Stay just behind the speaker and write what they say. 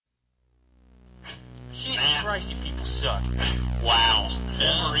Christ, you people suck. Wow.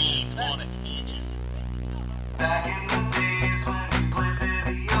 Wolverine on it. Back in the days when we played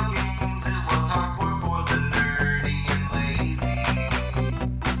video games, it was hardcore for the nerdy and lazy.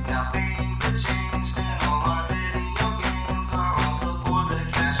 Now things have changed and all our video games are also for the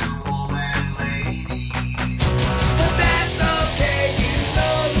casual and lady. But that's okay, you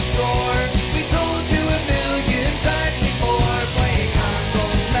know the score. We told you a million times before. Playing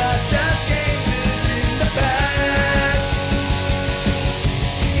consoles, not just games, is in the past.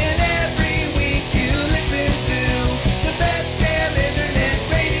 And every week you listen to the best damn internet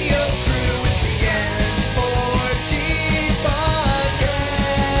radio crew. It's the N4G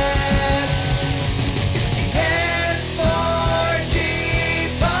podcast. It's the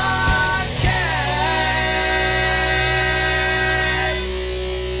N4G podcast.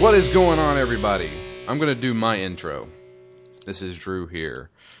 What is going on, everybody? I'm going to do my intro. This is Drew here.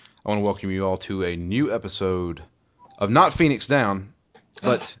 I want to welcome you all to a new episode of not Phoenix Down,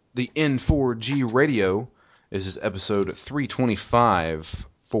 but the N4G Radio. This is episode 325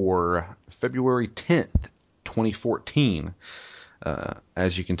 for February 10th, 2014.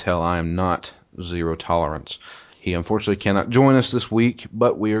 As you can tell, I am not zero tolerance. He unfortunately cannot join us this week,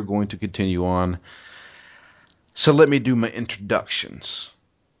 but we are going to continue on. So let me do my introductions.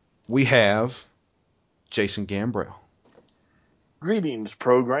 We have Jason Gambrell. Greetings,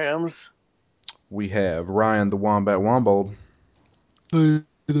 programs. We have Ryan the Wombat Wombold. Hey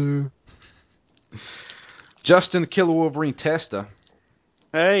there. Justin the Killer Wolverine Testa.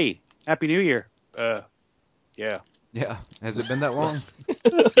 Hey, Happy New Year. Yeah. Yeah, has it been that long?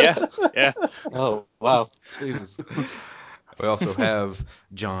 Yeah. Oh, wow. Jesus. We also have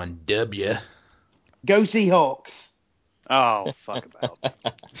John W. Go Seahawks. Oh, fuck about.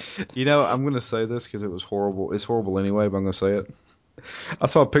 You know, I'm going to say this because it was horrible. It's horrible anyway, but I'm going to say it. I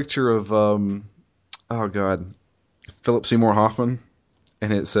saw a picture of, Philip Seymour Hoffman,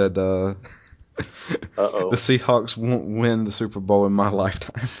 and it said, the Seahawks won't win the Super Bowl in my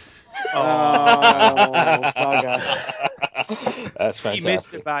lifetime. Oh, bugger. That's fantastic. He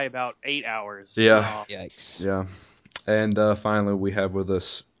missed it by about 8 hours. Yeah. Yikes. Yeah. And finally, we have with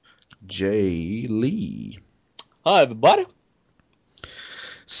us Jay Lee. Hi, everybody.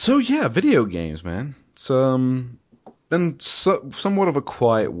 So, yeah, video games, man. It's been somewhat of a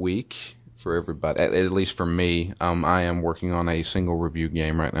quiet week for everybody, at least for me. I am working on a single review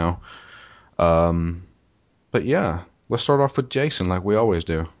game right now. But, yeah, let's start off with Jason like we always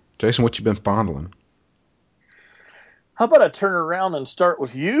do. Jason, what you been fondling? How about I turn around and start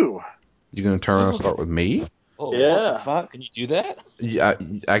with you? You going to turn around and start with me? Oh, Yeah. What the fuck? Can you do that? Yeah,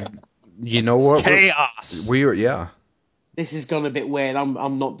 you know what? Chaos. We are, yeah. This has gone a bit weird.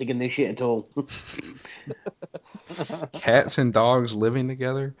 I'm not digging this shit at all. Cats and dogs living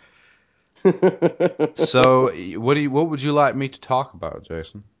together. So, what would you like me to talk about,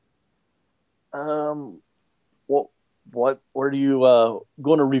 Jason? What are you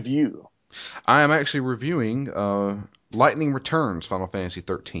going to review? I am actually reviewing Lightning Returns Final Fantasy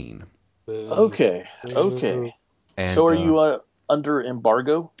 13. Okay. And, So are you under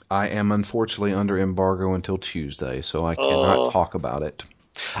embargo? I am unfortunately under embargo until Tuesday, so I cannot talk about it.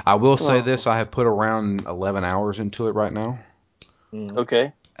 I will say this, I have put around 11 hours into it right now.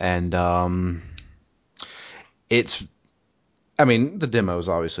 Okay. And the demo is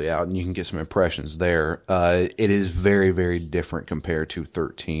obviously out, and you can get some impressions there. It is very, very different compared to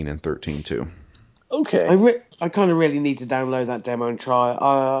 13 and 13.2. Okay. I kind of really need to download that demo and try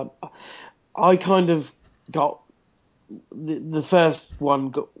it. I kind of got... The first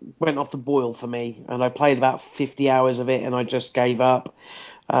one went off the boil for me, and I played about 50 hours of it, and I just gave up.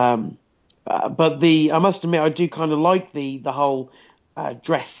 But I must admit, I do kind of like the whole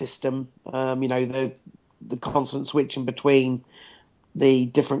dress system. The constant switching between the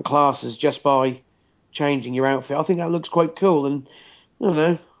different classes just by changing your outfit. I think that looks quite cool, and I don't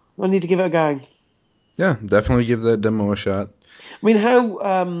know. I need to give it a go. Yeah, definitely give that demo a shot. I mean,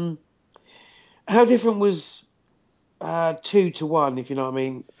 how different was 2 to 1, if you know what I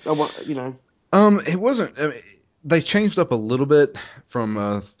mean? It wasn't. They changed up a little bit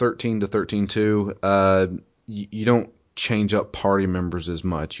from 13 to 13.2. You don't change up party members as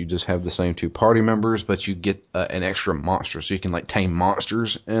much. You just have the same 2 party members, but you get an extra monster. So you can tame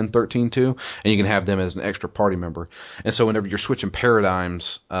monsters in 13.2, and you can have them as an extra party member. And so whenever you're switching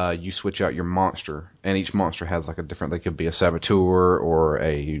paradigms, you switch out your monster, and each monster has a different. They could be a saboteur or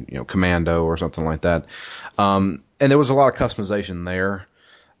a commando or something like that. And there was a lot of customization there.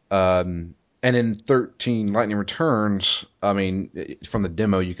 And in 13 Lightning Returns, I mean, from the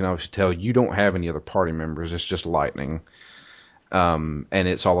demo, you can obviously tell you don't have any other party members. It's just Lightning. And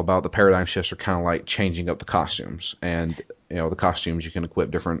it's all about the paradigm shifts are kind of like changing up the costumes. And, the costumes, you can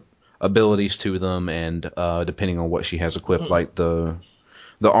equip different abilities to them. And depending on what she has equipped, like the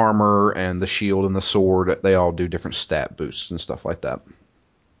armor and the shield and the sword, they all do different stat boosts and stuff like that.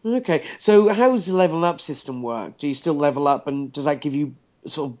 Okay, so how does the level up system work? Do you still level up, and does that give you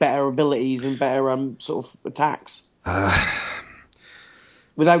sort of better abilities and better sort of attacks?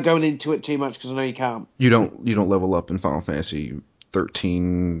 Without going into it too much, because I know you can't. You don't level up in Final Fantasy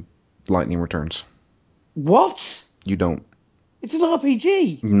 13 Lightning Returns. What? You don't. It's an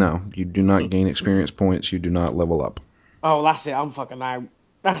RPG. No, you do not gain experience points. You do not level up. Oh, that's it. I'm fucking out.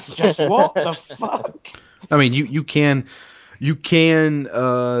 That's just what the fuck. I mean, you can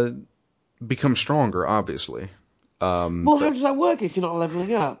become stronger, obviously. Well, how does that work if you're not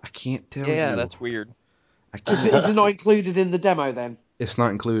leveling up? I can't tell you. Yeah, that's weird. Is it not included in the demo then? It's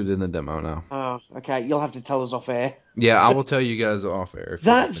not included in the demo, no. Oh, okay. You'll have to tell us off air. Yeah, I will tell you guys off air.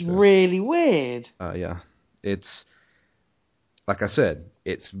 That's really weird. Yeah. It's, like I said,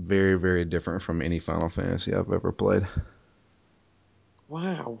 it's very, very different from any Final Fantasy I've ever played.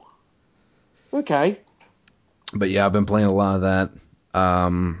 Wow. Okay. But yeah, I've been playing a lot of that.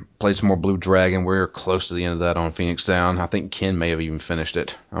 Played some more Blue Dragon. We're close to the end of that on Phoenix Down. I think Ken may have even finished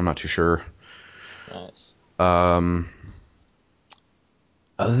it. I'm not too sure. Nice.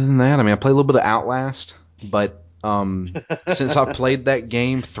 Other than that, I mean, I played a little bit of Outlast, but since I've played that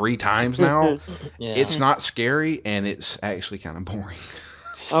game 3 times now, Yeah. it's not scary, and it's actually kind of boring.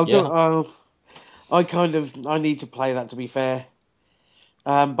 I need to play that, to be fair.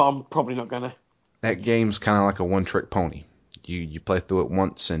 But I'm probably not gonna. That game's kind of like a one-trick pony. You play through it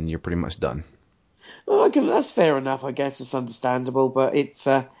once, and you're pretty much done. Well, that's fair enough, I guess. It's understandable, but it's.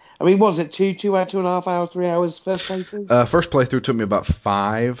 I mean, was it 2.5 hours, 3 hours first playthrough? First playthrough took me about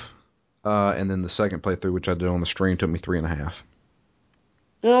 5, and then the second playthrough, which I did on the stream, took me 3.5.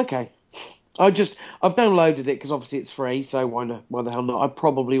 Okay. I've downloaded it because obviously it's free, so why the hell not? I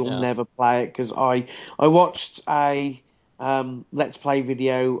probably will never play it because I watched a Let's Play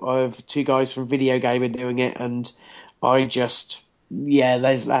video of 2 guys from Video Gamer doing it, and I just I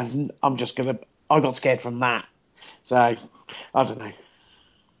got scared from that, so I don't know.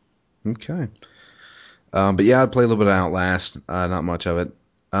 Okay. But yeah, I'd play a little bit of Outlast, not much of it.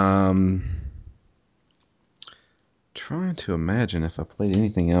 Trying to imagine if I played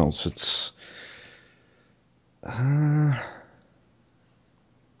anything else. It's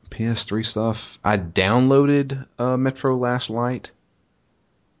PS3 stuff. I downloaded Metro Last Light.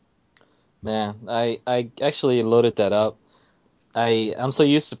 Man, I actually loaded that up. I'm so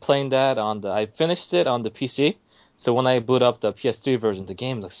used to playing that I finished it on the PC, so when I boot up the PS3 version, the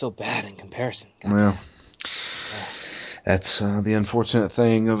game looks so bad in comparison. Well, that's the unfortunate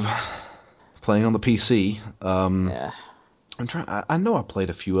thing of playing on the PC. Yeah. I know I played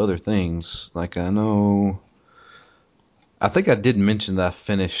a few other things. Like I think I did mention that I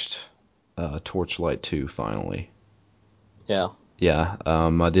finished Torchlight 2 finally. Yeah. Yeah,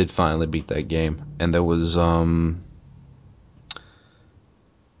 I did finally beat that game, and there was I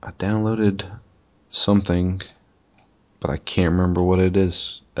downloaded something, but I can't remember what it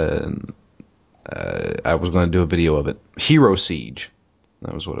is. I was going to do a video of it. Hero Siege.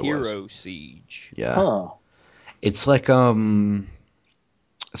 That was what it was. Hero Siege. Yeah. Huh. It's like a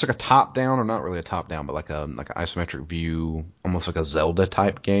top down, or not really a top down, but like an isometric view, almost like a Zelda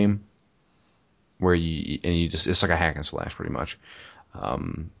type game, where it's like a hack and slash pretty much.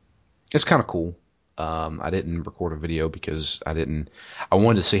 It's kind of cool. I didn't record a video because I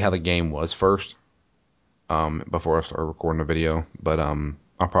wanted to see how the game was first, before I started recording a video, but I'll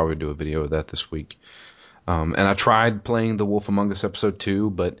probably do a video of that this week. And I tried playing the Wolf Among Us episode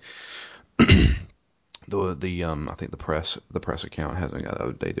 2, but I think the press account hasn't got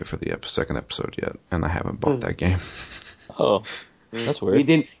updated for the second episode yet, and I haven't bought that game. Oh, that's weird.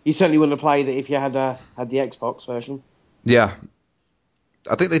 You certainly wouldn't have played it if you had the Xbox version. Yeah,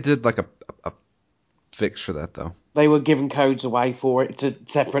 I think they did like a fix for that though. They were giving codes away for it to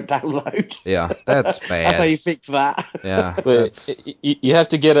separate download. Yeah, that's bad. That's how you fix that. Yeah, Wait, you have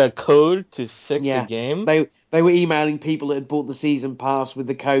to get a code to fix a game? They were emailing people that had bought the season pass with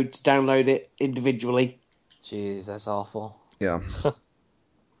the code to download it individually. Jeez, that's awful. Yeah. Wow.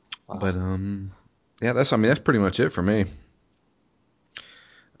 But yeah, that's pretty much it for me.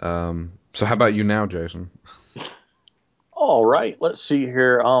 So how about you now, Jason? All right, let's see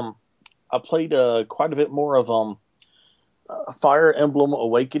here. I played quite a bit more of Fire Emblem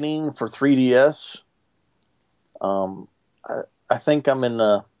Awakening for 3DS. I think I'm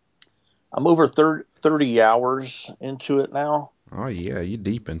over 30 hours into it now. Oh yeah, you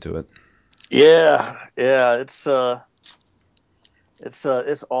deep into it. Yeah, it's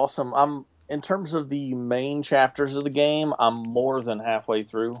It's awesome. I'm in terms of the main chapters of the game, I'm more than halfway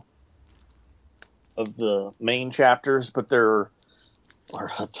through of the main chapters, but there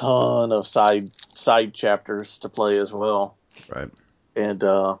are a ton of side chapters to play as well. Right. And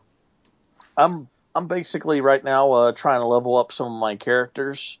I'm basically right now trying to level up some of my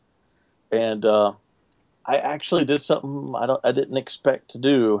characters, and I actually did something I didn't expect to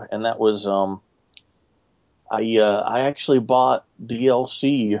do, and that was I actually bought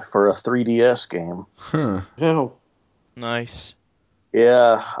DLC for a 3DS game. Huh. Oh, Nice.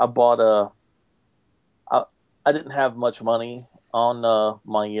 Yeah, I bought I didn't have much money on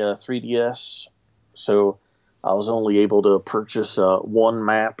my 3DS, so I was only able to purchase one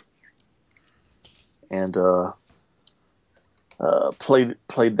map, and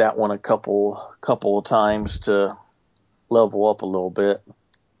played that one a couple of times to level up a little bit.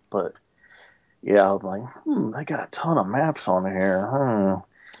 But yeah, I'm like, they got a ton of maps on here.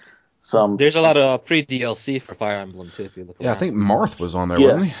 Some There's a lot of free DLC for Fire Emblem too, if you look Yeah, I around. think Marth was on there,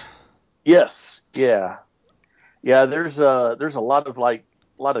 wasn't he? Yes, yeah. There's a lot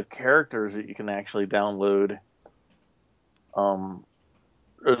of characters that you can actually download.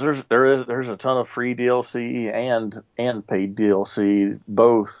 There's a ton of free DLC and paid DLC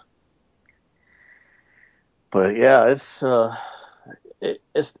both. But yeah, it's the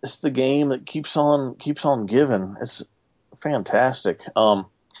game that keeps on giving. It's fantastic.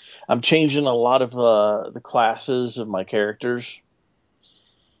 I'm changing a lot of the classes of my characters,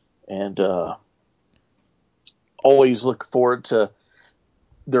 and always look forward to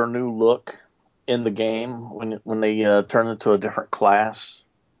their new look in the game when they turn into a different class.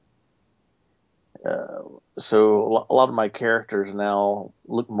 So a lot of my characters now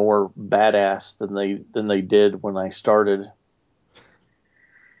look more badass than they did when I started.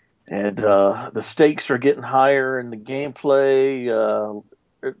 And the stakes are getting higher in the gameplay.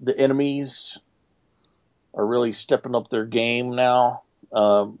 The enemies are really stepping up their game now.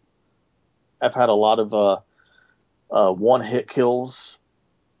 I've had a lot of one-hit kills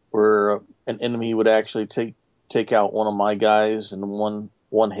where an enemy would actually take out one of my guys in one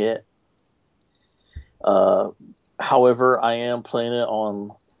hit. However, I am playing it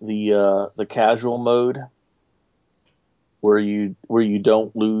on the casual mode, where you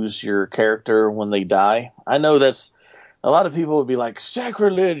don't lose your character when they die. I know that's a lot of people would be like,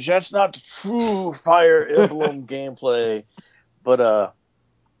 sacrilege, that's not the true Fire Emblem gameplay. But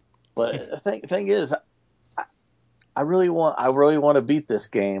the thing is, I really want to beat this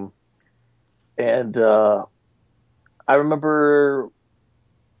game. And I remember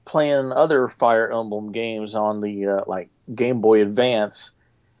playing other Fire Emblem games on the like Game Boy Advance,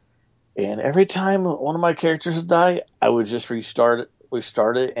 and every time one of my characters would die, I would just restart it,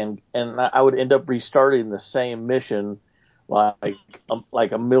 and I would end up restarting the same mission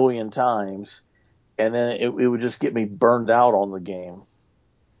like a million times, and then it would just get me burned out on the game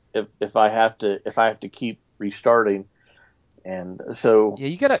if I have to keep restarting. And so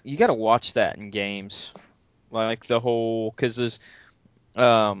Yeah, you gotta watch that in games, like the whole, because there's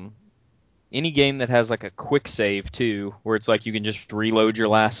any game that has like a quick save too, where it's like you can just reload your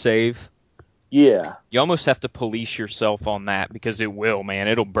last save. yeah, You almost have to police yourself on that, because it will, man.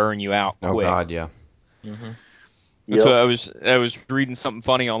 It'll burn you out quick. Oh God, yeah. Mm-hmm. That's yep. what I was reading something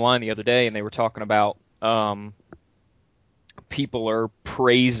funny online the other day, and they were talking about people are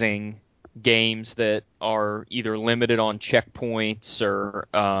praising games that are either limited on checkpoints or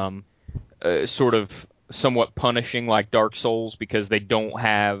sort of somewhat punishing, like Dark Souls, because they don't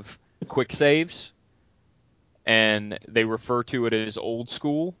have quick saves, and they refer to it as old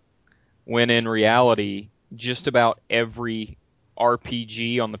school, when in reality, just about every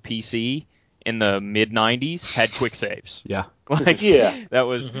RPG on the PC in the mid 90s had quick saves. Yeah. Like, Yeah. that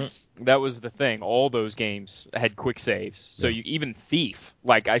was the thing. All those games had quick saves. So Yeah. even Thief,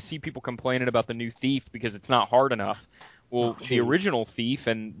 like, I see people complaining about the new Thief because it's not hard enough. Well, the geez. original Thief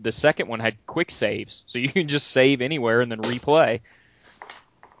and the second one had quick saves, so you can just save anywhere and then replay.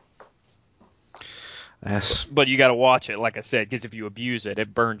 But you got to watch it, like I said, because if you abuse it,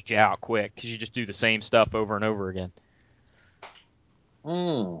 it burns you out quick, because you just do the same stuff over and over again.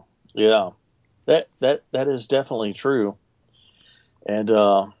 Yeah, that is definitely true. And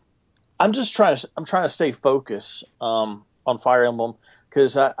I'm trying to stay focused on Fire Emblem,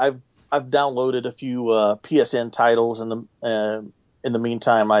 because I've downloaded a few PSN titles in the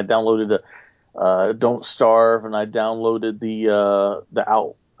meantime. I downloaded Don't Starve, and I downloaded the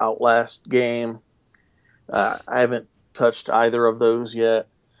Outlast game. I haven't touched either of those yet.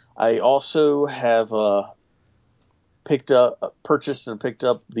 I also have purchased and picked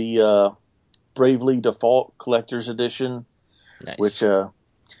up the Bravely Default Collector's Edition, Nice. which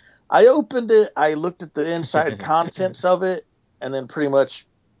I opened it, I looked at the inside contents of it, and then pretty much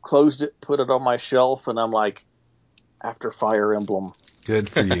closed it, put it on my shelf, and I'm like, after Fire Emblem. Good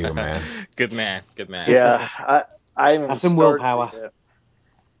for you, man. Good man. Good man. Yeah, I haven't That's some started willpower. it yet.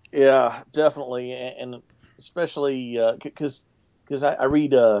 Yeah, definitely, and especially because I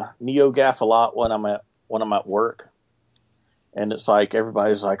read NeoGAF a lot when I'm at work, and it's like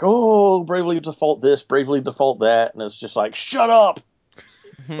everybody's like, "Oh, Bravely Default this, Bravely Default that," and it's just like, "Shut up!"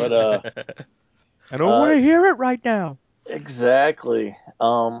 But I don't want to hear it right now. exactly.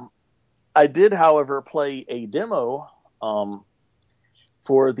 I did, however, play a demo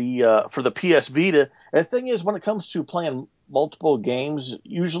for the PS Vita. And the thing is, when it comes to playing multiple games,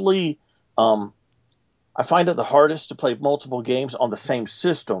 usually I find it the hardest to play multiple games on the same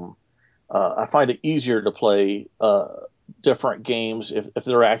system. I find it easier to play different games if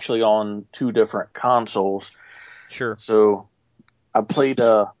they're actually on two different consoles. Sure. So I played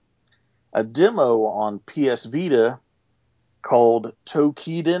a demo on PS Vita called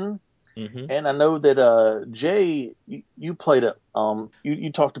Tokiden. Mm-hmm. And I know that Jay, you played it.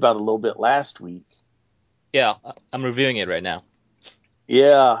 You talked about it a little bit last week. Yeah, I'm reviewing it right now.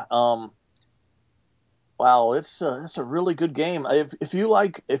 Yeah. Wow, it's a really good game. If you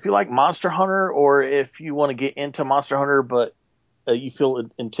like Monster Hunter, or if you want to get into Monster Hunter but you feel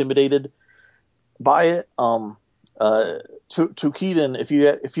intimidated by it, Tokiden,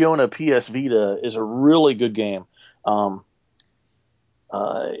 if you own a PS Vita, is a really good game.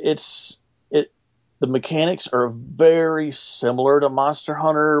 The mechanics are very similar to Monster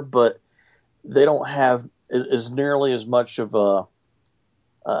Hunter, but they don't have as nearly as much of a.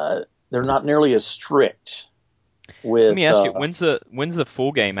 They're not nearly as strict. With Let me ask you, when's the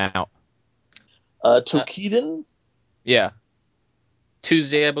full game out? Tokiden? Yeah.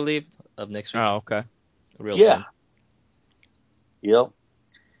 Tuesday, I believe, of next week. Oh, okay. Real Yeah. soon. Yep.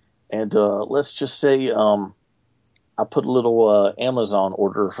 And let's just say I put a little Amazon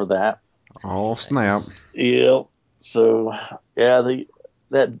order for that. Oh, snap. Yep. So yeah,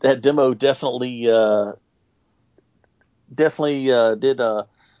 that demo definitely did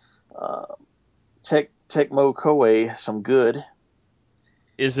Tecmo Koei some good.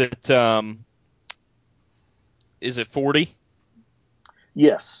 Is it 40?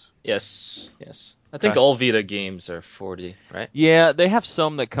 Yes. Yes. I think Okay. all Vita games are 40, right? Yeah, they have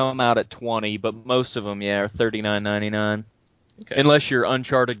some that come out at 20, but most of them, are $39.99. Okay. Unless you're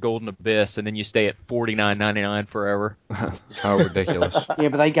Uncharted Golden Abyss, and then you stay at $49.99 forever. How ridiculous. Yeah,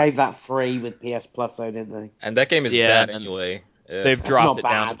 but they gave that free with PS Plus, though, didn't they? And that game is Yeah, bad and anyway. They've That's dropped not it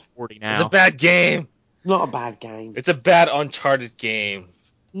down bad. to 40 It's now. a bad game. It's not a bad game. It's a bad Uncharted game.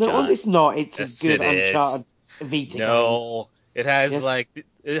 No, John. it's not. It's Yes, a good it is. Uncharted Vita game. No, it has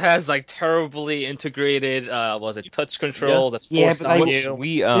Yes. terribly integrated touch control that's Yeah, forced but on they-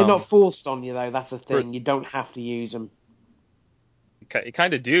 you. They're not forced on you, though. That's the thing. You don't have to use them. You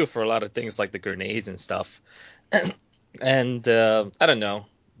kind of do for a lot of things like the grenades and stuff. And I don't know.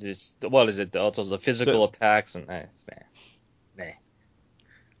 What is it? Also the physical attacks and it's bad.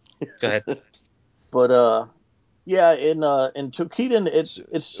 Go ahead. But yeah, in Tokiden,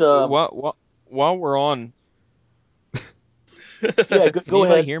 it's while we're on, yeah. can Go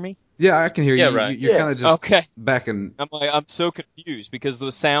anybody ahead. hear me? Yeah, I can hear Yeah, you. right. You're Yeah. kind of just Okay. back in. I'm so confused because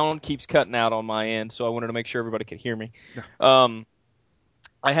the sound keeps cutting out on my end, so I wanted to make sure everybody could hear me. Yeah.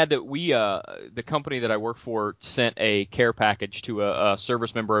 I had the company that I work for sent a care package to a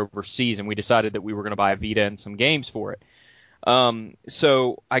service member overseas, and we decided that we were going to buy a Vita and some games for it.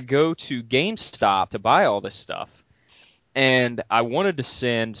 So I go to GameStop to buy all this stuff, and I wanted to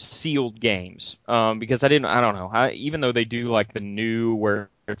send sealed games because I don't know, even though they do like the new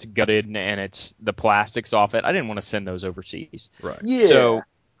where it's gutted and it's the plastics off it, I didn't want to send those overseas. Right. Yeah. So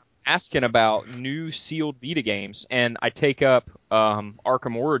asking about new sealed Vita games, and I take up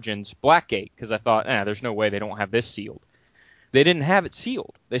Arkham Origins Blackgate because I thought, there's no way they don't have this sealed. They didn't have it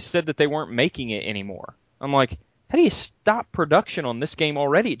sealed. They said that they weren't making it anymore. I'm like, how do you stop production on this game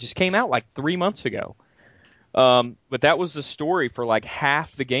already? It just came out like 3 months ago. But that was the story for like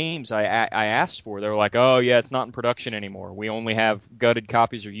half the games I asked for. They were like, oh yeah, it's not in production anymore. We only have gutted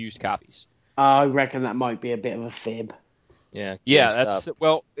copies or used copies. I reckon that might be a bit of a fib. Yeah,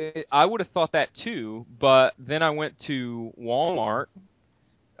 GameStop. I would have thought that too, but then I went to Walmart,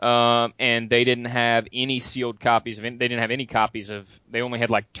 and they didn't have any sealed copies of. They didn't have any copies of. They only had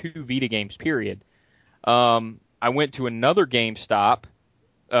like 2 Vita games. Period. I went to another GameStop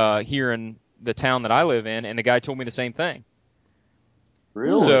here in the town that I live in, and the guy told me the same thing.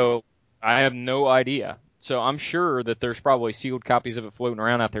 Really? So I have no idea. So I'm sure that there's probably sealed copies of it floating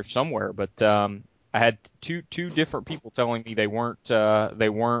around out there somewhere, but I had two different people telling me they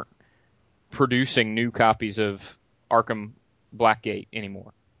weren't producing new copies of Arkham Blackgate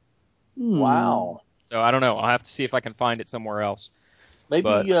anymore. Wow. So I don't know. I'll have to see if I can find it somewhere else. Maybe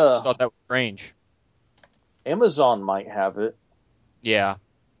But I just thought that was strange. Amazon might have it. Yeah.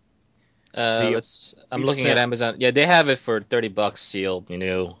 I'm looking at Amazon. Yeah, they have it for $30 sealed,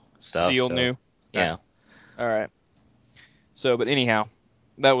 new stuff. Sealed so, new. Yeah. All right. So, but anyhow,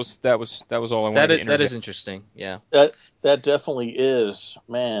 that was all I wanted to interject. That is interesting. Yeah. That definitely is,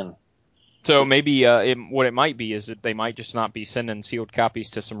 man. So maybe what it might be is that they might just not be sending sealed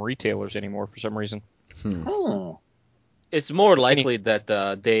copies to some retailers anymore for some reason. It's more likely that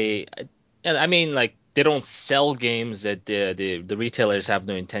they don't sell games that the retailers have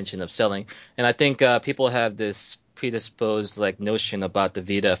no intention of selling, and I think people have this predisposed notion about the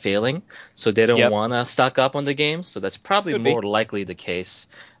Vita failing, so they don't want to stock up on the game. So that's probably more likely the case.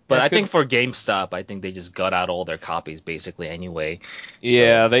 But I think for GameStop, I think they just got out all their copies basically anyway.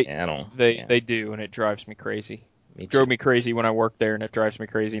 Yeah, so, they do, and it drives me crazy. It drove me crazy when I worked there, and it drives me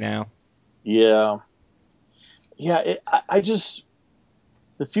crazy now. Yeah. Yeah, I just,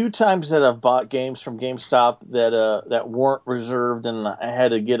 the few times that I've bought games from GameStop that weren't reserved, and I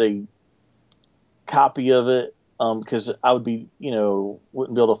had to get a copy of it because I would be,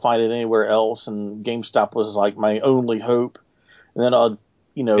 wouldn't be able to find it anywhere else, and GameStop was like my only hope. And then I'd,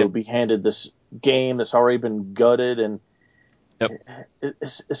 be handed this game that's already been gutted, and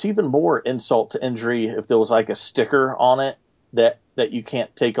it's even more insult to injury if there was like a sticker on it that you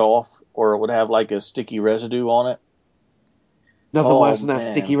can't take off, or it would have like a sticky residue on it. Nothing worse than that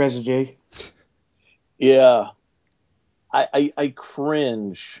sticky residue. Yeah. I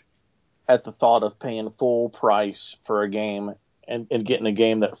cringe at the thought of paying full price for a game and getting a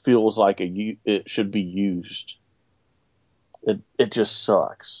game that feels like it should be used. It just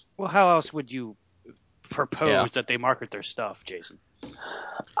sucks. Well, how else would you propose that they market their stuff, Jason?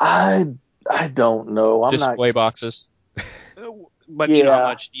 I don't know. Display boxes. But you know how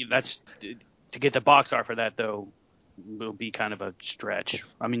much that's to get the box art for that, though, will be kind of a stretch.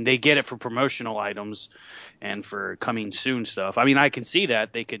 I mean, they get it for promotional items and for coming soon stuff. I mean, I can see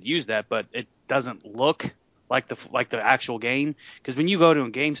that they could use that, but it doesn't look like the actual game. Because when you go to a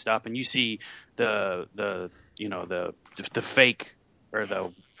GameStop and you see the fake or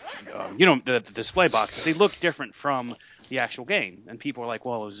the display boxes, they look different from the actual game, and people are like,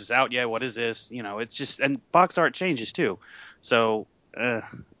 "Well, is this out yet? What is this?" It's just, and box art changes too. So I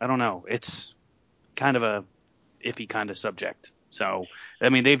don't know. It's kind of a iffy kind of subject. So I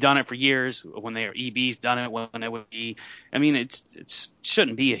mean, they've done it for years. When EB's done it, when it would be, I mean, it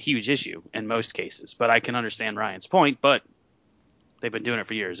shouldn't be a huge issue in most cases. But I can understand Ryan's point. But they've been doing it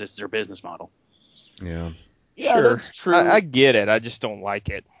for years. It's their business model. Yeah. Yeah, sure. that's true. I get it. I just don't like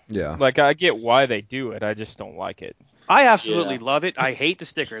it. Yeah. Like, I get why they do it. I just don't like it. I absolutely love it. I hate the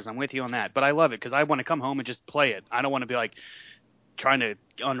stickers. I'm with you on that. But I love it because I want to come home and just play it. I don't want to be like trying to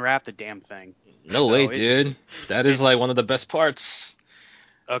unwrap the damn thing. No way, dude. That is like one of the best parts.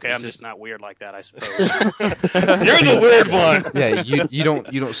 Okay, I'm just not weird like that, I suppose. You're the weird one. Yeah, you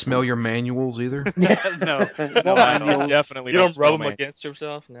don't smell your manuals either. No, I definitely You don't rub them man. against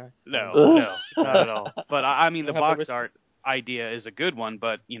yourself. No, not at all. But I mean, the box art idea is a good one,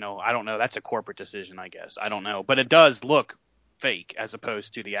 but I don't know. That's a corporate decision, I guess. I don't know, but it does look fake as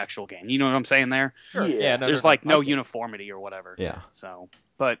opposed to the actual game. You know what I'm saying there? Sure. Yeah. There's no uniformity or whatever. Yeah. So,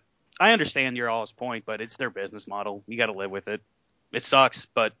 but I understand your all's point, but it's their business model. You got to live with it. It sucks,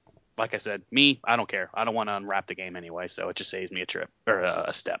 but like I said, I don't care. I don't want to unwrap the game anyway, so it just saves me a trip or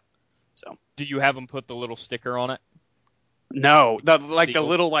a step. So, do you have them put the little sticker on it? No, the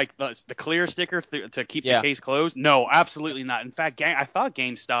little the clear sticker to keep the case closed. No, absolutely not. In fact, I thought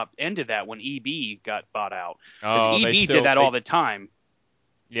GameStop ended that when EB got bought out because EB did that all the time.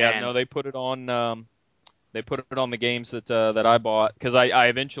 Yeah, no, they put it on. They put it on the games that I bought because I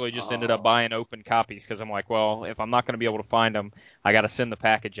eventually just ended up buying open copies because I'm like, well, if I'm not going to be able to find them, I got to send the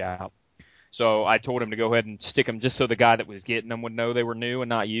package out. So I told him to go ahead and stick them just so the guy that was getting them would know they were new and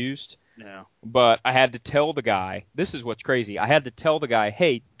not used. Yeah. But I had to tell the guy, this is what's crazy. I had to tell the guy,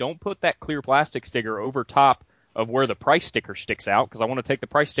 hey, don't put that clear plastic sticker over top of where the price sticker sticks out because I want to take the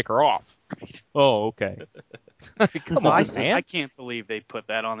price sticker off. Oh, okay. Come on, man. I can't believe they put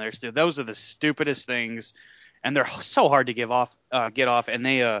that on there. Those are the stupidest things, and they're so hard to get off, and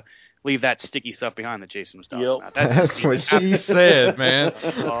they leave that sticky stuff behind that Jason was talking about. That's what she said, man.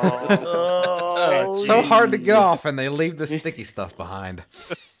 So hard to get off, and they leave the sticky stuff behind.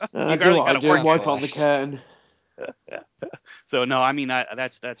 I do what I do and wipe on the curtain. So no, I mean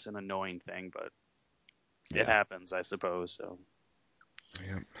that's an annoying thing, but it happens, I suppose. So.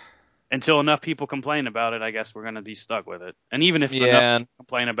 Yep. until enough people complain about it, I guess we're going to be stuck with it. And even if Yeah. enough people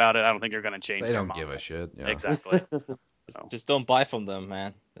complain about it, I don't think they're going to change They their don't mind. give a shit. Yeah. Exactly. Just don't buy from them,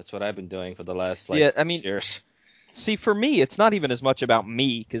 man. That's what I've been doing for the last Yeah, I 6 mean- years. See, for me, it's not even as much about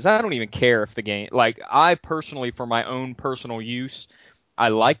me, because I don't even care if the game... Like, I personally, for my own personal use, I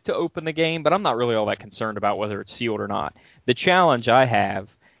like to open the game, but I'm not really all that concerned about whether it's sealed or not. The challenge I have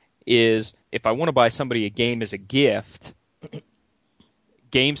is, if I want to buy somebody a game as a gift,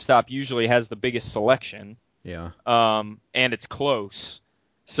 GameStop usually has the biggest selection, Yeah. and it's close.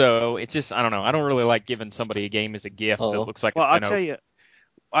 So, it's just, I don't know. I don't really like giving somebody a game as a gift that Oh. looks like Well, it's I'll been tell you,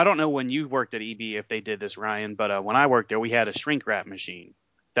 I don't know when you worked at EB if they did this, Ryan, but when I worked there, we had a shrink wrap machine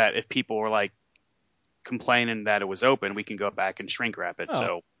that if people were like complaining that it was open, we can go back and shrink wrap it. Oh.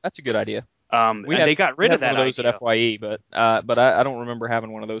 So, That's a good idea. and they got rid we of had that one of those idea. at FYE, but I don't remember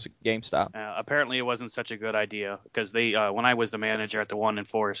having one of those at GameStop. Apparently, it wasn't such a good idea because they, when I was the manager at the one in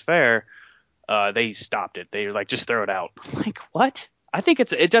Forest Fair, they stopped it. They were like, just throw it out. I'm like, what? I think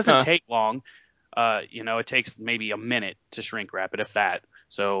it doesn't Huh. take long. It takes maybe a minute to shrink wrap it, if that.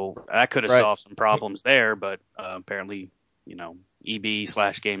 So that could have Right. solved some problems there, but apparently,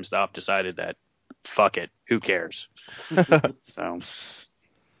 EB/GameStop decided that fuck it, who cares? So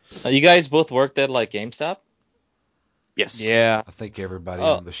You guys both worked at like GameStop? yes, Yeah. I think everybody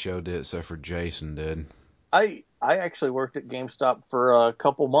Oh. on the show did, except for Jason did. I actually worked at GameStop for a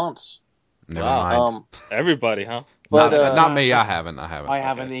couple months. Never Wow. mind. Everybody, huh? But Not me. I haven't. I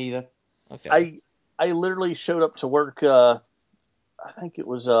haven't either. Okay. I literally showed up to work. I think it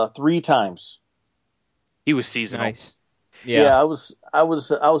was 3 times. he was seasonal. Nice. Yeah. I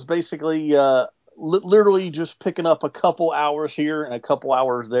was basically literally just picking up a couple hours here and a couple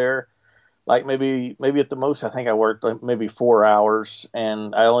hours there. Like maybe at the most, I think I worked like maybe 4 hours,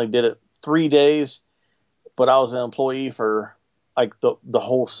 and I only did it 3 days. But I was an employee for like the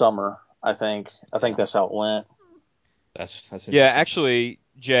whole summer. I think that's how it went. That's interesting. Yeah, actually,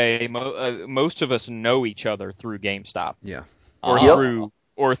 Jay, most of us know each other through GameStop, Yeah. or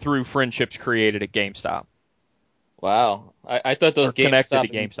Oh. through friendships created at GameStop, Wow. I thought those or connected to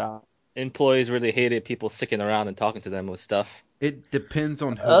GameStop GameStop. employees really hated people sticking around and talking to them with stuff. It depends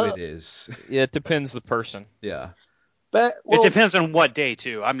on who it is. Yeah, it depends the person. Yeah. But It depends on what day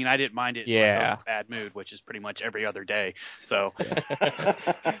too. I mean, I didn't mind it unless I was in Yeah. a bad mood, which is pretty much every other day. So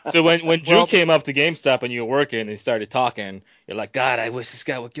So when Drew Well- came up to GameStop and you were working and he started talking, you're like, God, I wish this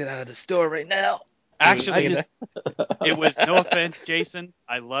guy would get out of the store right now. actually, it was no offense, Jason.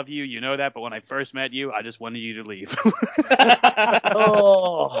 I love you, you know that. But when I first met you, I just wanted you to leave.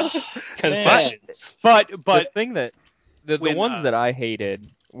 oh, Confessions. but the thing that the when, ones that I hated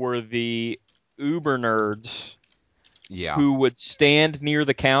were the Uber nerds Yeah. who would stand near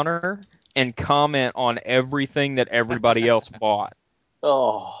the counter and comment on everything that everybody else bought.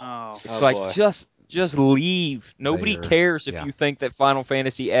 oh, It's Oh, like boy. just leave. Nobody They are- cares if yeah. you think that Final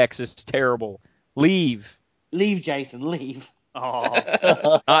Fantasy X is terrible. Leave. Leave, Jason, leave.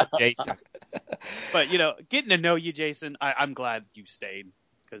 oh, Not Jason. but getting to know you, Jason, I'm glad you stayed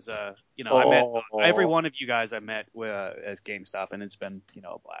because I met every one of you guys I met as GameStop, and it's been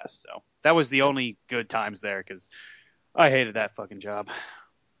a blast. So that was the only good times there because I hated that fucking job.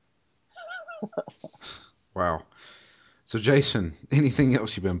 Wow. So, Jason, anything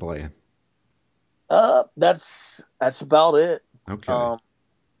else you've been playing? that's about it. Okay.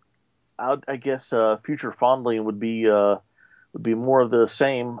 I guess future fondling would be more of the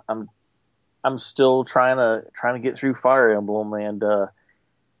same. I'm still trying to get through Fire Emblem, and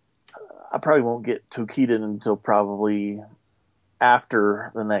I probably won't get Toukiden until probably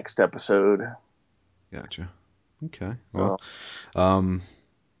after the next episode. Gotcha. Okay. So, Well,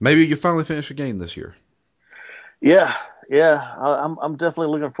 maybe you finally finish a game this year. yeah. I'm definitely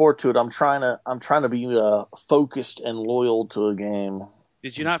looking forward to it. I'm trying to be focused and loyal to a game.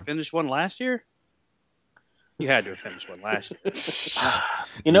 Did you not finish one last year? You had to have finished one last year.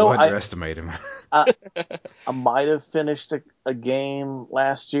 You underestimate him. I might have finished a game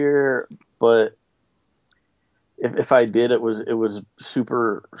last year, but if I did, it was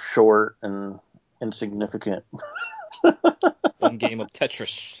super short and insignificant. One game of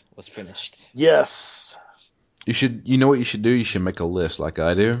Tetris was finished. Yes. You know what you should do? You should make a list like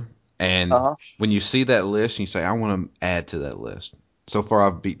I do. And when you see that list, you say, I want to add to that list. So far,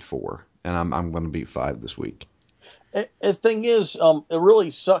 I've beat 4, and I'm going to beat 5 this week. The thing is, it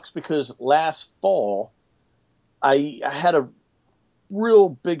really sucks because last fall, I had a real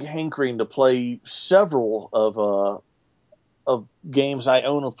big hankering to play several of games I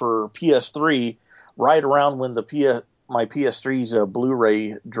own for PS3 right around when my PS3's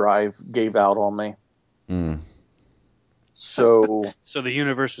Blu-ray drive gave out on me. Mm. So So the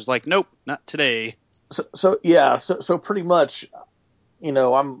universe was like, nope, not today. so pretty much,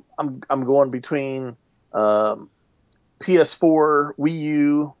 I'm going between PS4, Wii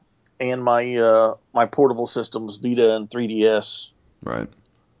U, and my portable systems, Vita and 3DS. Right.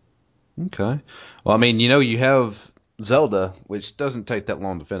 Okay. Well, I mean, you have Zelda, which doesn't take that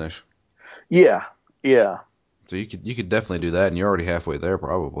long to finish. Yeah. So you could definitely do that, and you're already halfway there,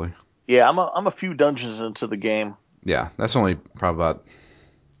 probably. Yeah, I'm a few dungeons into the game. Yeah, that's only probably about.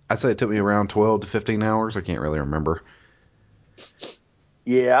 I'd say it took me around 12 to 15 hours. I can't really remember.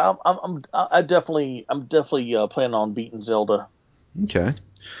 Yeah, I'm definitely planning on beating Zelda. Okay.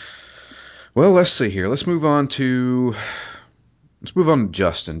 Well, let's see here. Let's move on to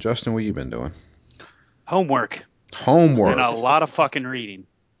Justin. Justin, what you been doing? Homework. Homework. And a lot of fucking reading.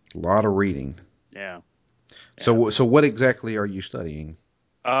 A lot of reading. Yeah. So what exactly are you studying?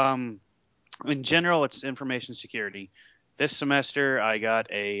 In general, it's information security. This semester, I got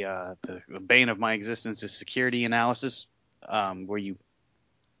the bane of my existence is security analysis, where you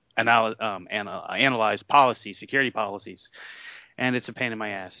analyze security policies, and it's a pain in my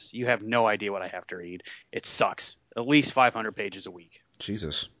ass. You have no idea what I have to read. It sucks. At least 500 pages a week.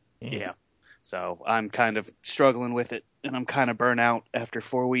 Jesus. Yeah. So I'm kind of struggling with it, and I'm kind of burnt out after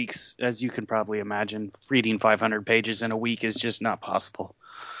 4 weeks. As you can probably imagine, reading 500 pages in a week is just not possible.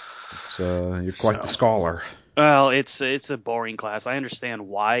 You're quite the scholar. Well, it's a boring class. I understand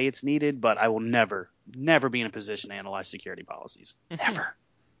why it's needed, but I will never be in a position to analyze security policies. Never.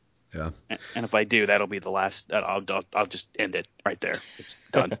 Yeah. And if I do, that'll be the last. I'll just end it right there. It's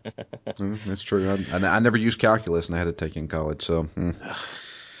done. That's true. I never used calculus, and I had to take it in college. So.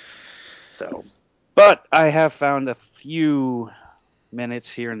 So, but I have found a few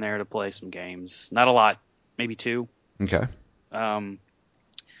minutes here and there to play some games. Not a lot, maybe 2. Okay.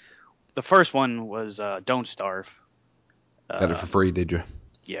 The first one was Don't Starve. Got it for free, did you?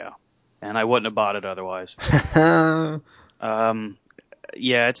 Yeah, and I wouldn't have bought it otherwise.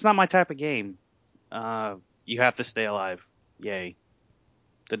 Yeah, it's not my type of game. You have to stay alive. Yay.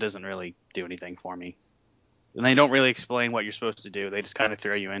 That doesn't really do anything for me. And they don't really explain what you're supposed to do. They just kind of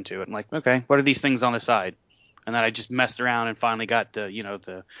throw you into it. I'm like, okay, what are these things on the side? And then I just messed around and finally got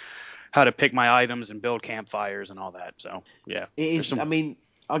the how to pick my items and build campfires and all that. So yeah, It is. I mean,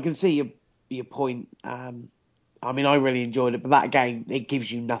 I can see your point. I mean, I really enjoyed it, but that game, it gives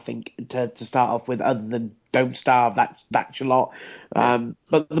you nothing to start off with other than don't starve. That's a lot.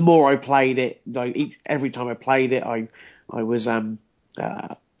 But the more I played it, every time I played it, I was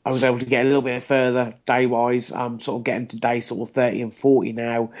able to get a little bit further day wise. I'm sort of getting to day sort of 30 and 40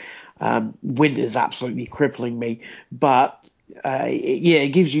 now. Winter's absolutely crippling me, but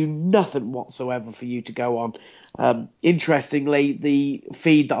it gives you nothing whatsoever for you to go on. Interestingly, the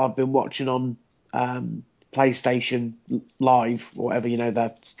feed that I've been watching on PlayStation Live, or whatever,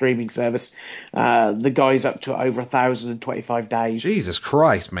 that streaming service, the guy's up to over 1,025 days. Jesus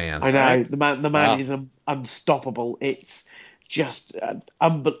Christ, man! I know, right? the man Wow. is unstoppable. It's just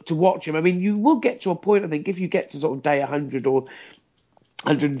to watch him. I mean, you will get to a point, I think, if you get to sort of day 100 or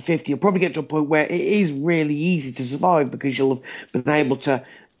 150, you'll probably get to a point where it is really easy to survive because you'll have been able to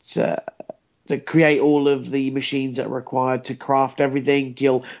create all of the machines that are required to craft everything.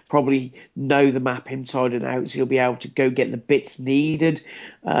 You'll probably know the map inside and out, so you'll be able to go get the bits needed,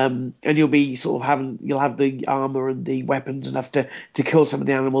 and you'll be you'll have the armor and the weapons enough to kill some of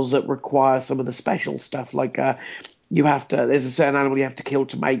the animals that require some of the special stuff. Like there's a certain animal you have to kill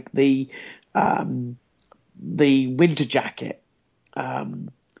to make the winter jacket.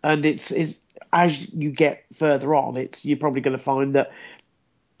 And it's as you get further on, you're probably going to find that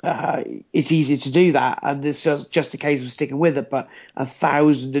it's easier to do that, and it's just a case of sticking with it. But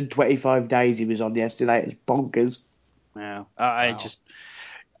 1,025 days he was on yesterday. It's bonkers. Yeah, I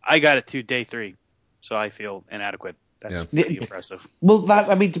got it to day 3, so I feel inadequate. That's pretty impressive. Well,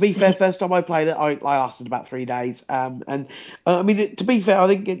 to be fair, first time I played it, I lasted about 3 days. To be fair, I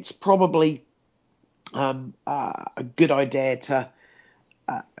think it's probably a good idea to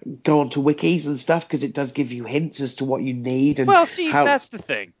go onto wikis and stuff, because it does give you hints as to what you need. And Well, see, that's the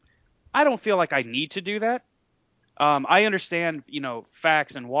thing. I don't feel like I need to do that. I understand,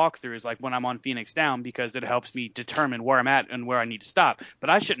 facts and walkthroughs, like when I'm on Phoenix Down, because it helps me determine where I'm at and where I need to stop. But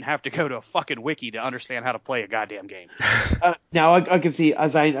I shouldn't have to go to a fucking wiki to understand how to play a goddamn game. Now, I can see,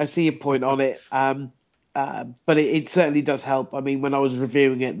 I see a point on it. But it certainly does help. I mean, when I was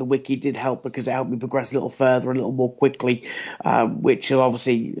reviewing it, the wiki did help because it helped me progress a little further, a little more quickly, which is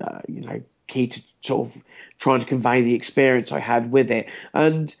obviously, key to sort of trying to convey the experience I had with it.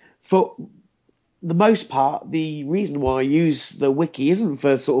 And for the most part, the reason why I use the wiki isn't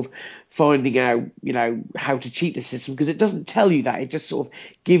for sort of finding out, how to cheat the system, because it doesn't tell you that. It just sort of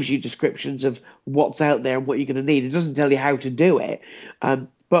gives you descriptions of what's out there and what you're going to need. It doesn't tell you how to do it.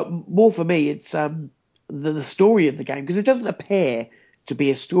 But more for me, it's the story of the game, because it doesn't appear to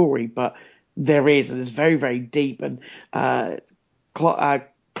be a story, but there is, and it's very, very deep. And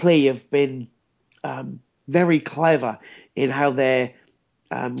Klee have been very clever in how they're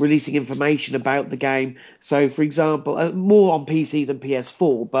releasing information about the game. So, for example, more on PC than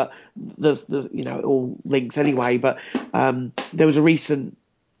PS4, but there's it all links anyway. But there was a recent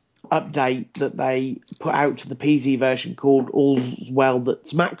update that they put out to the PC version called All's Well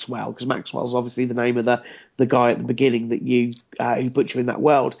That's Maxwell, because Maxwell's obviously the name of the guy at the beginning that who put you in that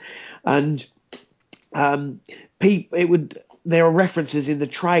world. And there are references in the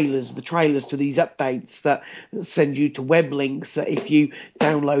trailers to these updates that send you to web links. That if you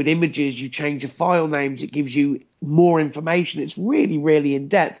download images, you change your file names, it gives you more information. It's really, really in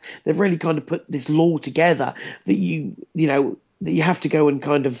depth. They've really kind of put this lore together that that you have to go and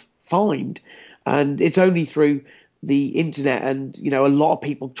kind of find. And it's only through the internet and, a lot of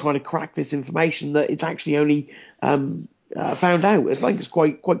people trying to crack this information that it's actually only found out. I think it's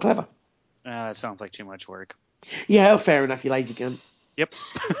quite clever. That sounds like too much work. Yeah, fair enough, you lazy cunt. Yep.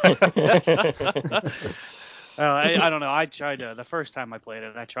 I don't know. I tried the first time I played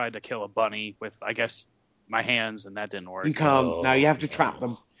it, I tried to kill a bunny with, I guess, my hands, and that didn't work. You can't. No, you have to trap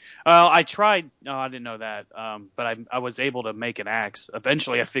them. Well, I tried. No, I didn't know that. But I was able to make an axe.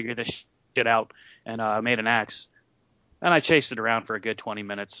 Eventually, I figured this shit out and made an axe. And I chased it around for a good 20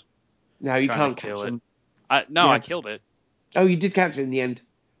 minutes. No, you can't kill catch them. I killed it. Oh, you did catch it in the end?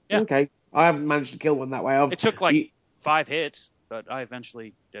 Yeah. Okay. I haven't managed to kill one that way. It took 5 hits, but I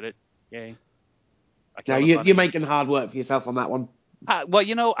eventually did it. Yay. No, you're making hard work for yourself on that one.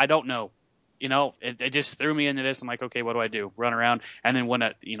 Well, I don't know. It just threw me into this. I'm like, okay, what do I do? Run around. And then when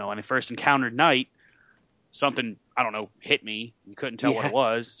I first encountered night, something, I don't know, hit me. You couldn't tell what it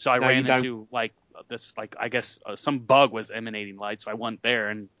was. So I ran into I guess some bug was emanating light. So I went there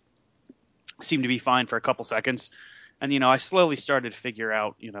and seemed to be fine for a couple seconds. And, I slowly started to figure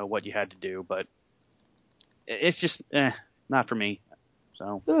out, what you had to do, but it's just, not for me.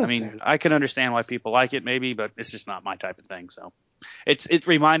 So, I can understand why people like it maybe, but it's just not my type of thing. So it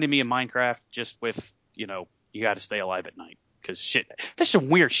reminded me of Minecraft just with, you got to stay alive at night because there's some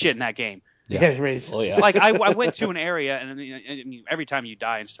weird shit in that game. Yeah, there is. Oh, yeah. Like I went to an area and every time you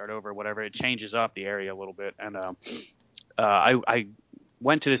die and start over, whatever, it changes up the area a little bit. And, I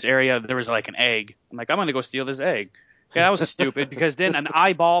went to this area. There was like an egg. I'm like, I'm going to go steal this egg. Yeah, that was stupid because then an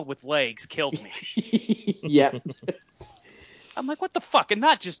eyeball with legs killed me. Yeah. I'm like, what the fuck? And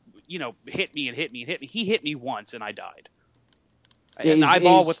not just, hit me and hit me and hit me. He hit me once and I died. An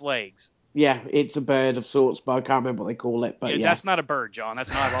eyeball with legs. Yeah, it's a bird of sorts, but I can't remember what they call it. But yeah. That's not a bird, John.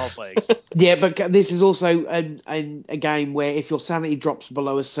 That's an eyeball with legs. Yeah, but this is also a game where if your sanity drops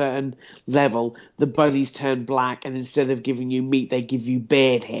below a certain level, the bunnies turn black, and instead of giving you meat, they give you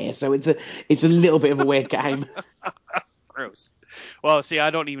beard hair. So it's a little bit of a weird game. Gross. Well, see,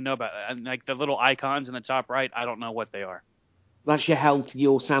 I don't even know about that. And like the little icons in the top right, I don't know what they are. That's your health,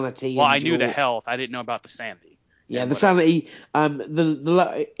 your sanity. Well, I knew the health. I didn't know about the sanity. Yeah, the sanity.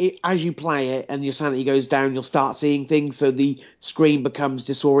 As you play it and your sanity goes down, you'll start seeing things. So the screen becomes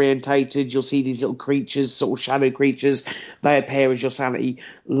disorientated. You'll see these little creatures, sort of shadow creatures. They appear as your sanity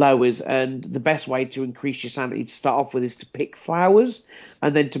lowers. And the best way to increase your sanity to start off with is to pick flowers,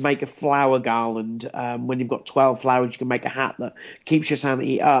 and then to make a flower garland. When you've got 12 flowers, you can make a hat that keeps your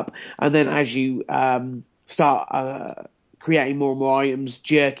sanity up. And then as you start creating more and more items,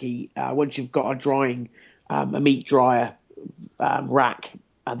 jerky. Once you've got a meat dryer rack,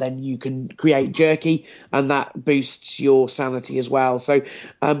 and then you can create jerky, and that boosts your sanity as well. So,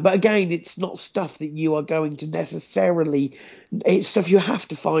 but again, it's not stuff that you are going to necessarily. It's stuff you have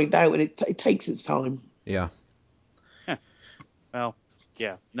to find out, and it takes its time. Yeah. Well,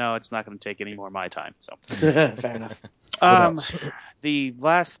 yeah. No, it's not going to take any more of my time. So fair enough. The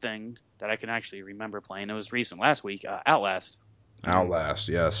last thing that I can actually remember playing, it was recent last week, Outlast. Outlast,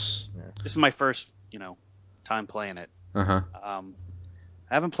 yes. This is my first, time playing it. Uh-huh. I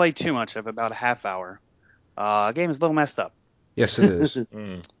haven't played too much. I have about a half hour. The game is a little messed up. Yes, it is.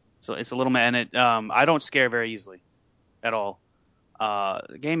 So it's a little and it I don't scare very easily at all.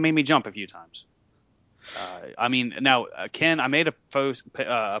 The game made me jump a few times. Now, Ken, I made a post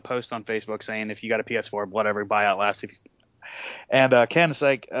on Facebook saying if you got a PS4, whatever, buy Outlast. And Ken's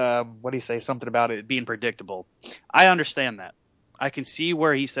like, what do you say? Something about it being predictable. I understand that. I can see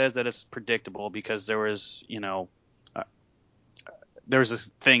where he says that it's predictable because there was, there was this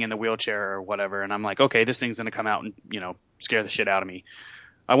thing in the wheelchair or whatever, and I'm like, okay, this thing's going to come out and, scare the shit out of me.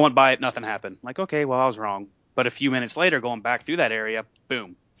 I went by it, nothing happened. I'm like, okay, well, I was wrong. But a few minutes later, going back through that area,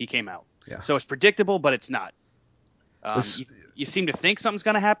 boom, he came out. Yeah. So it's predictable, but it's not. This- You seem to think something's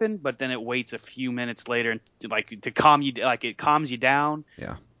going to happen, but then it waits a few minutes later to calm you, like it calms you down.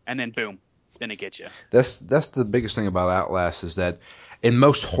 Yeah. And then boom, then it gets you. That's the biggest thing about Outlast is that in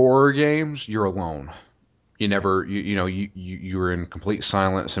most horror games, you're alone. You never, you're in complete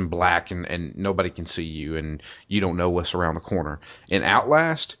silence and black and nobody can see you and you don't know what's around the corner. In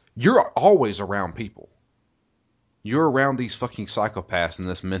Outlast, you're always around people. You're around these fucking psychopaths in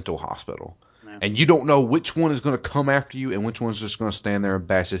this mental hospital. Yeah. And you don't know which one is going to come after you and which one's just going to stand there and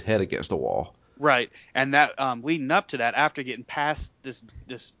bash his head against the wall. Right. And that leading up to that, after getting past this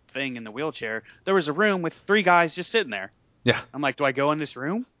thing in the wheelchair, there was a room with 3 guys just sitting there. Yeah. I'm like, do I go in this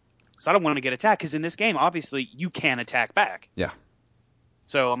room? Because I don't want to get attacked. Because in this game, obviously, you can attack back. Yeah.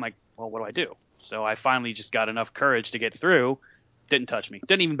 So I'm like, well, what do I do? So I finally just got enough courage to get through. Didn't touch me.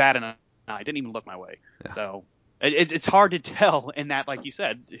 Didn't even bat an eye. Didn't even look my way. Yeah. So it's hard to tell in that, like you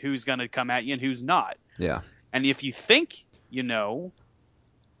said, who's going to come at you and who's not. Yeah. And if you think you know,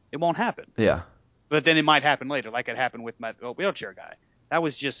 it won't happen. Yeah. But then it might happen later, like it happened with my wheelchair guy. That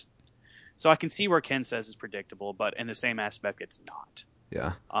was just... So I can see where Ken says it's predictable, but in the same aspect, it's not.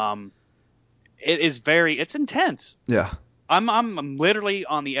 Yeah. It is it's intense. Yeah. I'm literally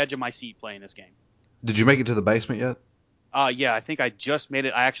on the edge of my seat playing this game. Did you make it to the basement yet? Yeah, I think I just made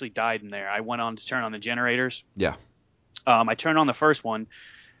it. I actually died in there. I went on to turn on the generators. Yeah. I turned on the first one,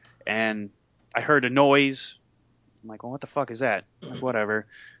 and I heard a noise. I'm like, well, what the fuck is that? I'm like, whatever.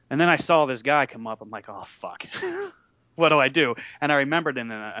 And then I saw this guy come up. I'm like, oh, fuck. What do I do? And I remembered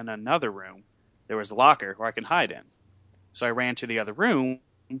in another room, there was a locker where I can hide in. So I ran to the other room,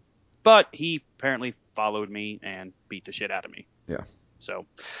 but he apparently followed me and beat the shit out of me. Yeah. So,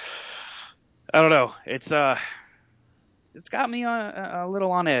 I don't know. It's got me a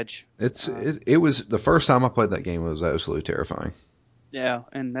little on edge. It was the first time I played that game. It was absolutely terrifying. Yeah,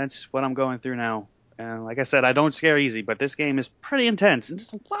 and that's what I'm going through now. And like I said, I don't scare easy, but this game is pretty intense. And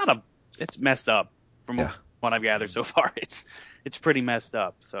just it's messed up from what I've gathered so far. It's pretty messed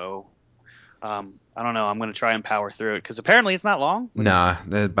up. So, I don't know. I'm going to try and power through it because apparently it's not long. Nah,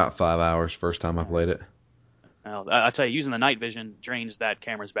 about 5 hours first time I played it. Well, I'll tell you, using the night vision drains that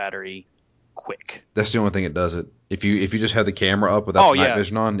camera's battery quick. That's the only thing it does it. If you just have the camera up without the night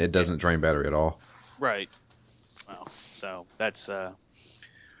vision on, it doesn't drain battery at all. Right. Well, so that's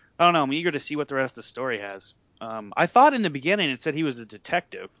I don't know. I'm eager to see what the rest of the story has. I thought in the beginning it said he was a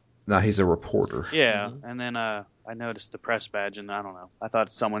detective. No, he's a reporter. Yeah, and then I noticed the press badge, and I don't know. I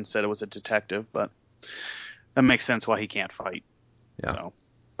thought someone said it was a detective, but that makes sense why he can't fight. Yeah. So,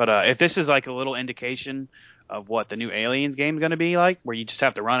 but if this is like a little indication of what the new Aliens game is going to be like, where you just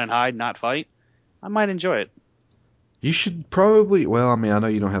have to run and hide, not fight, I might enjoy it. You should probably... Well, I mean, I know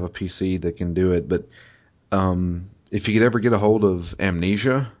you don't have a PC that can do it, but if you could ever get a hold of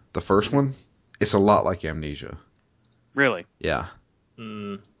Amnesia, the first one, it's a lot like Amnesia. Really? Yeah.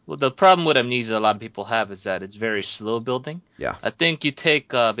 Well, the problem with Amnesia a lot of people have is that it's very slow building. Yeah. I think you take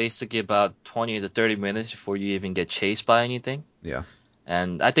basically about 20 to 30 minutes before you even get chased by anything. Yeah.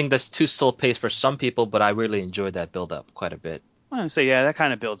 And I think that's too slow paced for some people, but I really enjoyed that build up quite a bit. Well, so yeah, that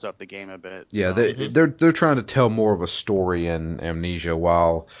kind of builds up the game a bit. Yeah, so. they're trying to tell more of a story in Amnesia,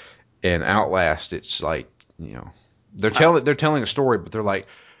 while in Outlast it's like, they're telling a story, but they're like,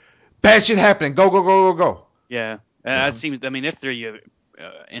 bad shit happening, go go go go go. Yeah, it seems. I mean, it threw you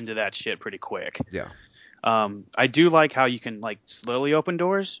into that shit pretty quick. Yeah. I do like how you can like slowly open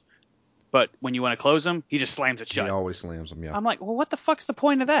doors, but when you want to close them, he just slams it shut. He always slams them. Yeah. I'm like, well, what the fuck's the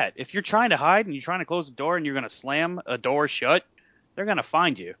point of that? If you're trying to hide and you're trying to close the door and you're going to slam a door shut, they're going to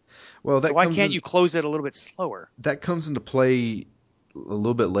find you. Well, so why can't you close it a little bit slower? That comes into play a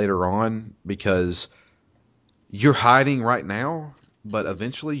little bit later on because you're hiding right now, but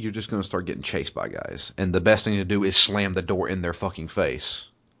eventually you're just going to start getting chased by guys. And the best thing to do is slam the door in their fucking face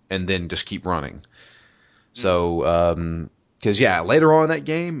and then just keep running. So, because, later on in that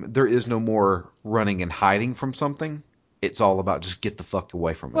game, there is no more running and hiding from something. It's all about just get the fuck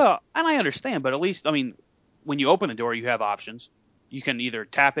away from it. Well, and I understand, but at least, I mean, when you open the door, you have options. You can either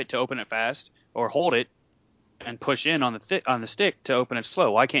tap it to open it fast or hold it and push in on the stick to open it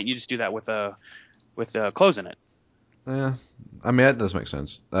slow. Why can't you just do that with closing it? Yeah, I mean, that does make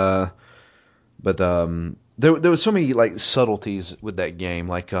sense. But there was so many like subtleties with that game.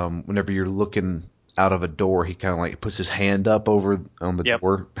 Like whenever you're looking out of a door, he kind of like puts his hand up over on the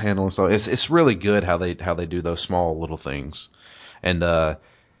door handle and stuff. It's really good how they do those small little things, and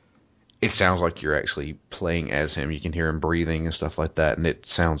it sounds like you're actually playing as him. You can hear him breathing and stuff like that, and it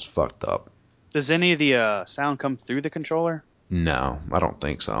sounds fucked up. Does any of the sound come through the controller? No, I don't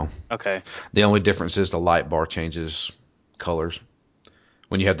think so. Okay. The only difference is the light bar changes colors.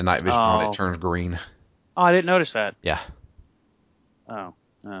 When you have the night vision on, it turns green. Oh, I didn't notice that. Yeah. Oh,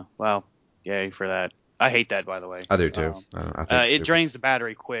 well, yay for that. I hate that, by the way. I do too. I think it's it stupid. drains the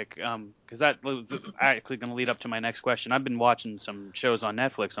battery quick. Because that was actually going to lead up to my next question. I've been watching some shows on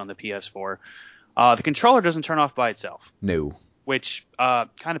Netflix on the PS4. The controller doesn't turn off by itself. No. Which kind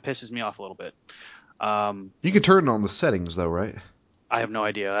of pisses me off a little bit. You can turn it on the settings, though, right? I have no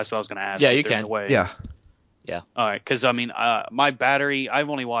idea. That's what I was going to ask. Yeah, if you there's can. a way. Yeah. All right, because I mean, my battery. I've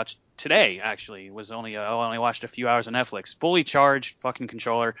only watched today. Actually, was only I only watched a few hours of Netflix. Fully charged, fucking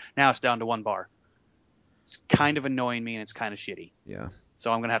controller. Now it's down to 1 bar. It's kind of annoying me, and it's kind of shitty. Yeah.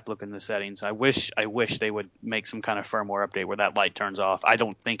 So I'm gonna have to look in the settings. I wish they would make some kind of firmware update where that light turns off. I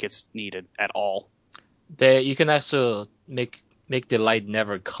don't think it's needed at all. You can also make the light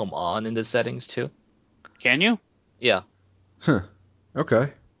never come on in the settings too. Can you? Yeah, Huh.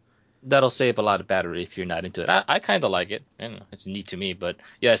 Okay. that'll save a lot of battery if you're not into it. I kind of like it. I don't know, it's neat to me, but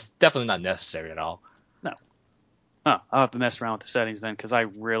yeah, it's definitely not necessary at all. No. Oh, I'll have to mess around with the settings then, because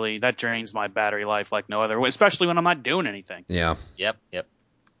that drains my battery life like no other, especially when I'm not doing anything. Yeah. Yep.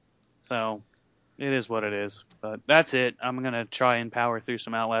 So it is what it is. But that's it. I'm going to try and power through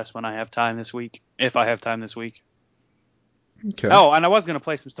some Outlast when I have time this week. If I have time this week. Okay. Oh, and I was going to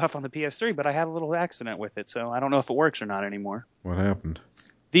play some stuff on the PS3, but I had a little accident with it, so I don't know if it works or not anymore. What happened?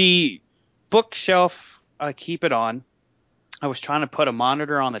 The bookshelf I keep it on, I was trying to put a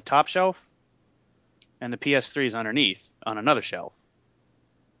monitor on the top shelf, and the PS3 is underneath on another shelf.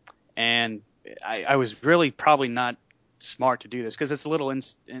 And I was really probably not smart to do this because it's a little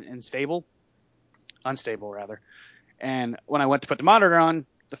unstable, rather. And when I went to put the monitor on,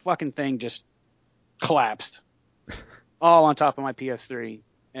 the fucking thing just collapsed, all on top of my PS3.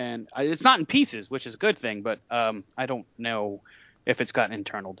 And it's not in pieces, which is a good thing, but I don't know if it's got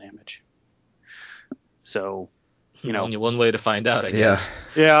internal damage. So, Only one way to find out, I Yeah. guess.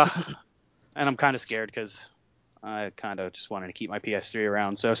 yeah. And I'm kind of scared because I kind of just wanted to keep my PS3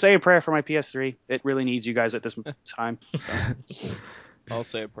 around. So say a prayer for my PS3. It really needs you guys at this time. So, I'll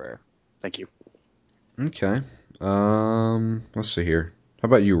say a prayer. thank you. Okay. Let's see here. How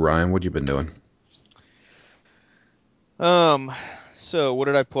about you, Ryan? What you been doing? So what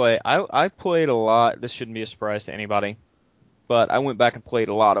did I play? I played a lot. This shouldn't be a surprise to anybody, but I went back and played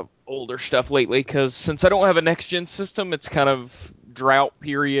a lot of older stuff lately because since I don't have a next gen system, it's kind of drought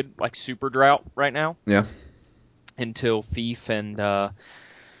period, like super drought right now. Yeah. Until Thief and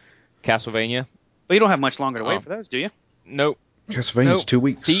Castlevania. Well, you don't have much longer to wait for those, do you? Nope. Castlevania's 2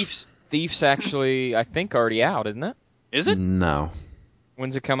 weeks. Thief's actually, I think, already out, isn't it? Is it? No.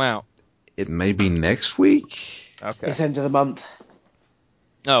 When's it come out? It may be next week. Okay. It's end of the month.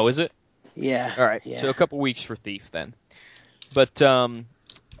 Oh, is it? Yeah. All right. Yeah. So a couple weeks for Thief then. But so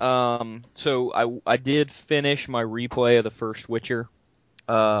I did finish my replay of the first Witcher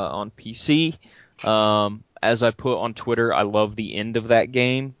on PC. As I put on Twitter, I love the end of that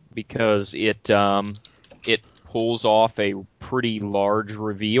game because it pulls off a pretty large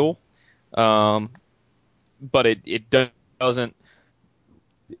reveal, but it doesn't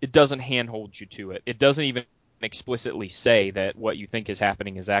handhold you to it. It doesn't even explicitly say that what you think is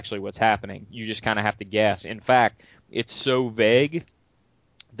happening is actually what's happening. You just kind of have to guess. In fact, it's so vague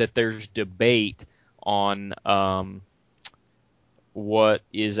that there's debate on what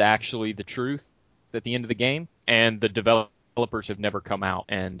is actually the truth at the end of the game, and the developers have never come out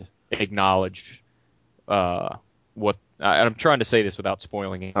and acknowledged what. I'm trying to say this without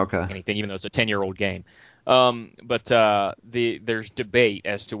spoiling anything, even though it's a 10-year-old game. But there's debate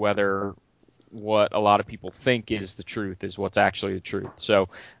as to whether what a lot of people think is the truth is what's actually the truth. So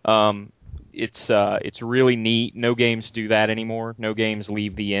it's really neat. No games do that anymore. No games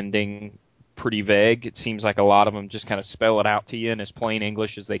leave the ending pretty vague. It seems like a lot of them just kind of spell it out to you in as plain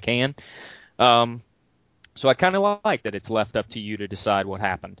English as they can. So I kind of like that it's left up to you to decide what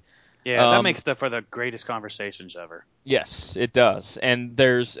happened. Yeah, that makes for the greatest conversations ever. Yes, it does. And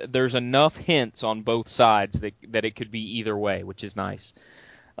there's enough hints on both sides that it could be either way, which is nice.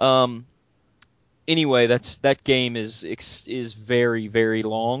 Anyway, that game is very, very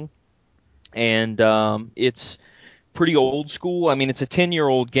long, and it's pretty old school. I mean, it's a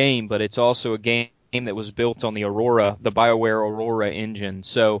 10-year-old game, but it's also a game that was built on the BioWare Aurora engine.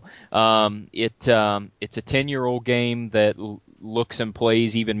 So it's a 10-year-old game that looks and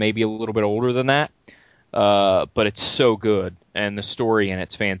plays even maybe a little bit older than that, but it's so good, and the story in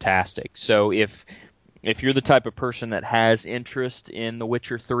it's fantastic. So if you're the type of person that has interest in The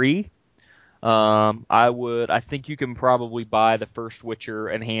Witcher 3, I think you can probably buy the first Witcher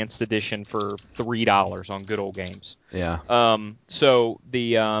Enhanced Edition for $3 on Good Old Games. Yeah. So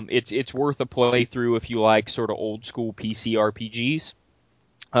it's worth a playthrough if you like sort of old school PC RPGs.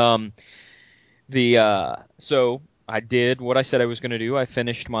 So I did what I said I was going to do. I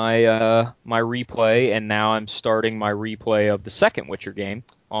finished my my replay, and now I'm starting my replay of the second Witcher game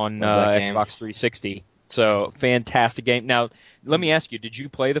on Xbox 360. So fantastic game. Now, let me ask you: did you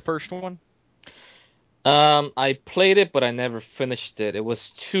play the first one? I played it, but I never finished it. It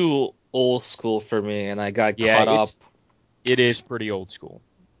was too old school for me, and I got caught up. It is pretty old school.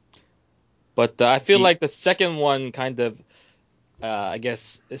 But I feel like the second one kind of, I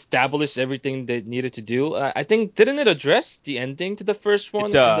guess, established everything they needed to do. I think, didn't it address the ending to the first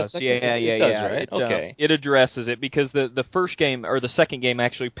one? It does, It does, right? Okay. It addresses it because the first game, or the second game,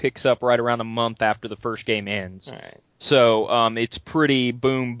 actually picks up right around a month after the first game ends. All right. So it's pretty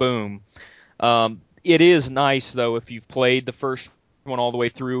boom, boom. It is nice, though, if you've played the first one all the way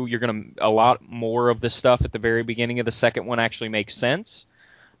through, a lot more of the stuff at the very beginning of the second one actually makes sense.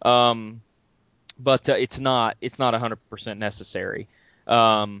 But it's not 100% necessary.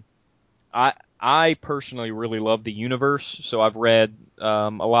 I personally really love the universe, so I've read a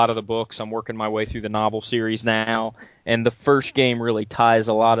lot of the books. I'm working my way through the novel series now, and the first game really ties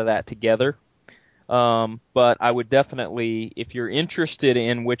a lot of that together. But I would definitely, if you're interested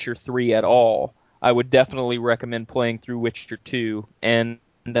in Witcher 3 at all, I would definitely recommend playing through Witcher 2. And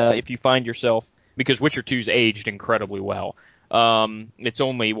if you find yourself, because Witcher 2's aged incredibly well. It's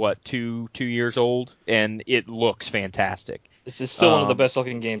only, 2 years old, and it looks fantastic. This is still one of the best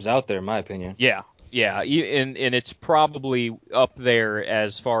looking games out there, in my opinion. Yeah, and it's probably up there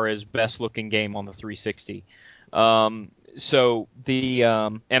as far as best looking game on the 360. So and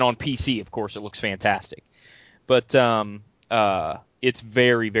on PC, of course, it looks fantastic. But it's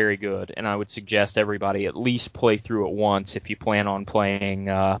very, very good, and I would suggest everybody at least play through it once if you plan on playing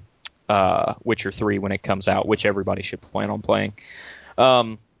Witcher 3 when it comes out, which everybody should plan on playing.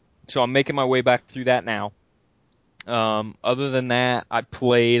 So I'm making my way back through that now. Other than that, I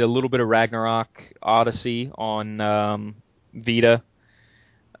played a little bit of Ragnarok Odyssey on Vita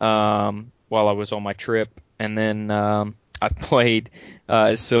while I was on my trip, and then I played,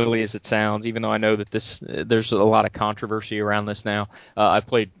 as silly as it sounds, even though I know that there's a lot of controversy around this now, I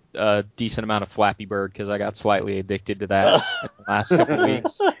played a decent amount of Flappy Bird because I got slightly addicted to that in the last couple of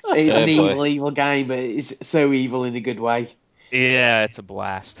weeks. It's an evil game, but it's so evil in a good way. Yeah, it's a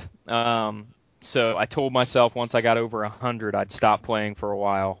blast. So I told myself once I got over 100, I'd stop playing for a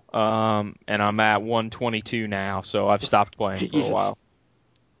while. And I'm at 122 now, so I've stopped playing for a while.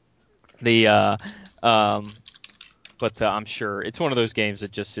 But I'm sure it's one of those games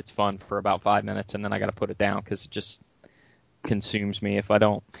that it's fun for about 5 minutes, and then I got to put it down because it just consumes me if I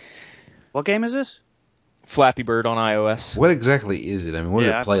don't. What game is this? Flappy Bird on iOS. What exactly is it? I mean, what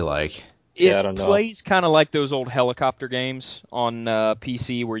does it play like? It I don't know. plays kind of like those old helicopter games on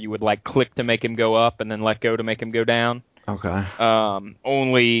PC where you would click to make him go up and then let go to make him go down. Okay.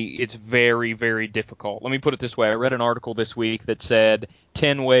 Only it's very, very difficult. Let me put it this way. I read an article this week that said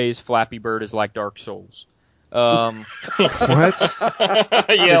 10 ways Flappy Bird is like Dark Souls. What?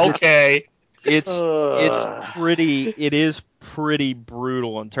 Yeah, okay. It is pretty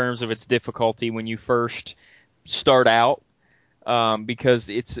brutal in terms of its difficulty when you first start out. Because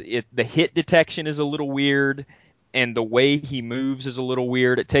the hit detection is a little weird, and the way he moves is a little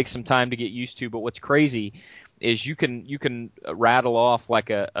weird. It takes some time to get used to, but what's crazy is you can rattle off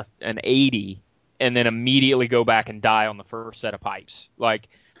an 80 and then immediately go back and die on the first set of pipes.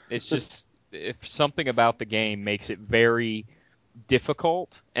 It's just, if something about the game makes it very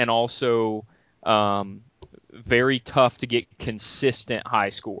difficult and also very tough to get consistent high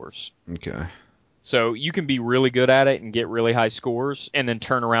scores. Okay. So you can be really good at it and get really high scores, and then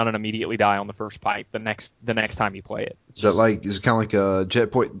turn around and immediately die on the first pipe the next time you play it. Is it kind of like a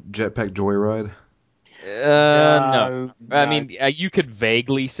Jetpack Joyride? No. I mean, you could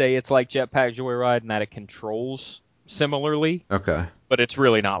vaguely say it's like Jetpack Joyride in that it controls similarly. Okay. But it's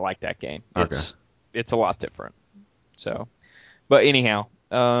really not like that game. It's a lot different. So, but anyhow,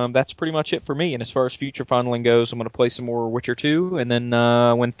 that's pretty much it for me. And as far as future funneling goes, I'm going to play some more Witcher 2, and then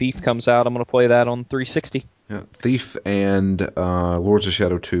when Thief comes out, I'm going to play that on 360. Yeah, Thief and Lords of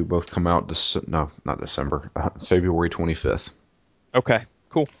Shadow 2 both come out not December, February 25th. Okay,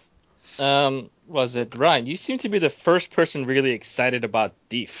 cool. Was it Ryan? You seem to be the first person really excited about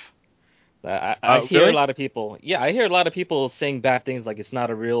Thief. I hear really? a lot of people. Yeah, I hear a lot of people saying bad things, like it's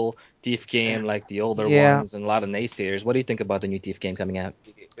not a real Thief game like the older ones, and a lot of naysayers. What do you think about the new Thief game coming out?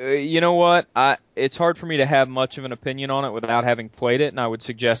 You know what? It's hard for me to have much of an opinion on it without having played it, and I would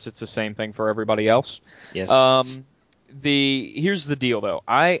suggest it's the same thing for everybody else. Yes. Here's the deal, though.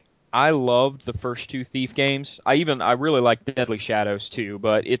 I loved the first two Thief games. I really like Deadly Shadows too,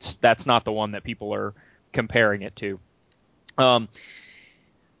 but that's not the one that people are comparing it to. And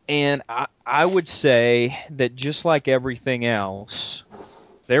I would say that just like everything else,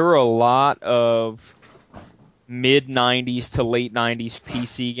 there were a lot of mid-90s to late 90s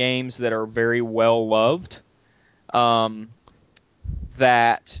PC games that are very well loved,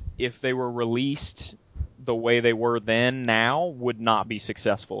 that if they were released the way they were then now would not be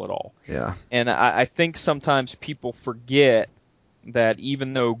successful at all. Yeah. And I think sometimes people forget that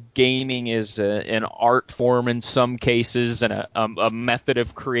even though gaming is an art form in some cases and a method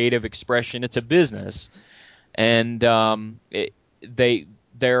of creative expression, it's a business. And there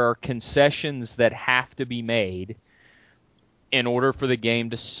are concessions that have to be made in order for the game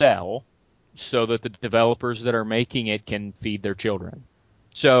to sell so that the developers that are making it can feed their children.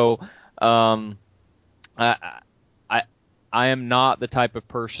 So I am not the type of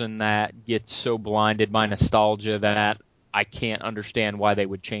person that gets so blinded by nostalgia that I can't understand why they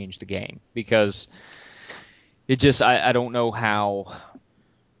would change the game, because it just I don't know how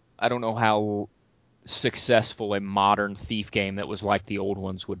successful a modern Thief game that was like the old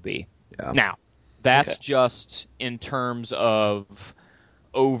ones would be. Yeah. Now, that's just in terms of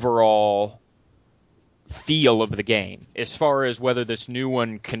overall feel of the game. As far as whether this new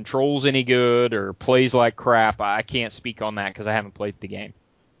one controls any good or plays like crap, I can't speak on that because I haven't played the game.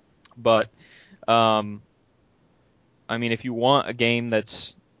 But, I mean, if you want a game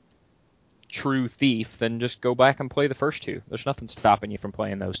that's true Thief, then just go back and play the first two. There's nothing stopping you from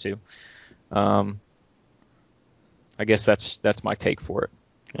playing those two. I guess that's my take for it.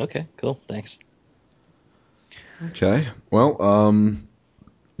 Okay, cool. Thanks. Okay. Well,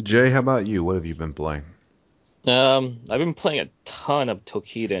 Jay, how about you? What have you been playing? I've been playing a ton of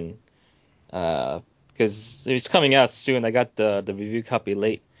Tokiden, because it's coming out soon. I got the review copy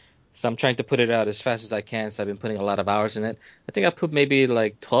late, so I'm trying to put it out as fast as I can. So I've been putting a lot of hours in it. I think I put maybe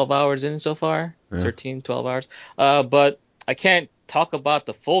like 12 hours in so far, Yeah. 13, 12 hours. But I can't talk about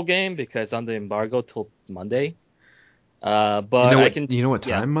the full game because under embargo till Monday. But I can. You know what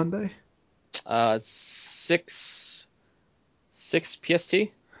time Monday? 6 PST.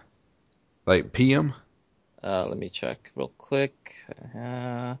 Like PM? Let me check real quick.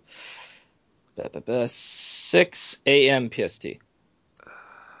 6 a.m. PST.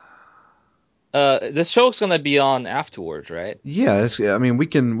 The show's gonna be on afterwards, right? Yeah, I mean we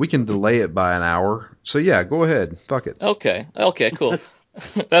can delay it by an hour. So yeah, go ahead. Fuck it. Okay, cool.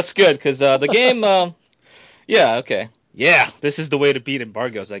 That's good because the game. This is the way to beat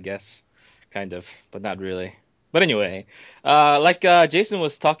embargoes, I guess. Kind of, but not really. But anyway, like Jason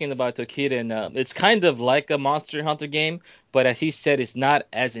was talking about Tokiden, it's kind of like a Monster Hunter game, but as he said, it's not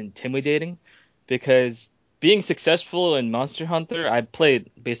as intimidating because being successful in Monster Hunter, I played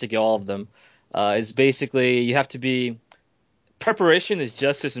basically all of them, is basically you have to be. Preparation is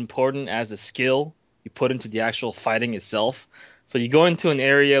just as important as the skill you put into the actual fighting itself. So you go into an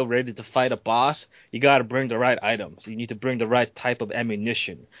area ready to fight a boss, you got to bring the right items. You need to bring the right type of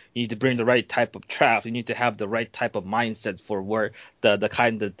ammunition. You need to bring the right type of traps. You need to have the right type of mindset for where the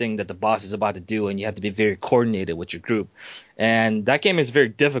kind of thing that the boss is about to do, and you have to be very coordinated with your group. And that game is very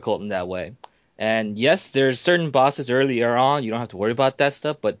difficult in that way. And yes, there's certain bosses earlier on, you don't have to worry about that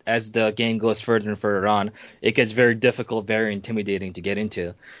stuff, but as the game goes further and further on, it gets very difficult, very intimidating to get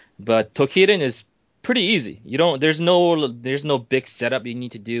into. But Tokiden is pretty easy. There's no big setup you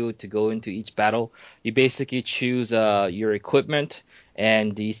need to do to go into each battle. You basically choose your equipment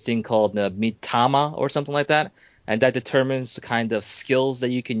and these thing called Mitama or something like that, and that determines the kind of skills that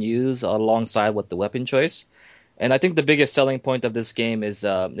you can use alongside with the weapon choice. And I think the biggest selling point of this game is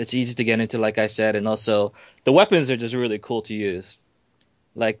it's easy to get into, like I said, and also the weapons are just really cool to use.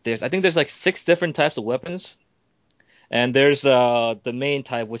 Like I think there's like 6 different types of weapons, and there's the main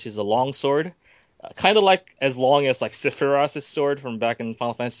type, which is a long sword, kind of like as long as like Sephiroth's sword from back in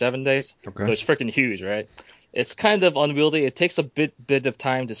Final Fantasy VII days. Okay. So it's freaking huge, right? It's kind of unwieldy. It takes a bit of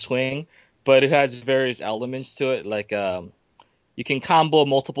time to swing, but it has various elements to it, like you can combo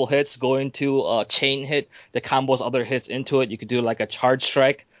multiple hits, go into a chain hit that combos other hits into it. You could do like a charge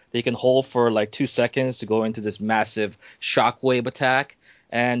strike that you can hold for like 2 seconds to go into this massive shockwave attack.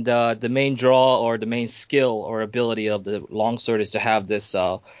 And the main draw or the main skill or ability of the longsword is to have this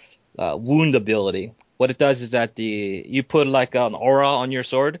wound ability. What it does is that you put like an aura on your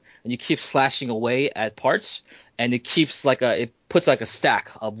sword and you keep slashing away at parts, and it keeps it puts like a stack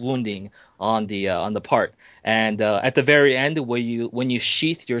of wounding on the part. And at the very end, when you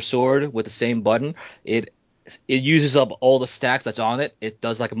sheath your sword with the same button, it uses up all the stacks that's on it. It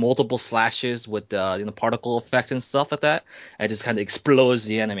does like multiple slashes with particle effects and stuff like that, and it just kind of explodes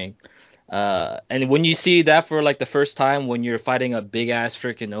the enemy. And when you see that for like the first time, when you're fighting a big ass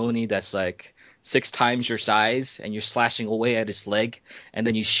freaking Oni that's like 6 times your size, and you're slashing away at his leg, and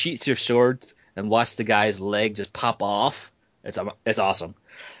then you sheath your sword and watch the guy's leg just pop off, it's awesome.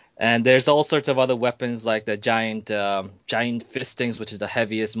 And there's all sorts of other weapons like the giant fistings, which is the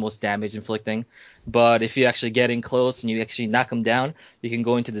heaviest, most damage inflicting. But if you actually get in close and you actually knock him down, you can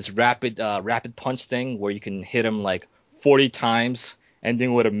go into this rapid punch thing where you can hit him like 40 times,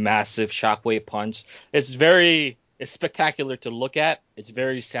 ending with a massive shockwave punch. It's spectacular to look at. It's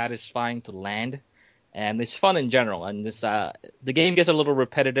very satisfying to land, and it's fun in general. And the game gets a little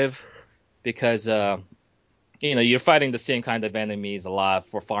repetitive because you're fighting the same kind of enemies a lot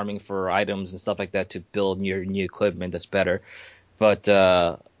for farming for items and stuff like that to build your new equipment that's better. But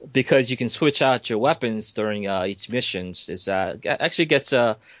because you can switch out your weapons during each missions, it's actually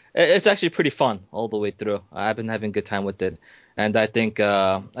pretty fun all the way through. I've been having a good time with it, and I think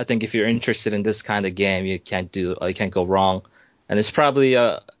if you're interested in this kind of game, you can't go wrong. And it's probably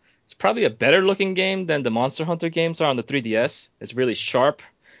a better looking game than the Monster Hunter games are on the 3DS. It's really sharp,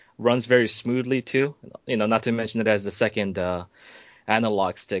 runs very smoothly too. Not to mention it has the second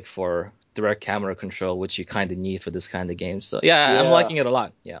analog stick for direct camera control, which you kind of need for this kind of game. So yeah, I'm liking it a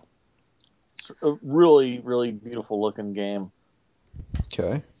lot. Yeah, it's a really, really beautiful looking game.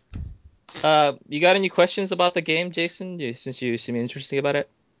 Okay. You got any questions about the game, Jason? Since you seem interesting about it.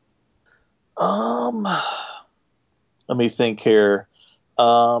 Let me think here.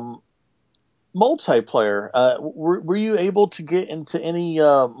 Multiplayer. Were you able to get into any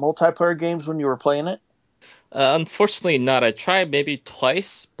multiplayer games when you were playing it? Unfortunately not. I tried maybe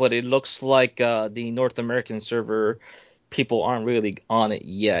twice, but it looks like the North American server people aren't really on it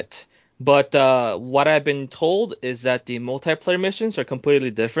yet. But what I've been told is that the multiplayer missions are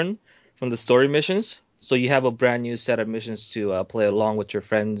completely different from the story missions. So you have a brand new set of missions to play along with your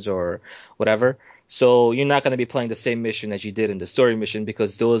friends or whatever. So you're not going to be playing the same mission as you did in the story mission,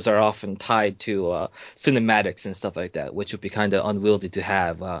 because those are often tied to cinematics and stuff like that, which would be kind of unwieldy to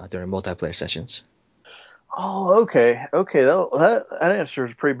have during multiplayer sessions. Oh, okay. That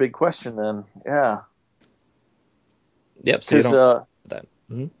answers a pretty big question then. Yeah. Yep. So you don't that.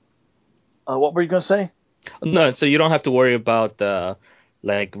 Mm-hmm. What were you going to say? No, so you don't have to worry about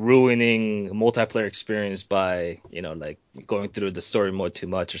ruining multiplayer experience by going through the story mode too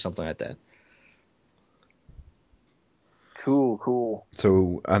much or something like that. Cool.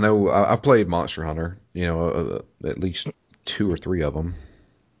 So I know I played Monster Hunter. At least 2 or 3 of them.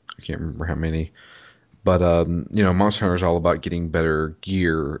 I can't remember how many. But Monster Hunter is all about getting better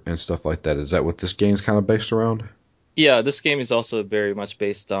gear and stuff like that. Is that what this game's kind of based around? Yeah, this game is also very much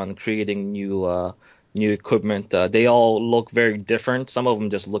based on creating new equipment. They all look very different. Some of them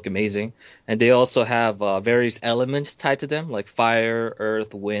just look amazing, and they also have various elements tied to them, like fire,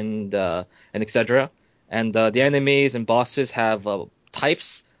 earth, wind, and etc. And the enemies and bosses have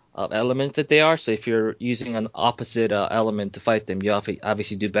types of elements that they are. So if you're using an opposite element to fight them, you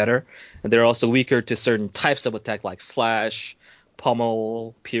obviously do better. And they're also weaker to certain types of attack, like slash,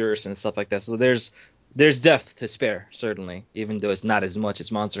 pummel, pierce, and stuff like that. So there's depth to spare, certainly, even though it's not as much as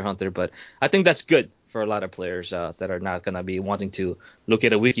Monster Hunter. But I think that's good for a lot of players that are not going to be wanting to look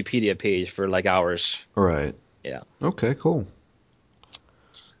at a Wikipedia page for like hours. Right. Yeah. Okay, cool.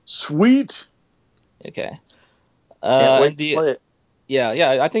 Sweet. Okay. Can't wait to play it.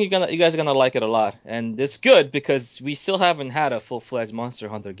 Yeah. I think you guys are gonna like it a lot, and it's good because we still haven't had a full-fledged Monster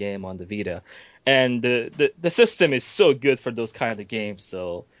Hunter game on the Vita, and the system is so good for those kind of games.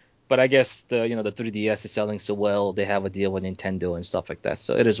 So, but I guess the 3DS is selling so well, they have a deal with Nintendo and stuff like that.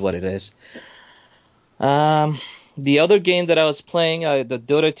 So it is what it is. The other game that I was playing, the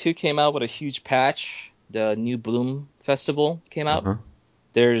Dota 2 came out with a huge patch. The new Bloom Festival came out. Uh-huh.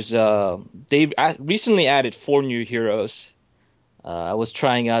 They've recently added 4 new heroes. I was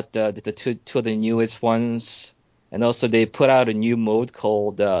trying out the two of the newest ones, and also they put out a new mode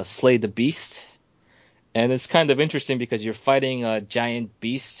called Slay the Beast, and it's kind of interesting because you're fighting a giant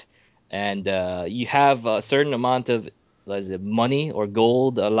beast, and you have a certain amount of money or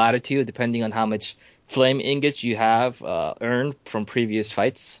gold latitude depending on how much flame ingots you have earned from previous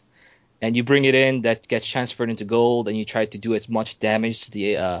fights. And you bring it in, that gets transferred into gold, and you try to do as much damage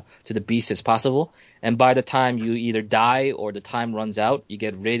to the beast as possible. And by the time you either die or the time runs out, you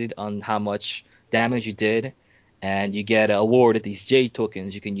get rated on how much damage you did, and you get awarded these Jade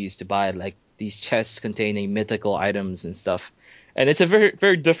tokens you can use to buy like these chests containing mythical items and stuff. And it's a very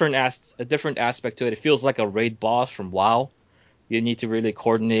very different aspect to it. It feels like a raid boss from WoW. You need to really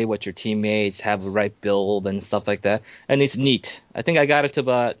coordinate with your teammates, have the right build and stuff like that. And it's neat. I think I got it to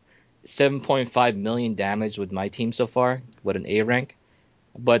about 7.5 million damage with my team so far with an A rank.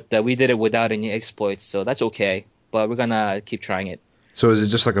 But we did it without any exploits, so that's okay. But we're gonna keep trying it. So is it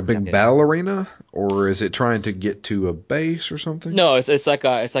just like a big battle arena, or is it trying to get to a base or something? No, it's like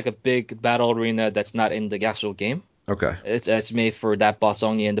a big battle arena that's not in the actual game. Okay. It's made for that boss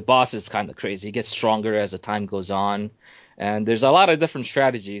only, and the boss is kind of crazy. He gets stronger as the time goes on, and there's a lot of different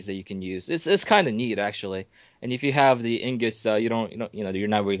strategies that you can use. It's kind of neat actually. And if you have the ingots, you're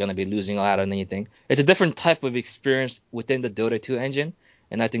not really going to be losing out on anything. It's a different type of experience within the Dota 2 engine,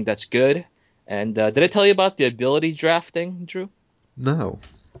 and I think that's good. And did I tell you about the ability drafting, Drew? No.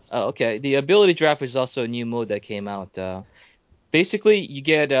 Oh, okay. The ability draft is also a new mode that came out. Basically, you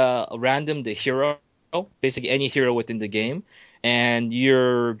get a random the hero, basically any hero within the game, and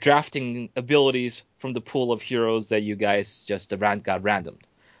you're drafting abilities from the pool of heroes that you guys just got randomed.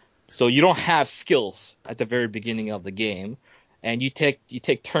 So you don't have skills at the very beginning of the game, and you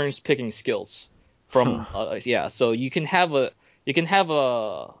take turns picking skills from So you can have a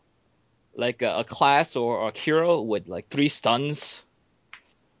class or a hero with like 3 stuns.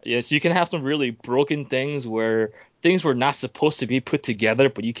 Yes, you can have some really broken things where things were not supposed to be put together,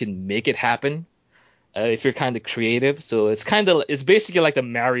 but you can make it happen if you're kind of creative. So it's basically like the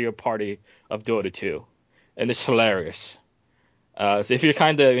Mario Party of Dota 2, and it's hilarious. So if you're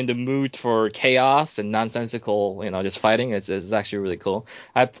kind of in the mood for chaos and nonsensical, just fighting, it's actually really cool.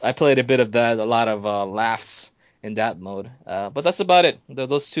 I played a bit of that, a lot of laughs in that mode. But that's about it.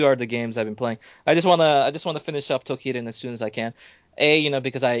 Those 2 are the games I've been playing. I just wanna finish up Tokiden as soon as I can. A,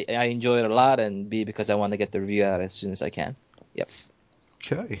 because I enjoy it a lot, and B, because I want to get the review out as soon as I can. Yep.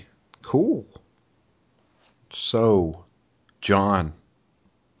 Okay. Cool. So, John.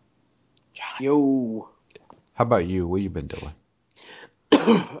 Yo. How about you? What you been doing?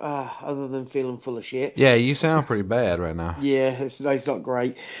 Other than feeling full of shit. Yeah, you sound pretty bad right now. Yeah, it's not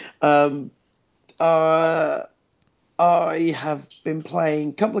great. I have been playing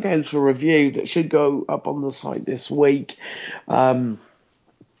a couple of games for review that should go up on the site this week.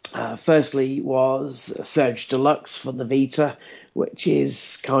 Firstly was Surge Deluxe for the Vita, which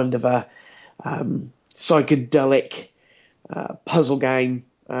is kind of a psychedelic puzzle game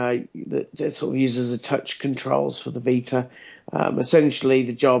that sort of uses the touch controls for the Vita. Essentially,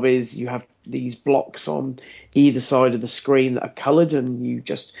 the job is you have these blocks on either side of the screen that are coloured, and you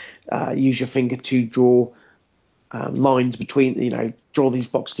just use your finger to draw lines between, draw these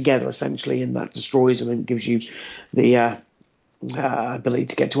blocks together essentially, and that destroys them and gives you the ability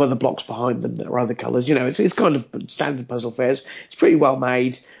to get to other blocks behind them that are other colours. It's kind of standard puzzle fares. It's pretty well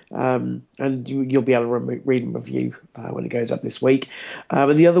made, and you'll be able to read and review when it goes up this week.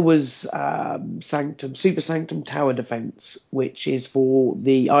 And the other was Super Sanctum Tower Defense, which is for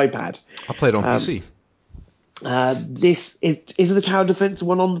the iPad. I played on PC. This is the Tower Defense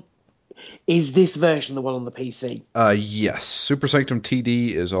one on. Is this version the one on the PC? Yes. Super Sanctum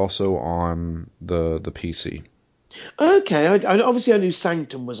TD is also on the PC. Okay, obviously I knew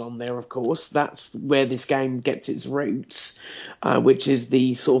Sanctum was on there, of course. That's where this game gets its roots, which is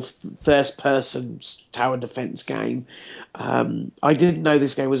the sort of first-person tower defense game. I didn't know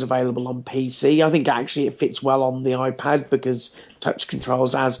this game was available on PC. I think actually it fits well on the iPad because touch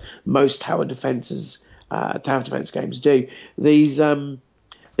controls, as most tower defense games do.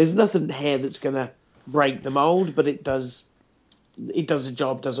 There's nothing here that's going to break the mold, but it does a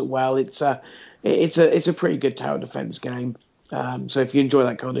job, does it well. It's a pretty good tower defense game. So if you enjoy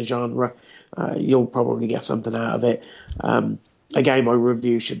that kind of genre, you'll probably get something out of it. A game I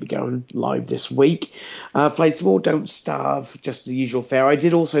review should be going live this week. Played some more Don't Starve, just the usual fare. I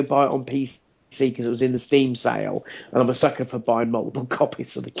did also buy it on PC because it was in the Steam sale, and I'm a sucker for buying multiple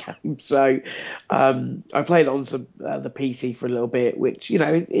copies of the game. So I played it on the PC for a little bit, which,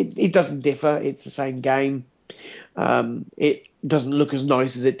 it doesn't differ. It's the same game. It doesn't look as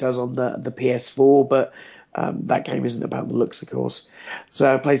nice as it does on the PS4, but that game isn't about the looks, of course.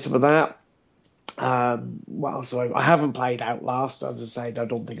 So I played some of that. So I haven't played Outlast, as I said. I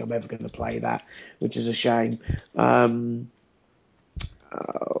don't think I'm ever going to play that, which is a shame.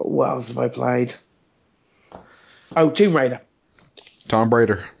 What else have I played? Oh, Tomb Raider. Tomb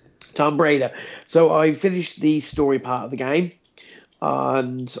Raider. So I finished the story part of the game,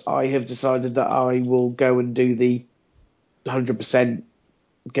 and I have decided that I will go and do the 100%,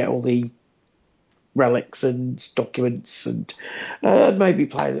 get all the relics and documents, and maybe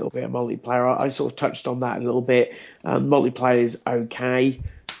play a little bit of multiplayer. I sort of touched on that a little bit. Multiplayer is okay.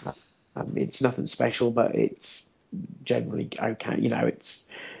 It's nothing special, but it's generally okay. It's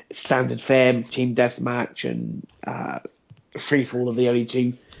standard fare, team deathmatch, and free fall are the only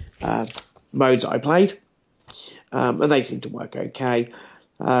two modes I played, and they seem to work okay.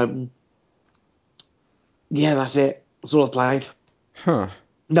 Yeah, that's it. That's all I played. Huh.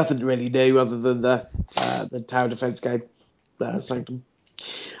 Nothing really new other than the tower defense game, Sanctum.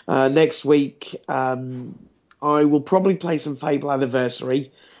 Next week, I will probably play some Fable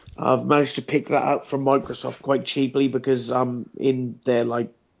Anniversary. I've managed to pick that up from Microsoft quite cheaply because I'm in their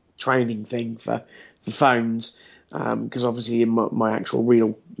training thing for phones. Because obviously in my actual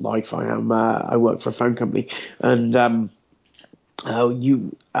real life, I work for a phone company, and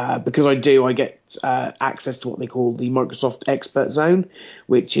because I get access to what they call the Microsoft Expert Zone,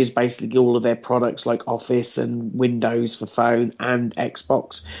 which is basically all of their products like Office and Windows for phone and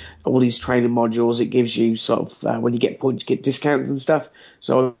Xbox, all these training modules. It gives you sort of when you get points, you get discounts and stuff.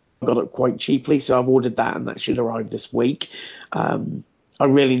 So I got it quite cheaply, so I've ordered that, and that should arrive this week. I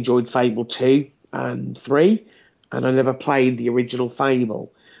really enjoyed Fable 2 and 3, and I never played the original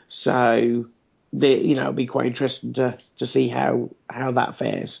Fable, so it'll be quite interesting to see how that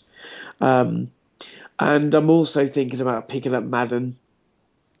fares. And I'm also thinking about picking up Madden.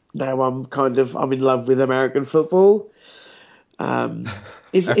 Now I'm in love with American football.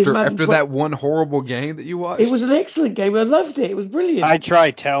 Is Madden After that one horrible game that you watched? It was an excellent game. I loved it. It was brilliant. I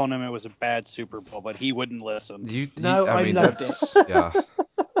tried telling him it was a bad Super Bowl, but he wouldn't listen. I loved it. Yeah.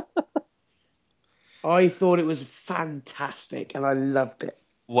 I thought it was fantastic, and I loved it.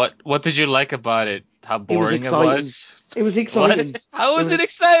 What did you like about it? How boring it was? It was exciting. What? How was it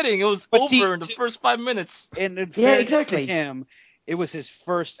exciting? It was over in the first 5 minutes. And in Yeah, fairness exactly. to him, it was his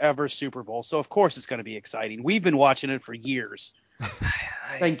first ever Super Bowl, so of course it's going to be exciting. We've been watching it for years.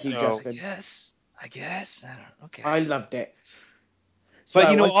 Thank you, Justin. I guess. Okay. I loved it.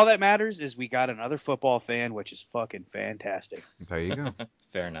 But all that matters is we got another football fan, which is fucking fantastic. There you go.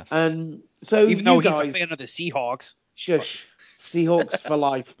 Fair enough. So even though guys, he's a fan of the Seahawks. Shush. Seahawks for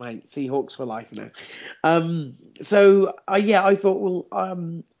life, mate. Seahawks for life now. I thought,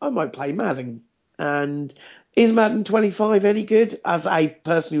 I might play Madden. And is Madden 25 any good? As a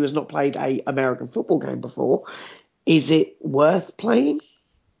person who has not played a American football game before, is it worth playing?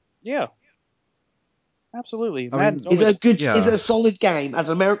 Yeah. Absolutely. Is it a solid game? As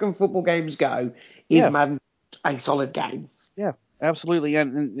American football games go, is Madden a solid game? Yeah, absolutely.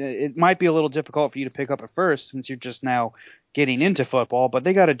 And it might be a little difficult for you to pick up at first since you're just now getting into football, but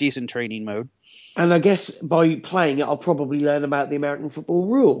they got a decent training mode. And I guess by playing it, I'll probably learn about the American football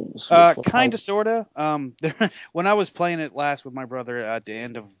rules. Kind of, sort of. When I was playing it last with my brother at the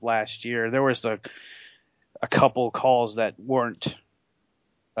end of last year, there was a couple calls that weren't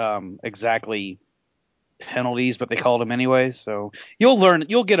exactly penalties, but they called them anyway. So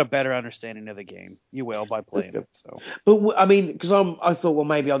you'll get a better understanding of the game. You will by playing it. So, but I mean, because I thought, well,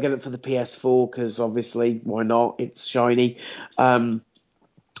 maybe I'll get it for the PS4 because obviously, why not? It's shiny.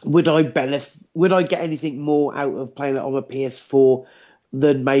 Would I get anything more out of playing it on a PS4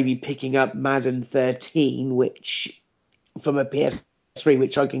 than maybe picking up Madden 13, which from a PS3,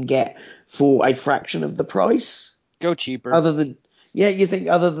 which I can get for a fraction of the price? Go cheaper. You think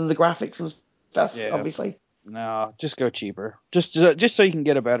other than the graphics and stuff, obviously? No, just go cheaper. Just so you can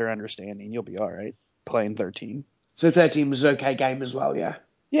get a better understanding. You'll be all right playing 13. So 13 was an okay game as well, yeah?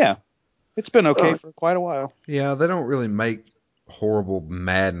 Yeah. It's been okay for quite a while. Yeah, they don't really make horrible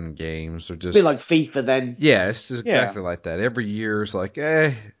Madden games. They're just a bit like FIFA then. Yeah, it's just exactly like that. Every year it's like,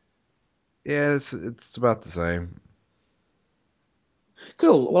 it's about the same.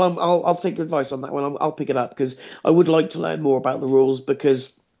 Cool. Well, I'll take your advice on that one. I'll pick it up because I would like to learn more about the rules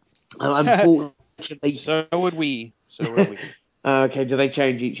because unfortunately, so would we. Okay, do they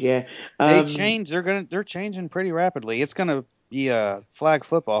change each year? They change. They're changing pretty rapidly. It's gonna be flag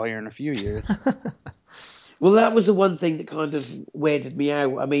football here in a few years. Well, that was the one thing that kind of weirded me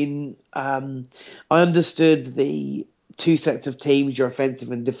out. I mean, I understood the two sets of teams, your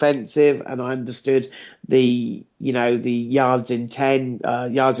offensive and defensive, and I understood the yards in 10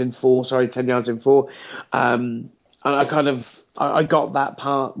 yards in 4, 10 yards in 4. And I got that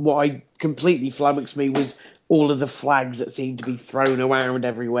part. What I completely flummoxed me was all of the flags that seemed to be thrown around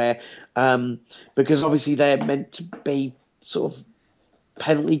everywhere, because obviously they're meant to be sort of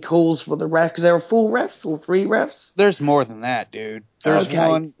penalty calls for the ref, because there are 4 refs or 3 refs. There's more than that, dude. There's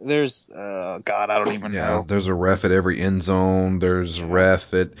one. There's God, I don't even know. There's a ref at every end zone. There's a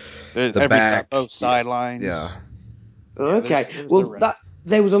ref at the back, both sidelines. Yeah. Okay. There's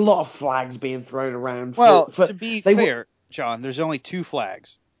there was a lot of flags being thrown around. To be fair, John, there's only 2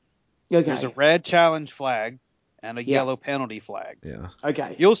 flags. Okay. There's a red challenge flag, and a Yeah. yellow penalty flag. Yeah.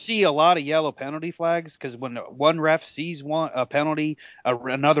 Okay. You'll see a lot of yellow penalty flags because when one ref sees a penalty,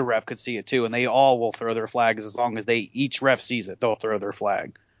 another ref could see it too, and they all will throw their flags as long as each ref sees it. They'll throw their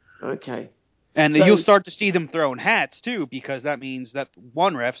flag, Okay. and So- you'll start to see them throwing hats too because that means that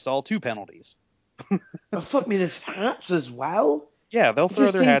one ref saw 2 penalties. Oh, fuck me, there's hats as well. Yeah, they'll Is throw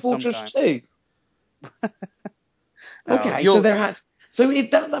this their Team hats Fortress sometimes. 2? No, Okay, you'll- so there has. So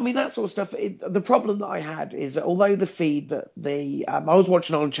that sort of stuff. The problem that I had is that although the feed that I was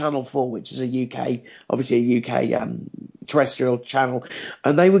watching on Channel 4, which is a UK, obviously a UK terrestrial channel,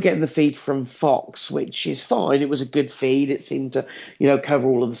 and they were getting the feed from Fox, which is fine. It was a good feed. It seemed to cover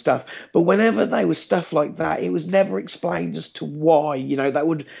all of the stuff. But whenever there was stuff like that, it was never explained as to why. That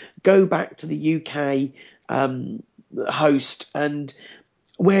would go back to the UK host and.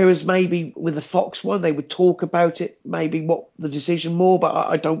 Whereas maybe with the Fox one, they would talk about it, maybe what the decision more, but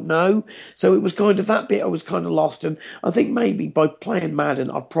I don't know. So it was kind of that bit I was kind of lost. And I think maybe by playing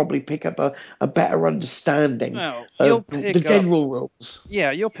Madden, I'd probably pick up a better understanding Well, of you'll the pick up- general rules. Yeah,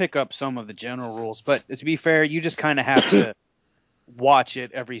 you'll pick up some of the general rules, but to be fair, you just kind of have to watch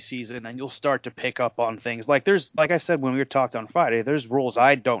it every season, and you'll start to pick up on things. Like I said when we were talked on Friday, there's rules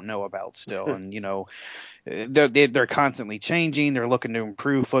I don't know about still, and they're constantly changing. They're looking to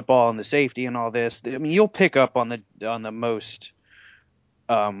improve football and the safety and all this. I mean, you'll pick up on the most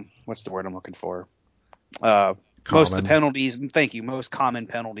what's the word I'm looking for? Most of the Common. penalties. Thank you. Most common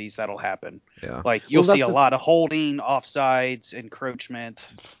penalties that'll happen. Yeah. Like you'll see that's a lot of holding, offsides, encroachment,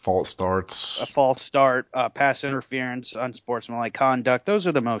 False starts. a false start, pass interference, unsportsmanlike conduct. Those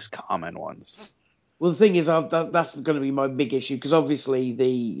are the most common ones. Well, the thing is, that's going to be my big issue because obviously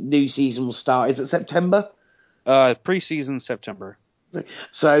the new season will start. Is it September? Preseason September.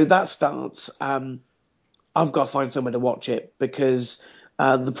 So that starts. I've got to find somewhere to watch it because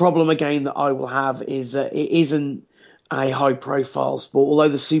the problem again that I will have is that it isn't a high-profile sport. Although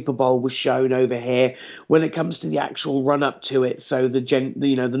the Super Bowl was shown over here, when it comes to the actual run-up to it, so the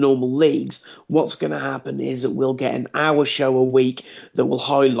normal leagues, what's going to happen is that we'll get an hour show a week that will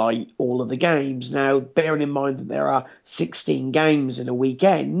highlight all of the games. Now, bearing in mind that there are 16 games in a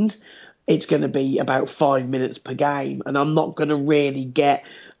weekend, it's going to be about 5 minutes per game, and I'm not going to really get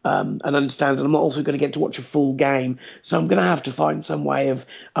and understand. And I'm not also going to get to watch a full game, so I'm going to have to find some way of.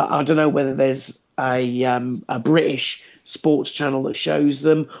 I don't know whether there's a British sports channel that shows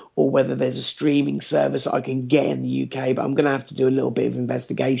them, or whether there's a streaming service that I can get in the UK. But I'm going to have to do a little bit of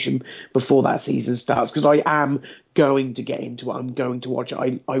investigation before that season starts because I am going to get into it. I'm going to watch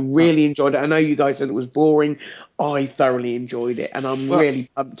it. I really enjoyed it. I know you guys said it was boring. I thoroughly enjoyed it, and I'm really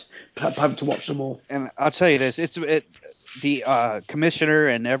pumped to watch some more. And I'll tell you this: the commissioner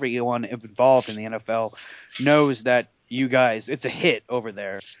and everyone involved in the NFL knows that you guys, it's a hit over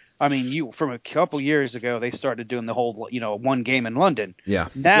there. I mean, from a couple years ago, they started doing the whole, one game in London. Yeah.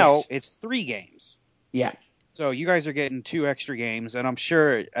 Now Yes. it's 3 games. Yeah. So you guys are getting 2 extra games, and I'm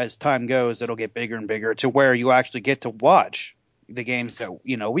sure as time goes, it'll get bigger and bigger to where you actually get to watch the games that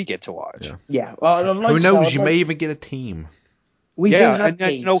we get to watch. Yeah. Yeah. Well, I'd like Who to knows? say, You may even get a team. We do Yeah, have and then,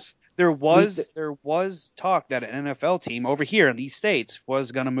 teams. there was talk that an NFL team over here in these states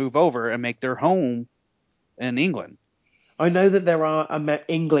was going to move over and make their home in England. I know that there are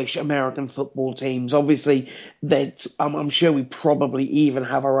English American football teams. Obviously, that I'm sure we probably even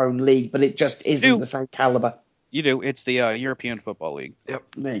have our own league, but it just isn't Do. the same caliber. You do. It's the European Football League.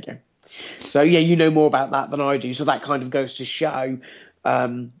 There you go. So yeah, you know more about that than I do. So that kind of goes to show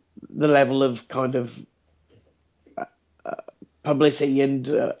the level of kind of publicity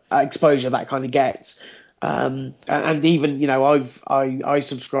and exposure that kind of gets. And even I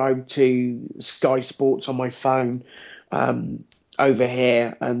subscribe to Sky Sports on my phone over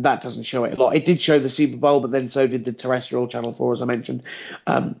here, and that doesn't show it a lot. It did show the Super Bowl, but then so did the terrestrial Channel 4, as I mentioned.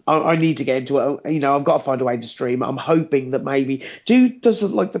 I need to get into it. I've got to find a way to stream. I'm hoping that maybe does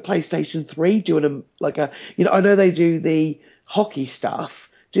like the PlayStation 3 doing I know they do the hockey stuff.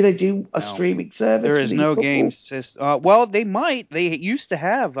 Do they do a streaming service? There for is the no football? game system. Well, they might. They used to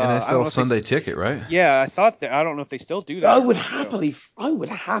have I don't know NFL if they- Sunday Ticket, right? Yeah, I thought that. I don't know if they still do that. I or would not, I would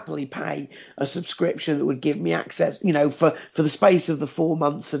happily pay a subscription that would give me access, for the space of the 4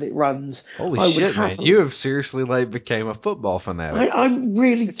 months that it runs. Holy I would shit, man! happily- You have seriously became a football fanatic. I'm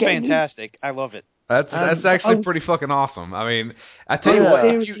really It's getting fantastic. I love it. That's actually pretty fucking awesome. I mean, I tell I you would what.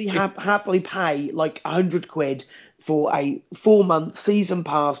 seriously happily pay like £100 for a 4-month season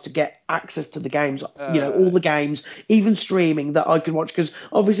pass to get access to the games, all the games, even streaming that I can watch. Because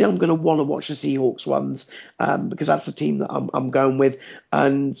obviously, I'm going to want to watch the Seahawks ones because that's the team that I'm going with,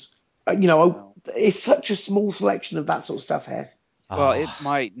 and it's such a small selection of that sort of stuff here. Well, it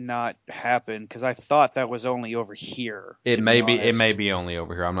might not happen because I thought that was only over here. It to may be be. It honest. may be only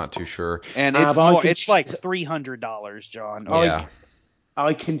over here. I'm not too sure. And Ah, it's but I more. can It's like $300, John. Yeah.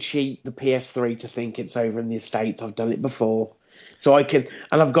 I can cheat the PS3 to think it's over in the States. I've done it before. So I can,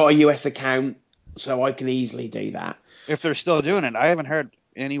 and I've got a US account, so I can easily do that. If they're still doing it, I haven't heard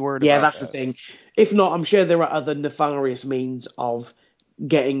any word. Yeah, about that's that. the thing. If not, I'm sure there are other nefarious means of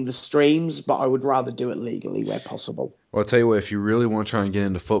getting the streams, but I would rather do it legally where possible. Well, I'll tell you what. If you really want to try and get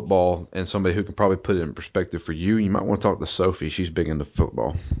into football, and somebody who can probably put it in perspective for you, you might want to talk to Sophie. She's big into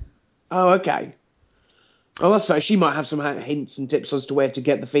football. Oh, okay. Oh, that's fair. She might have some hints and tips as to where to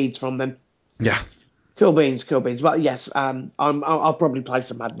get the feeds from then. Yeah. Cool beans. But yes, I'll probably play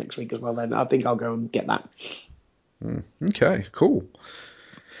some Mad next week as well then. I think I'll go and get that. Okay. Cool.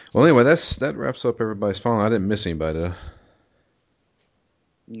 Well, anyway, that wraps up everybody's phone. I didn't miss anybody. Did I?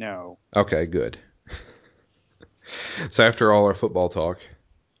 No. Okay. Good. So after all our football talk,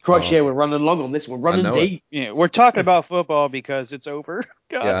 Crikey, yeah, we're running long on this. We're running know it. deep. Yeah, we're talking about football because it's over.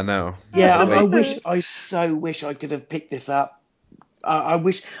 God. yeah, I know. Yeah, Wait. I so wish I could have picked this up. I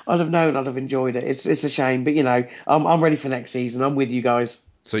wish I'd have known. I'd have enjoyed it. It's a shame, but I'm ready for next season. I'm with you guys.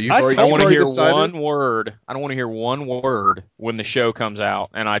 So you've I already. I want to already hear decided- one word. I don't want to hear one word when the show comes out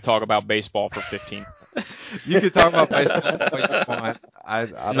and I talk about baseball for 15 minutes. You can talk about baseball all you want. I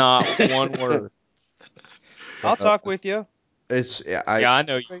don't- Not one word. I'll talk with you. It's Yeah, I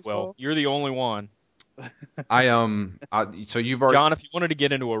know you Baseball. will. You're the only one. So you've already. John, if you wanted to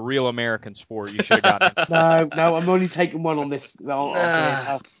get into a real American sport, you should have gotten it. No, I'm only taking one on this.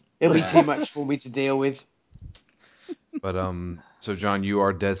 It'll be too much for me to deal with. But so John, you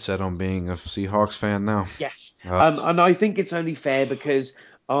are dead set on being a Seahawks fan now. Yes, Oh. and I think it's only fair because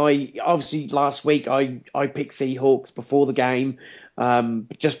obviously last week I picked Seahawks before the game,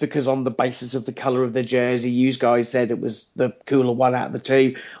 just because on the basis of the colour of the jersey, you guys said it was the cooler one out of the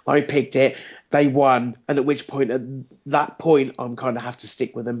two. I picked it. They won, and at that point, I'm kind of have to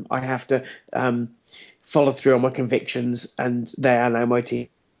stick with them. I have to follow through on my convictions, and they are now my team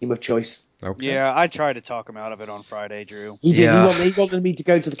of choice. Okay. Yeah, I tried to talk him out of it on Friday, Drew. He did. Yeah. He wanted me to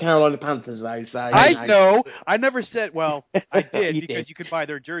go to the Carolina Panthers, though. So I know. I never said. Well, I did You because did. you could buy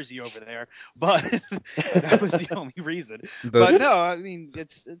their jersey over there, but that was the only reason. But no, I mean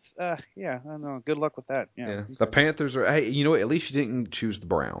it's yeah. I don't know. Good luck with that. Yeah. The Panthers are. Hey, you know what? At least you didn't choose the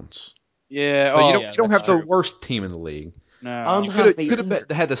Browns. Yeah. So oh, you don't yeah, have that's the true. worst team in the league. No, I'm You happy. could have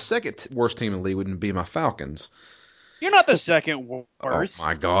had the second worst team in the league. Wouldn't be my Falcons. you're not the second worst. Oh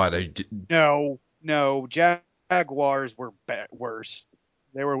my God! No. Jaguars were worse.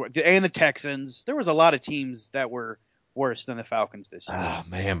 They were, and the Texans. There was a lot of teams that were worse than the Falcons this year. Oh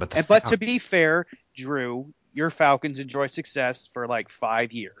man, but But to be fair, Drew, your Falcons enjoyed success for like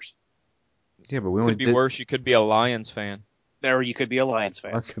 5 years. yeah, but we only Could be did. worse. You could be a Lions fan. There, you could be a Lions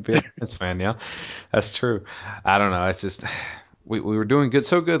fan. I could be a Lions fan. Yeah, that's true. I don't know. It's just we were doing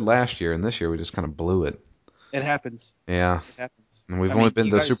so good last year, and this year we just kind of blew it. It happens. Yeah, It happens. and we've I only mean, been to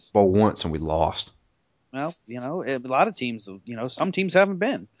you the guys- Super Bowl once, and we lost. Well, a lot of teams. Some teams haven't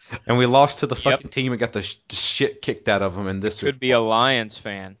been. And we lost to the Yep. fucking team and got the shit kicked out of them. And this Could be a Lions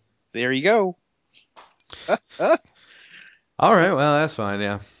fan. There you go. All right, well that's fine.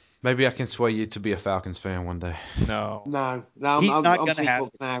 Yeah, maybe I can sway you to be a Falcons fan one day. No. No, He's I'm not I'm gonna Seahawks happen.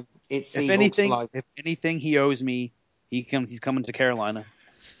 now. It's If Seahawks for life. anything, he owes me. He's coming to Carolina.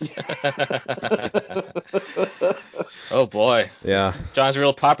 Oh boy, Yeah, John's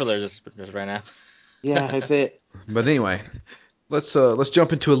real popular just right now. Yeah, that's it. but anyway, let's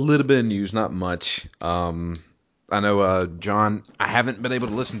jump into a little bit of news. Not much. I know, John. I haven't been able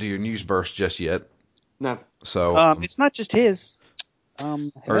to listen to your news burst just yet. No. So, It's not just his. or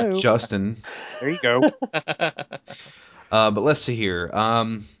Hello. Justin. There you go. But let's see here.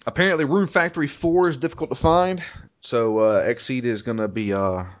 Apparently, Rune Factory 4 is difficult to find, so Xseed is going to be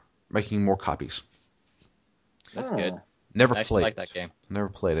making more copies. That's good. Never I actually played like it. that game. Never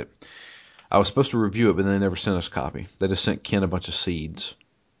played it. I was supposed to review it, but they never sent us a copy. They just sent Ken a bunch of seeds.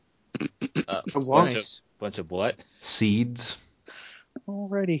 What? Bunch of what? Seeds?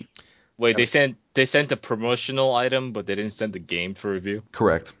 Alrighty. Wait, they sent a promotional item, but they didn't send the game for review.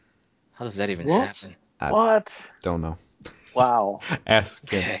 Correct. How does that even What? happen? What? Don't know. Wow. Ask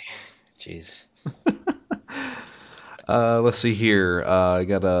Ken. Okay, Jesus. Let's see here. I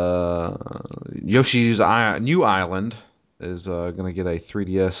got Yoshi's New Island is going to get a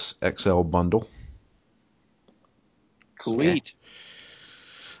 3DS XL bundle. Sweet.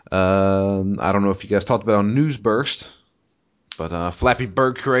 I don't know if you guys talked about on Newsburst, but Flappy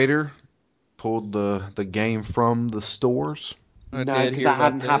Bird Creator pulled the game from the stores. I No, did because hear that about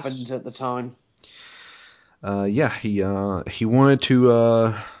hadn't this. happened at the time. he wanted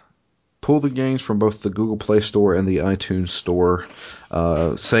to pull the games from both the Google Play Store and the iTunes Store,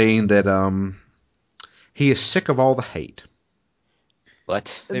 saying that he is sick of all the hate.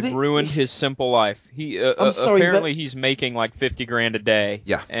 What? They've ruined his simple life. I'm sorry, apparently he's making like $50,000 a day.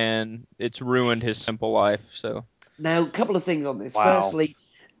 Yeah. And it's ruined his simple life. So Now, a couple of things on this. Wow. Firstly,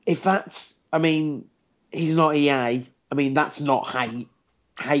 if that's, I mean, he's not EA. I mean, that's not hate.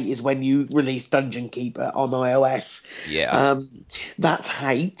 Hate is when you release Dungeon Keeper on iOS. yeah. That's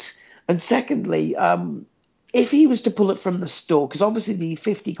hate. And secondly, if he was to pull it from the store, because obviously the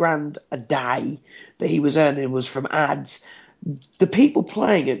 $50,000 a day that he was earning was from ads, the people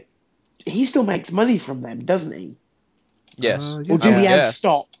playing it, he still makes money from them, doesn't he? Yes. Yeah. Or do the ads Yes.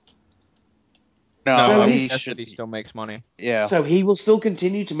 stop? No, No, So I he's- would guess that he still makes money. Yeah. So he will still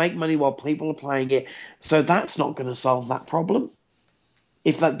continue to make money while people are playing it. So that's not going to solve that problem.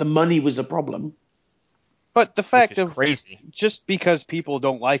 If the money was a problem. But the fact Which is of crazy. just because people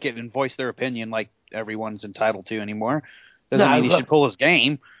don't like it and voice their opinion like everyone's entitled to anymore doesn't No, mean he but- should pull his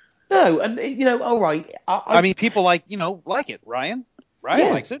game. No, and all right. I mean, people like it. Ryan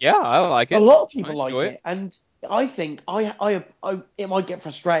Yeah. likes it. Yeah, I like it. A lot of people I like enjoy it, and I think I might get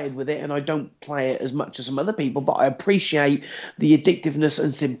frustrated with it, and I don't play it as much as some other people, but I appreciate the addictiveness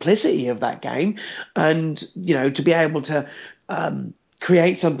and simplicity of that game, and to be able to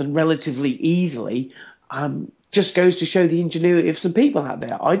create something relatively easily just goes to show the ingenuity of some people out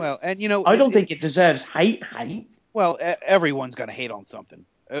there. I don't think it deserves hate. Well, everyone's going to hate on something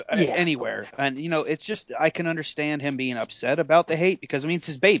Yeah. anywhere, and it's just I can understand him being upset about the hate because I mean it's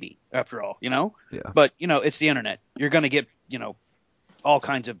his baby after all, Yeah. But it's the internet. You're going to get all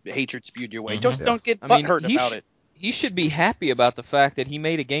kinds of hatred spewed your way. Just don't get butthurt about it. He should be happy about the fact that he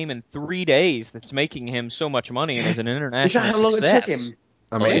made a game in 3 days that's making him so much money and is an Is international that how long success. it took him?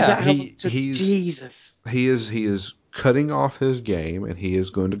 I mean, Is that how long he it took? he's Jesus. he is cutting off his game, and he is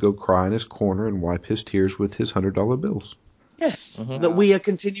going to go cry in his corner and wipe his tears with his $100 bills. Yes, Mhm. that we are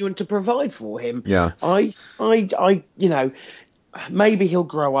continuing to provide for him. Yeah. Maybe he'll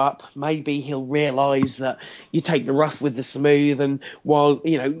grow up. Maybe he'll realise that you take the rough with the smooth. And while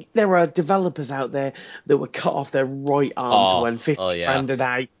there are developers out there that would cut off their right arm to earn $50,000 a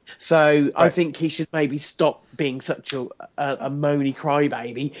day, so I think he should maybe stop being such a moany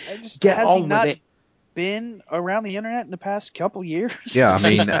crybaby. Get has he on not with it. been around the internet in the past couple years? Yeah,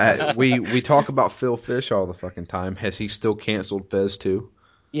 I mean, we talk about Phil Fish all the fucking time. Has he still canceled Fez 2?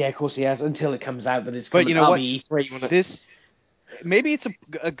 Yeah, of course he has. Until it comes out that it's But coming. you know what? E3. Maybe it's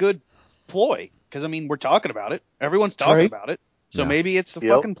a good ploy because I mean we're talking about it. Everyone's talking True. about it, so Yeah. maybe it's a Yep.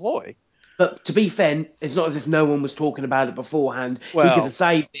 fucking ploy. But to be fair, it's not as if no one was talking about it beforehand. He Well, could have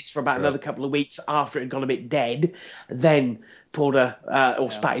saved this for about true. another couple of weeks after it had gone a bit dead, then pulled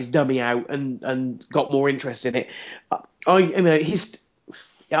spat his dummy out and got more interest in it. I don't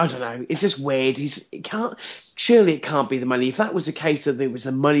know. It's just weird. Surely it can't be the money. If that was the case that it was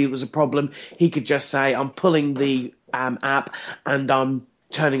the money that was a problem, he could just say, "I'm pulling the app and I'm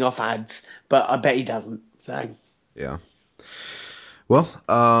turning off ads." But I bet he doesn't. So. Yeah. Well,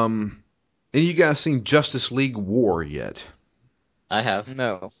 any of you guys seen Justice League War yet? I have.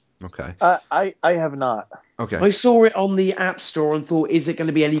 No. Okay. I have not. Okay. I saw it on the App Store and thought, is it going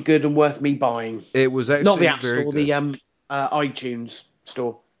to be any good and worth me buying? It was actually Not the App very Store, good. the iTunes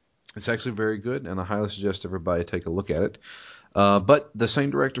Store. It's actually very good, and I highly suggest everybody take a look at it. But the same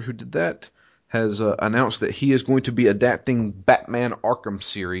director who did that has announced that he is going to be adapting Batman Arkham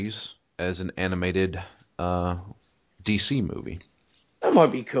series as an animated DC movie. That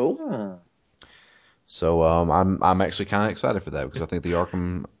might be cool. So I'm actually kind of excited for that because I think the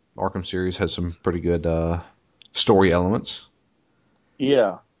Arkham series has some pretty good story elements,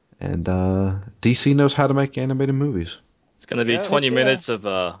 Yeah. and DC knows how to make animated movies. It's gonna be Yeah, 20 heck yeah. minutes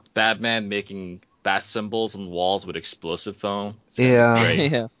of Batman making bat symbols on walls with explosive foam. It's gonna Yeah. be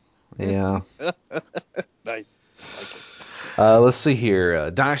great. Yeah. Yeah. Nice. Let's see here.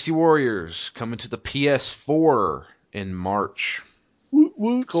 Dynasty Warriors coming to the PS4 in March.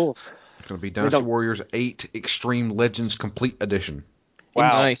 Of course. It's going to be Dynasty Warriors 8 Extreme Legends Complete Edition.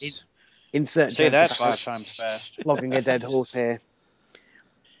 Wow. Nice. Insert Say that Jeff 5 times fast. flogging a dead horse here.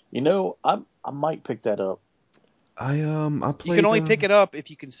 I might pick that up. I played. You can only pick it up if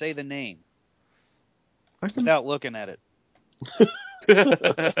you can say the name I can, without looking at it.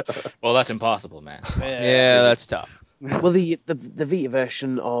 Well, that's impossible, man. Yeah, that's tough. Well, the Vita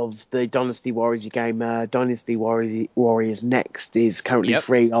version of the Dynasty Warriors game, Dynasty Warriors Next, is currently Yep.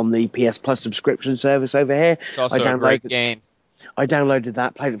 free on the PS Plus subscription service over here. It's also a great game. I downloaded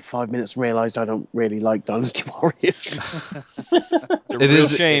that, played it for 5 minutes, and realised I don't really like Dynasty Warriors. It's a real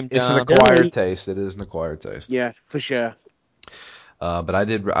shame, It's an John. acquired taste. It is an acquired taste. Yeah, for sure. But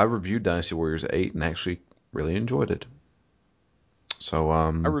I reviewed Dynasty Warriors 8 and actually really enjoyed it. So I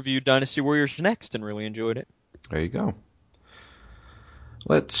reviewed Dynasty Warriors next and really enjoyed it. there you go.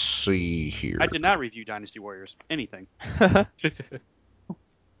 Let's see here. I did not review Dynasty Warriors. Anything.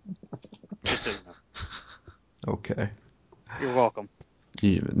 Just so you know. Okay. You're welcome.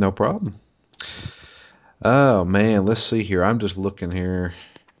 Yeah, no problem. Oh man, let's see here. I'm just looking here.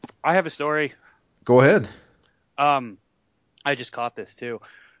 I have a story. Go ahead. I just caught this too.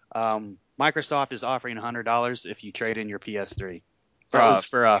 Microsoft is offering $100 if you trade in your PS3 for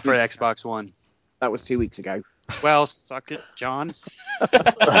Xbox One. That was 2 weeks ago. Well, suck it, John.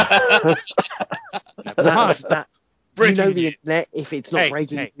 That, you Breaking know the news. internet. If it's not Hey,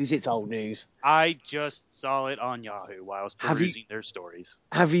 breaking hey. news, it's old news. I just saw it on Yahoo while I was Have you- perusing their stories.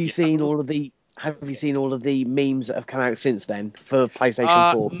 Have you seen all of the memes that have come out since then for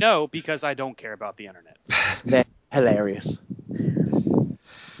PlayStation 4? No, because I don't care about the internet. They're hilarious.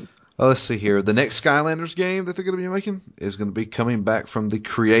 Let's see here. The next Skylanders game that they're going to be making is going to be coming back from the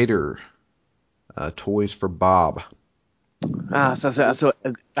creator, Toys for Bob. So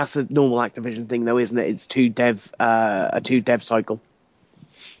that's a normal Activision thing, though, isn't it? It's a 2 dev cycle.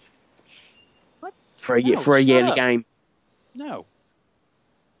 What? For a No, yearly shut up. game. No.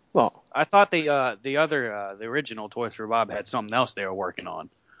 What? I thought the original Toys for Bob had something else they were working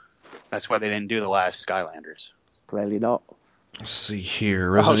on. That's why they didn't do the last Skylanders. Clearly not. Let's see here.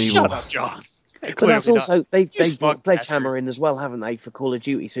 Resident Shut Evil. up, John. But that's also they've smug brought Sledgehammer in as well, haven't they, for Call of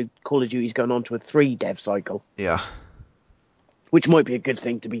Duty? So Call of Duty's going on to a 3 dev cycle, Yeah. which might be a good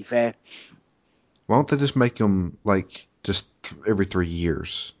thing, to be fair. Why don't they just make them like just every 3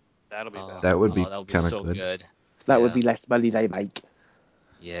 years? That'll be better. That would be that would be kind of so good. good. That would Yeah. be less money they make.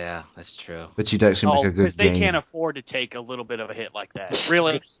 Yeah, that's true. But you'd actually make a good because they game. can't afford to take a little bit of a hit like that.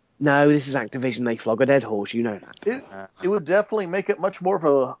 Really? No, this is Activision. They flog a dead horse. You know that. It would definitely make it much more of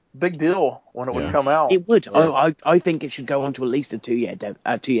a big deal when it Yeah. would come out. It would. Yes. I think it should go on to at least a 2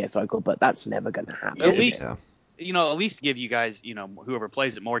 year cycle, but that's never going to happen. At is least- it? Yeah. At least give you guys, whoever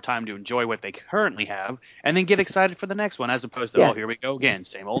plays it more time to enjoy what they currently have, and then get excited for the next one, as opposed to, Yeah. oh, here we go again,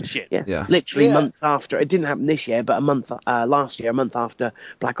 same old shit. Yeah. Yeah. Literally Yeah. months after. It didn't happen this year, but last year, a month after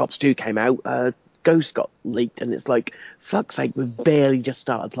Black Ops 2 came out, Ghost got leaked, and it's like, fuck's sake, we've barely just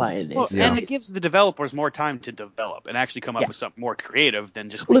started playing this. Well, Yeah. and it gives the developers more time to develop and actually come up Yeah. with something more creative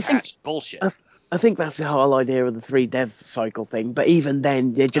than just Well, I think- rehashed bullshit. I think that's the whole idea of the 3 dev cycle thing. But even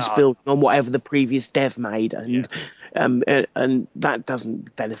then, they're just building on whatever the previous dev made, and that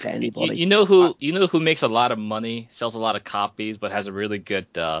doesn't benefit anybody. You know who makes a lot of money, sells a lot of copies, but has a really good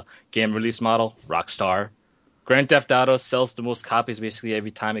game release model? Rockstar. Grand Theft Auto sells the most copies basically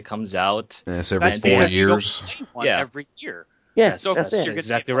every time it comes out. Yeah, it's every That's 4 because you don't years. play one Yeah. every year. Yeah, So that's you're it. gonna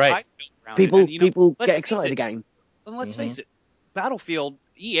Exactly get right. hype built around it. And, People let's get face excited it, again. And let's face it, Battlefield,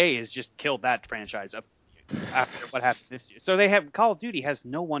 EA has just killed that franchise after what happened this year. So Call of Duty has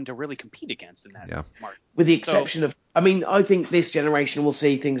no one to really compete against in that market. With the exception of, I think this generation will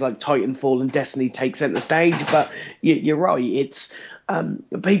see things like Titanfall and Destiny take centre stage, but you're right, it's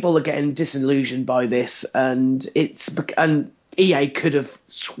people are getting disillusioned by this, and EA could have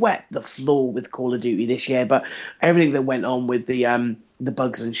swept the floor with Call of Duty this year, but everything that went on with the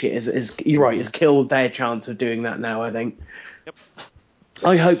bugs and shit is you're right, has killed their chance of doing that now, I think. Yep.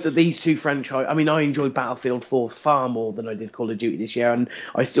 I hope that these two franchises... I enjoyed Battlefield 4 far more than I did Call of Duty this year, and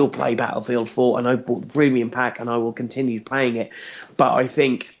I still play Battlefield 4, and I bought the premium pack, and I will continue playing it. But I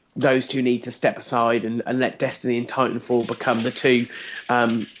think those two need to step aside and let Destiny and Titanfall become the two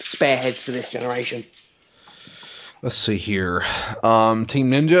spearheads for this generation. Let's see here. Team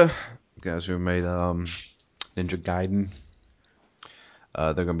Ninja, guys who made Ninja Gaiden.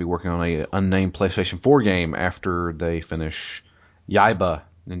 They're going to be working on a unnamed PlayStation 4 game after they finish Yaiba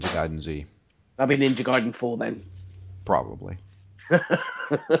Ninja Gaiden Z. That'll be Ninja Gaiden 4 then. Probably.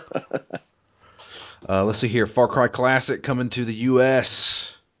 Let's see here. Far Cry Classic coming to the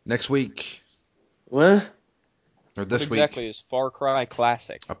U.S. next week. What? Or this What exactly is Far Cry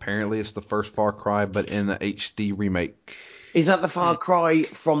Classic? Apparently it's the first Far Cry, but in a HD remake. Is that the Far Cry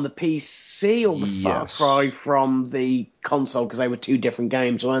from the PC or the Yes. Far Cry from the console? Because they were two different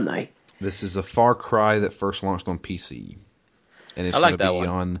games, weren't they? This is a Far Cry that first launched on PC. And it's I going like to that be one.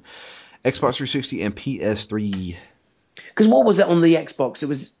 on Xbox 360 and PS3. Because what was it on the Xbox?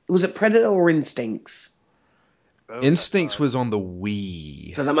 Was it Predator or Instincts? Oh, Instincts was on the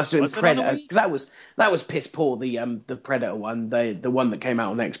Wii. So that must have been Was it on the Predator, Wii? because that was piss poor. The Predator one, the one that came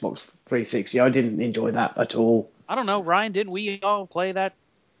out on Xbox 360. I didn't enjoy that at all. I don't know, Ryan. Didn't we all play that?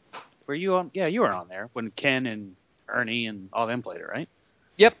 Were you on? Yeah, you were on there when Ken and Ernie and all them played it, right?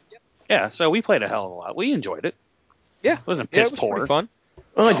 Yep. Yeah, so we played a hell of a lot. We enjoyed it. Yeah. It wasn't Yeah, piss it was poor. pretty fun.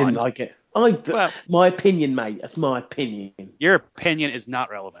 I didn't like it. Well- My opinion, mate. That's my opinion. Your opinion is not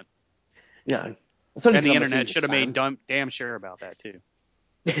relevant, You know, it's only and the 'cause I'm a internet Seagulls should have made fan. damn sure about that too.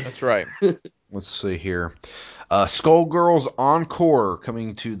 That's right. Let's see here. Skullgirls Encore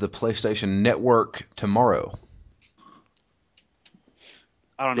coming to the PlayStation Network tomorrow.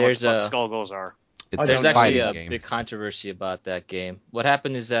 I don't know There's what the fuck a- Skull Goals are. It's There's a actually fighting a game. big controversy about that game. What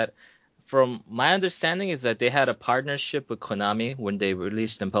happened is that, from my understanding, is that they had a partnership with Konami when they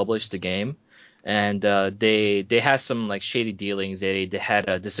released and published the game, and they had some like shady dealings. They had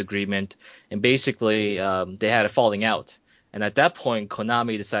a disagreement, and basically they had a falling out. And at that point,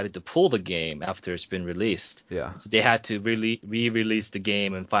 Konami decided to pull the game after it's been released. Yeah. So they had to re-release the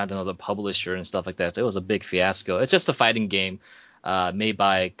game and find another publisher and stuff like that. So it was a big fiasco. It's just a fighting game made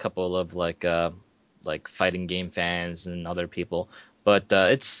by a couple of like fighting game fans and other people. But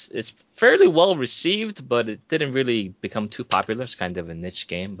it's fairly well received, but it didn't really become too popular. It's kind of a niche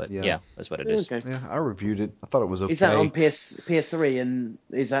game, but Yeah. yeah, that's what it is. Okay. Yeah, I reviewed it. I thought it was okay. Is that on PS3 and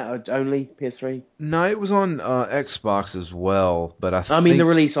is that only PS3? No, it was on Xbox as well, but I I mean, think the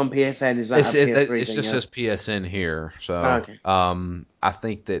release on PSN is that it's, a PS3 it thing? just Yeah? says PSN here. So Okay. I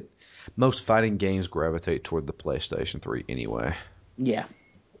think that most fighting games gravitate toward the PlayStation 3 anyway. Yeah.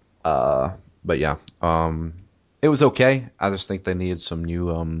 But yeah, it was okay. I just think they needed some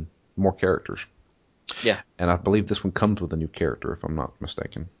new more characters. Yeah, And I believe this one comes with a new character, if I'm not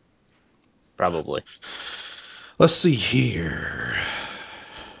mistaken. probably. Let's see here.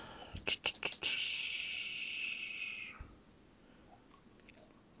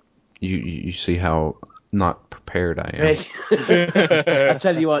 You see how not prepared I am. I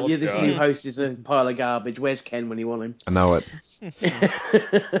tell you what, Oh, this God. new host is a pile of garbage. Where's Ken when you want him? I know it.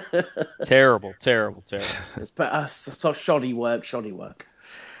 Terrible. It's so shoddy work.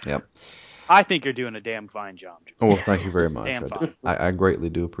 Yep. I think you're doing a damn fine job. Oh, well, thank you very much. Damn fine. I greatly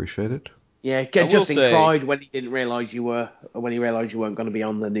do appreciate it. Yeah, will Justin say- cried when he didn't realise you weren't going to be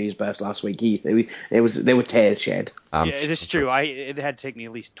on the news burst last week. There were tears shed. Yeah, it is true. It had to take me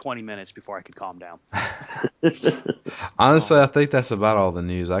at least 20 minutes before I could calm down. Honestly, I think that's about all the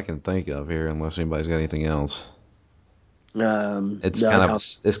news I can think of here, unless anybody's got anything else. It's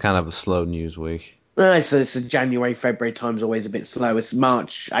kind of a slow news week. It's a January, February time's always a bit slow. It's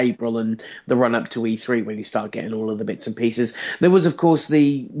March, April, and the run up to E3 when you start getting all of the bits and pieces. There was, of course,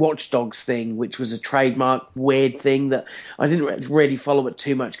 the Watch Dogs thing, which was a trademark weird thing that I didn't really follow it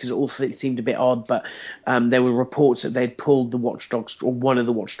too much because it seemed a bit odd. But there were reports that they'd pulled the Watch Dogs or one of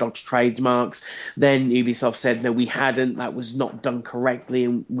the Watch Dogs trademarks. Then Ubisoft said no, we hadn't. That was not done correctly,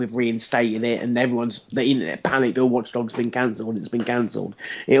 and we've reinstated it. And the internet panicked. Oh, Watch Dogs been cancelled. It's been cancelled.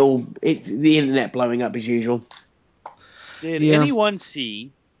 The internet blowing up as usual. Did Yeah. anyone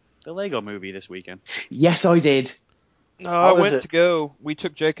see the Lego movie this weekend? Yes, I did. No, How I was went it? to go. We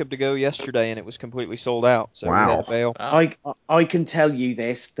took Jacob to go yesterday, and it was completely sold out. So we Wow. had to bail. I can tell you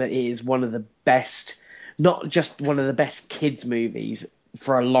this, that it is one of the best, not just one of the best kids movies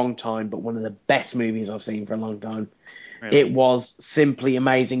for a long time, but one of the best movies I've seen for a long time. Really? It was simply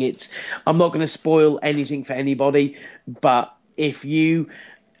amazing. I'm not going to spoil anything for anybody, but if you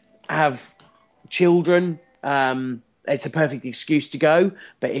have children, it's a perfect excuse to go.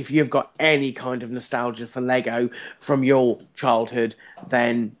 But if you've got any kind of nostalgia for Lego from your childhood,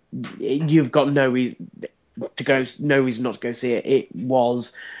 then you've got no reason not to go see it. It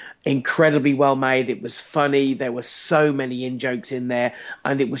was incredibly well made. It was funny. There were so many in jokes in there,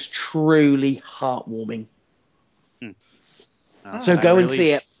 and it was truly heartwarming. So go and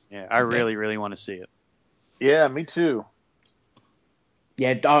see it. Yeah, I really want to see it. Yeah, me too.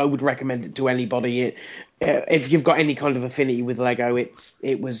 Yeah, I would recommend it to anybody. If you've got any kind of affinity with Lego,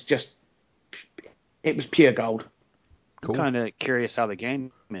 it was pure gold. Cool. I'm kind of curious how the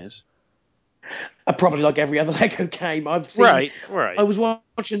game is. Probably like every other Lego game I've seen. Right. I was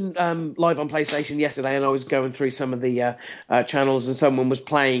watching live on PlayStation yesterday, and I was going through some of the channels, and someone was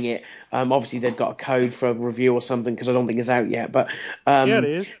playing it. Obviously, they've got a code for a review or something because I don't think it's out yet. But Yeah, it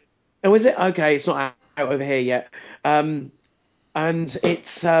is. oh, is it? Okay, it's not out over here yet. And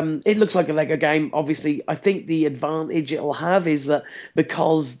it looks like a Lego game. Obviously, I think the advantage it'll have is that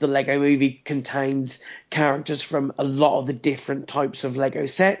because the Lego movie contains characters from a lot of the different types of Lego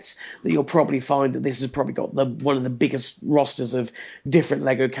sets, that you'll probably find that this has probably got one of the biggest rosters of different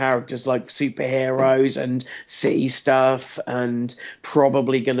Lego characters, like superheroes and city stuff, and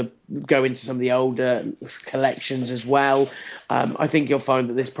probably going to go into some of the older collections as well. I think you'll find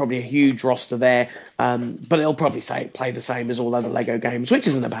that there's probably a huge roster there, but it'll probably play the same as all other Lego games, which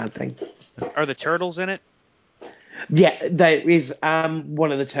isn't a bad thing. Are the turtles in it? Yeah, there is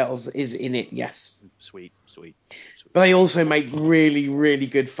one of the turtles is in it, yes. Sweet. But they also make really, really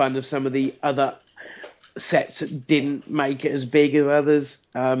good fun of some of the other sets that didn't make it as big as others.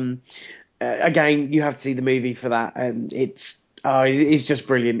 Again, you have to see the movie for that, and it's just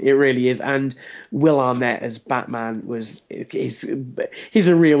brilliant. It really is. And Will Arnett as Batman he's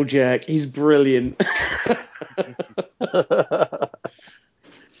a real jerk. He's brilliant.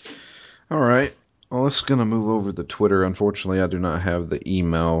 All right. Well, let's going to move over to Twitter. Unfortunately, I do not have the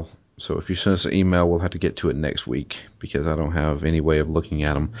email. So if you send us an email, we'll have to get to it next week because I don't have any way of looking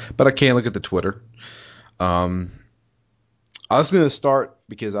at them. But I can look at the Twitter. I was going to start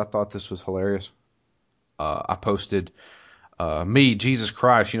because I thought this was hilarious. I posted, Jesus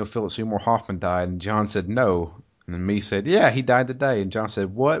Christ, Philip Seymour Hoffman died. And John said, no. And then me said, yeah, he died today. And John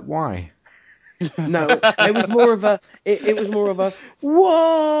said, what? Why? No, it was more of a. It was more of a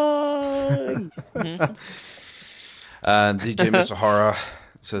why. DJ Misahara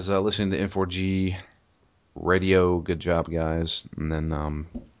says, listening to N4G Radio, good job, guys. And then a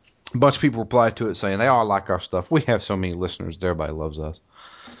bunch of people replied to it saying they all like our stuff. We have so many listeners. Everybody loves us.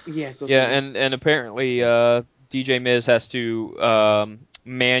 Yeah, and apparently DJ Miz has to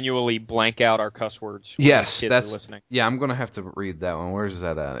manually blank out our cuss words. When Yes, kids are listening. Yeah, I'm gonna have to read that one. Where's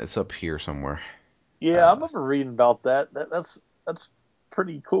that at? It's up here somewhere. Yeah, I remember reading about that. That's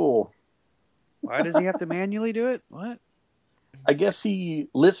pretty cool. Why does he have to manually do it? What? I guess he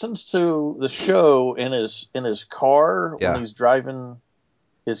listens to the show in his car when he's driving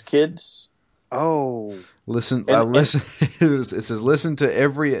his kids. Oh, listen. It says listen to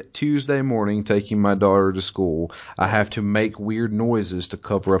every Tuesday morning taking my daughter to school. I have to make weird noises to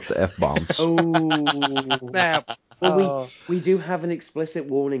cover up the F-bombs. snap. Well, we do have an explicit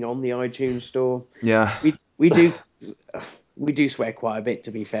warning on the iTunes store. Yeah, we do swear quite a bit,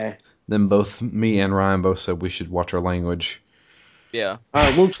 to be fair. Then both me and Ryan both said we should watch our language. Yeah.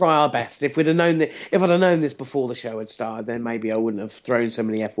 We'll try our best. If I'd have known this before the show had started, then maybe I wouldn't have thrown so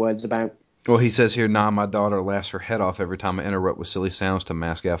many F words about. Well, he says here, my daughter laughs her head off every time I interrupt with silly sounds to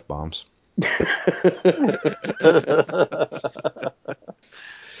mask F-bombs.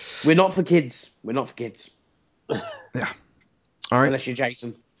 We're not for kids. Yeah. All right. Unless you're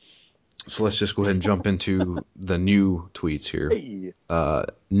Jason. So let's just go ahead and jump into the new tweets here. Hey.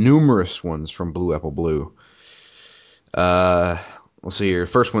 Numerous ones from Blue Apple Blue. Let's see here.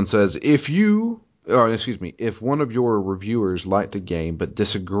 First one says, if one of your reviewers liked a game but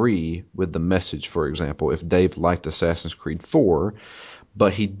disagree with the message, for example, if Dave liked Assassin's Creed 4,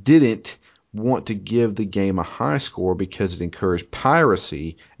 but he didn't want to give the game a high score because it encouraged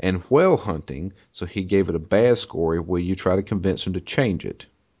piracy and whale hunting, so he gave it a bad score, will you try to convince him to change it?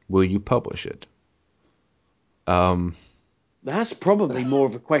 Will you publish it? That's probably more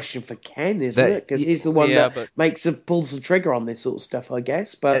of a question for Ken, isn't it? Because he's the one that pulls the trigger on this sort of stuff, I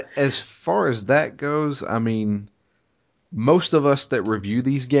guess. But as far as that goes, I mean, most of us that review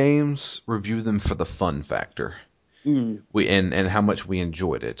these games review them for the fun factor. And how much we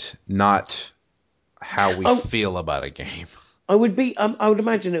enjoyed it, not how we feel about a game. I would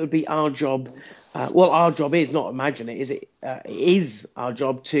imagine it would be our job. Our job is not imagine it. It is our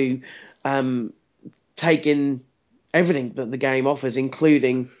job to take in everything that the game offers,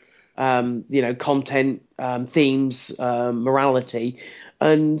 including content, themes, morality,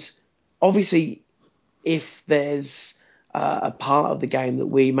 and obviously, if there's a part of the game that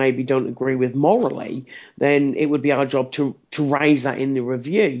we maybe don't agree with morally, then it would be our job to raise that in the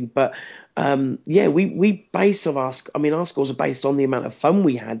review. But we base our scores are based on the amount of fun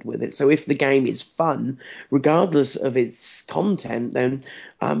we had with it. So if the game is fun, regardless of its content, then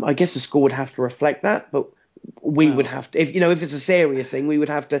I guess the score would have to reflect that. But we would have to, if it's a serious thing, we would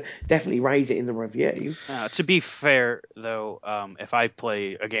have to definitely raise it in the review. To be fair, though, if I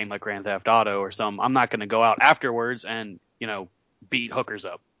play a game like Grand Theft Auto or something, I'm not going to go out afterwards and beat hookers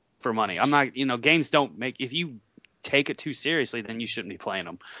up for money. I'm not. Games don't make. If you take it too seriously, then you shouldn't be playing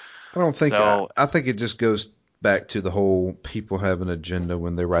them. I don't think. So, I think it just goes back to the whole people have an agenda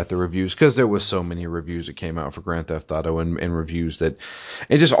when they write the reviews, because there was so many reviews that came out for Grand Theft Auto and reviews and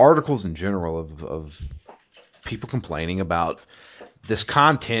just articles in general of people complaining about this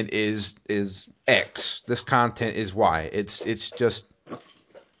content is X, this content is Y. It's just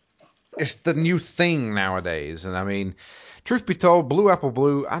it's the new thing nowadays. And I mean, truth be told, Blue Apple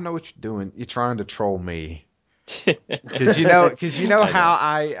Blue, I know what you're doing. You're trying to troll me. Because you know how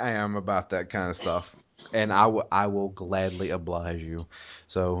I am about that kind of stuff. And I will gladly oblige you.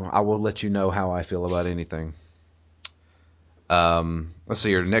 So I will let you know how I feel about anything. Let's see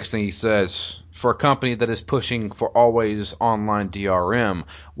here. The next thing he says, for a company that is pushing for always online DRM,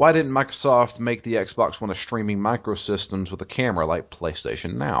 why didn't Microsoft make the Xbox One a streaming microsystems with a camera like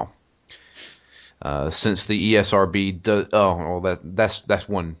PlayStation Now? Since the ESRB does, that's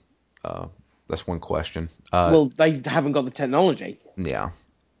one question. Well, they haven't got the technology. Yeah.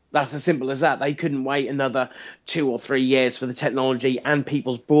 That's as simple as that. They couldn't wait another 2 or 3 years for the technology and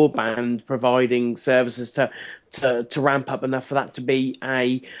people's broadband providing services to ramp up enough for that to be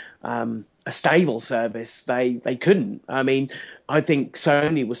a stable service. They couldn't. I mean, I think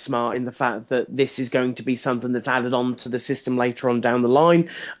Sony was smart in the fact that this is going to be something that's added on to the system later on down the line,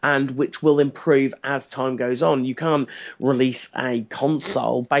 and which will improve as time goes on. You can't release a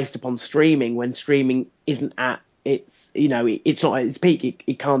console based upon streaming when streaming isn't at it's not at its peak.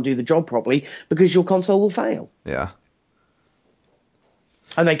 It can't do the job properly because your console will fail. Yeah.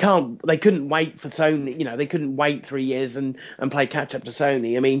 And they couldn't wait for Sony. They couldn't wait 3 years and play catch up to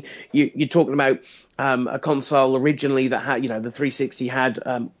Sony. I mean, you're talking about a console originally that had, the 360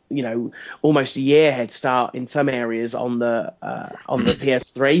 had, almost a year head start in some areas on the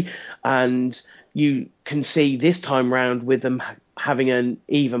PS3, and you can see this time round with them having an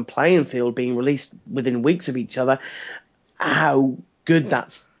even playing field being released within weeks of each other, how good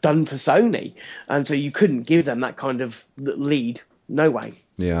that's done for Sony. And so you couldn't give them that kind of lead. No way.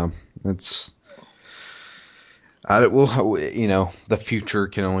 Yeah, it's. The future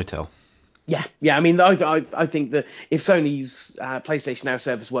can only tell. Yeah. I mean, I think that if Sony's PlayStation Now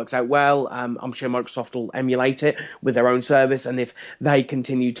service works out well, I'm sure Microsoft will emulate it with their own service, and if they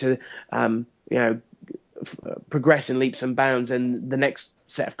continue to, progress in leaps and bounds, and the next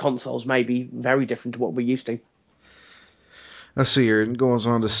set of consoles may be very different to what we're used to. Let's see here. It goes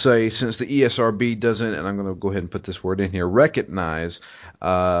on to say, since the ESRB doesn't, and I'm going to go ahead and put this word in here, recognize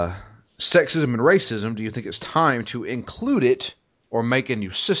sexism and racism, do you think it's time to include it or make a new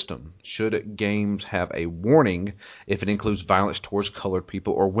system? Should games have a warning if it includes violence towards colored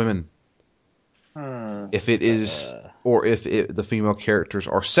people or women? If it is, or if the female characters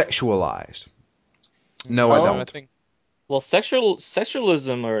are sexualized? No, I don't.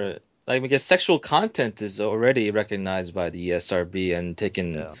 Sexualism or I guess sexual content is already recognized by the ESRB and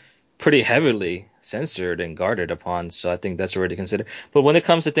taken pretty heavily censored and guarded upon. So I think that's already considered. But when it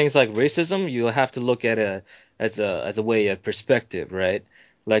comes to things like racism, you have to look at it as a way of perspective, right?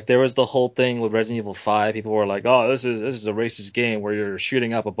 Like there was the whole thing with Resident Evil 5. People were like, "Oh, this is a racist game where you're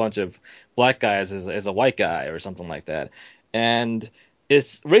shooting up a bunch of black guys as a white guy or something like that." And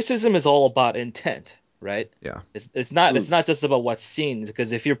racism is all about intent. Right? Yeah. It's not just about what's seen,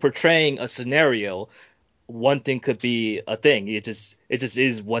 because if you're portraying a scenario, one thing could be a thing. It just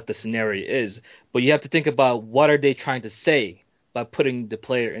is what the scenario is. But you have to think about what are they trying to say by putting the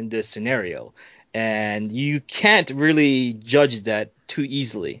player in this scenario. And you can't really judge that too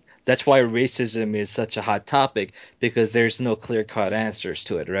easily. That's why racism is such a hot topic, because there's no clear-cut answers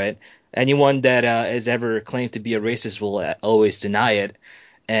to it, right? Anyone that has ever claimed to be a racist will always deny it.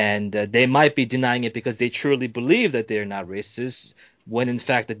 And they might be denying it because they truly believe that they're not racist, when in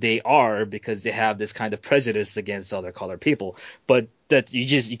fact that they are, because they have this kind of prejudice against other colored people. But that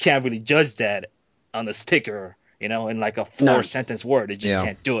you can't really judge that on a sticker, in like a 4-sentence word. You just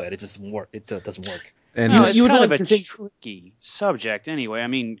can't do it. It just work. It doesn't work. And it's you would kind like of a to think- tricky subject anyway. I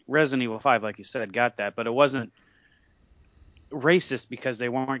mean, Resident Evil 5, like you said, got that, but it wasn't racist because they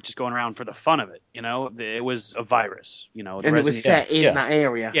weren't just going around for the fun of it. It was a virus. And it was set in that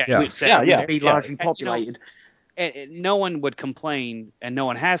area. Yeah, it was set. It would be largely populated. And no one would complain, and no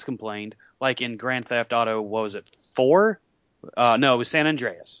one has complained, like in Grand Theft Auto, what was it, 4? No, it was San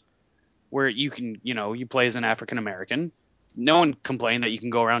Andreas, where you can, you play as an African American. No one complained that you can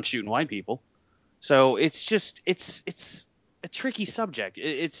go around shooting white people. So it's just, it's a tricky subject.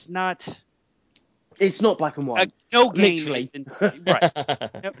 It's not black and white. No game Literally.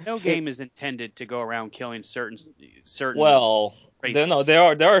 right. No game is intended to go around killing certain. Well, races.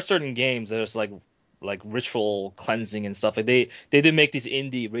 there are certain games that is like ritual cleansing and stuff. Like they did make these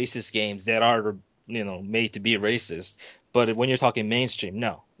indie racist games that are made to be racist. But when you're talking mainstream,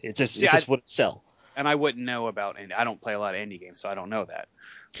 no, it's just wouldn't sell. And I wouldn't know about, and I don't play a lot of indie games, so I don't know that.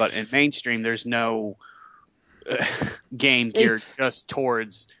 But in mainstream, there's no game geared just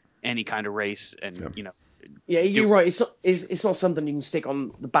towards any kind of race, and Yeah, you're right. It's not something you can stick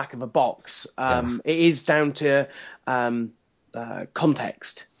on the back of a box. It is down to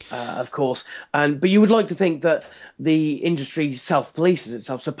context, of course. But you would like to think that the industry self-polices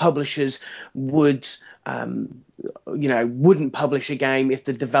itself, so publishers would, wouldn't publish a game if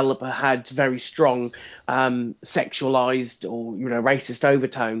the developer had very strong sexualized or racist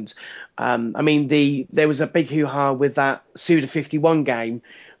overtones. I mean, there was a big hoo-ha with that Suda 51 game,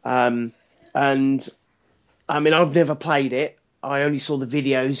 and I mean, I've never played it. I only saw the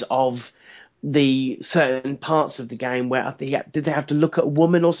videos of the certain parts of the game where did they have to look at a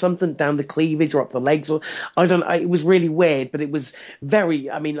woman or something down the cleavage or up the legs, or I don't know. It was really weird, but it was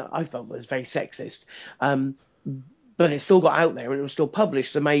very. I mean, I felt it was very sexist. But it still got out there and it was still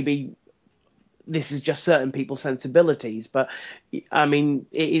published. So maybe this is just certain people's sensibilities. But I mean,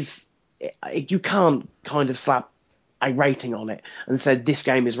 you can't kind of slap a rating on it and said this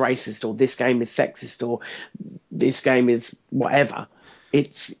game is racist or this game is sexist or this game is whatever.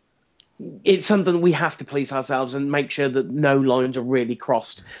 It's something we have to police ourselves and make sure that no lines are really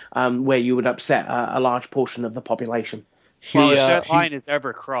crossed where you would upset a large portion of the population. Well, if that line is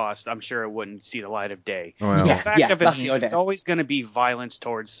ever crossed, I'm sure it wouldn't see the light of day. Well, The fact of it that's is, the idea. it's always going to be violence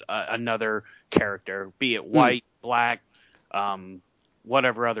towards another character, be it white, black,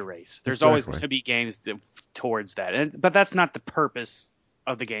 whatever other race. There's always going to be games towards that, but that's not the purpose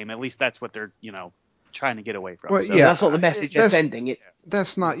of the game. At least that's what they're trying to get away from. Well, So That's not the message they're sending.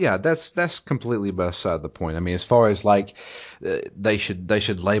 That's not. Yeah, that's completely beside the point. I mean, as far as like they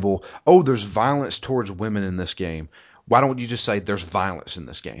should label. Oh, there's violence towards women in this game. Why don't you just say there's violence in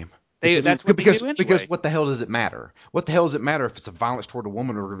this game? That's what they do anyway. Because what the hell does it matter? What the hell does it matter if it's a violence toward a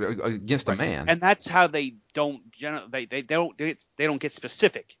woman or against a man? And that's how they don't they don't get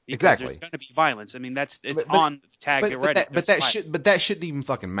specific. Because Exactly. There's going to be violence. I mean, on the tag already. But that shouldn't even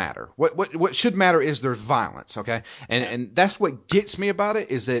fucking matter. What should matter is there's violence, okay? And that's what gets me about it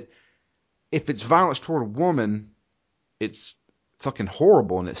is that if it's violence toward a woman, it's fucking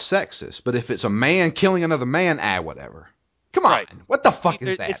horrible and it's sexist. But if it's a man killing another man, whatever. Come on, what the fuck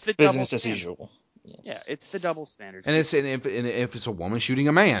is that? It's the Business as double usual. Yes. Yeah, it's the double standard. And if it's a woman shooting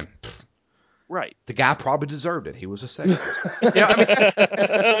a man, right? The guy probably deserved it. He was a sexist.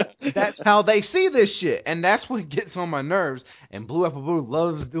 I mean, that's how they see this shit, and that's what gets on my nerves. And Blue Apple Blue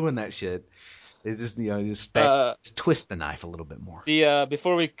loves doing that shit. It's just just twist the knife a little bit more.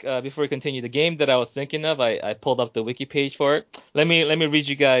 Before we continue, the game that I was thinking of, I pulled up the wiki page for it. Let me read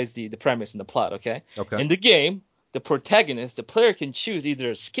you guys the premise and the plot, okay? Okay. In the game, the protagonist, the player can choose either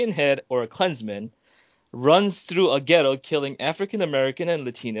a skinhead or a Klansman, runs through a ghetto killing African American and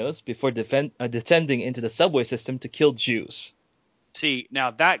Latinos before descending into the subway system to kill Jews. See,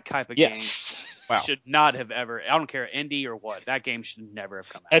 now that type of game should not have ever, I don't care, indie or what, that game should never have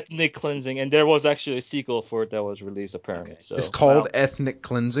come out. Ethnic cleansing, and there was actually a sequel for it that was released apparently. Okay. So, it's called Ethnic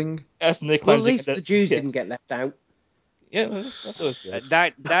Cleansing? Ethnic Well, cleansing. at least the Jews didn't get left out. Yeah, that was good.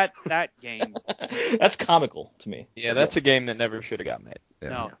 That game. That's comical to me. Yeah, that's a game that never should have got made. Yeah.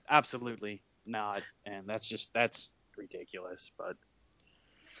 No, absolutely not. And that's ridiculous.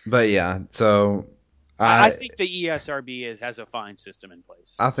 But yeah, so I think the ESRB has a fine system in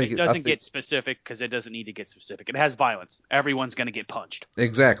place. I think it doesn't get specific because it doesn't need to get specific. It has violence. Everyone's going to get punched.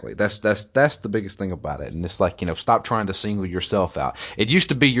 Exactly. That's the biggest thing about it. And it's like, stop trying to single yourself out. It used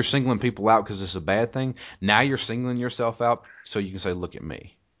to be you're singling people out because it's a bad thing. Now you're singling yourself out so you can say, look at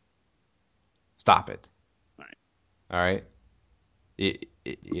me. Stop it. All right.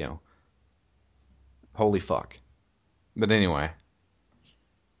 Holy fuck. But anyway.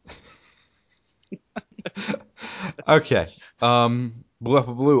 Okay. Blue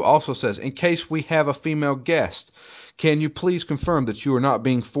Apple Blue also says, in case we have a female guest, can you please confirm that you are not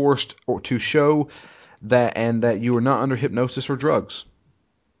being forced to show that and that you are not under hypnosis or drugs?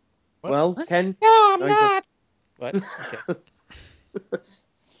 What? Well, Ken? No, I'm not. What? Okay.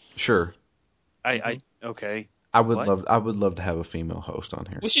 Sure. Okay. I would love to have a female host on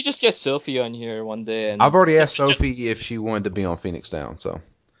here. We should just get Sophie on here one day. And I've already asked Sophie if she wanted to be on Phoenix Down, so.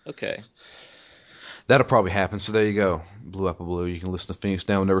 Okay. That'll probably happen. So there you go. Blue Apple Blue. You can listen to Phoenix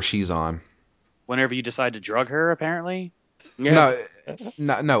Down whenever she's on. Whenever you decide to drug her, apparently? Yeah.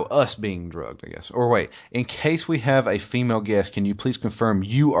 No, us being drugged, I guess. Or wait, in case we have a female guest, can you please confirm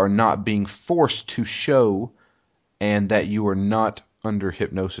you are not being forced to show and that you are not under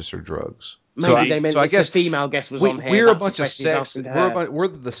hypnosis or drugs? Maybe they meant I if guess the female guest was on here. We're a that's bunch the of question he's asking to her. we're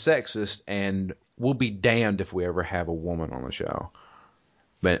the sexist, and we'll be damned if we ever have a woman on the show.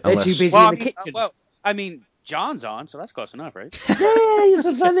 But They're too busy in the kitchen. I mean, John's on, so that's close enough, right? Yay, you're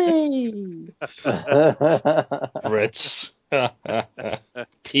so funny. Brits.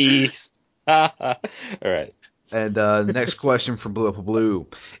 Tease. All right. And next question from Blue Apple Blue.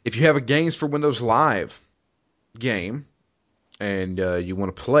 If you have a Games for Windows Live game and you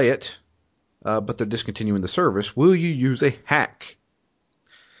want to play it, but they're discontinuing the service, will you use a hack?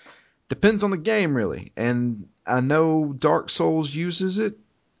 Depends on the game, really. And I know Dark Souls uses it,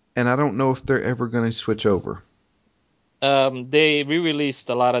 and I don't know if they're ever going to switch over. They re-released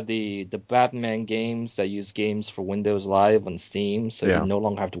a lot of the Batman games that use Games for Windows Live on Steam, so you no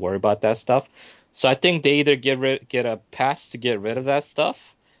longer have to worry about that stuff. So I think they either get a patch to get rid of that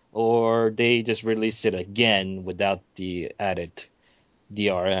stuff, or they just release it again without the added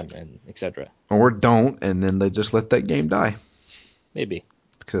DRM and etc. Or don't, and then they just let that game die. Maybe.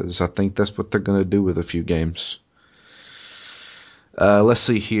 Because I think that's what they're going to do with a few games. Let's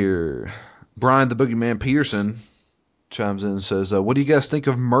see here. Brian the Boogeyman Peterson chimes in and says, what do you guys think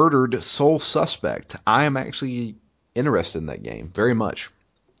of Murdered Soul Suspect? I am actually interested in that game very much.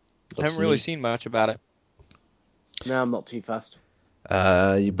 I haven't really seen much about it. No, I'm not too fussed.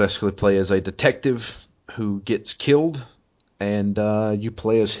 You basically play as a detective who gets killed, and you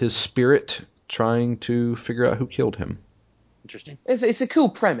play as his spirit trying to figure out who killed him. Interesting. It's a cool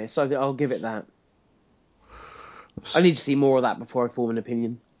premise. I'll give it that. I need to see more of that before I form an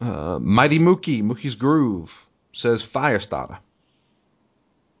opinion. Mighty Mookie's Groove says Firestarter.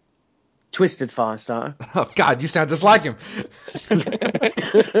 Twisted Firestarter. Oh, God, you sound just like him.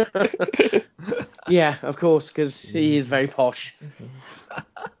 Yeah, of course, because he is very posh.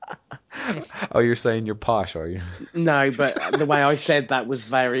 Oh, you're saying you're posh, are you? No, but the way I said that was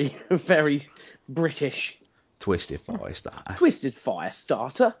very, very British. Twisted Firestarter. Twisted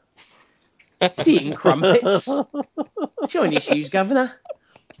Firestarter. Eating crumpets. Shine your shoes, Governor.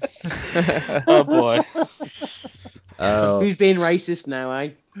 Oh boy. Who's being racist now, eh?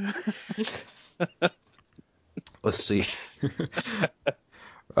 Let's see.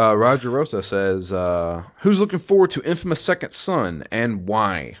 Roger Rosa says, who's looking forward to Infamous Second Son and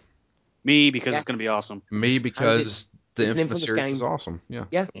why? Me, because Yes. it's going to be awesome. Me, because the it's an Infamous Infamous series game. is awesome. Yeah.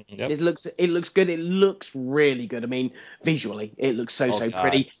 Yeah, Yep. it looks good. It looks really good. I mean, visually, it looks so God.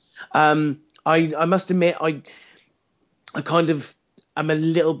 pretty. I must admit, I kind of am a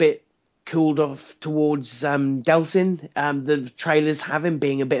little bit cooled off towards Delsin. The trailers have him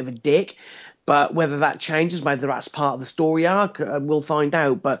being a bit of a dick, but whether that changes, whether that's part of the story arc, we'll find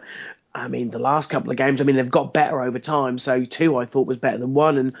out. But I mean, the last couple of games, I mean, they've got better over time. So 2, I thought was better than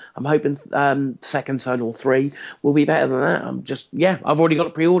 1, and I'm hoping Second Son or 3 will be better than that. I've already got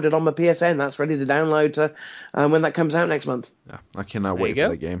it pre-ordered on my PSN. That's ready to download when that comes out next month. Yeah, I cannot There wait you for go.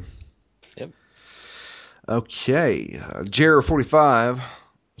 that game. Yep. Okay. Jared45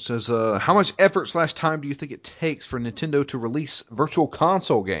 says, how much effort/time do you think it takes for Nintendo to release virtual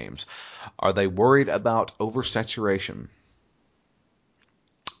console games? Are they worried about oversaturation?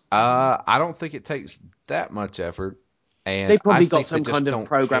 I don't think it takes that much effort, and They've probably I got think some they just kind of don't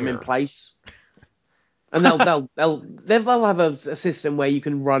program care. in place. And they'll have a system where you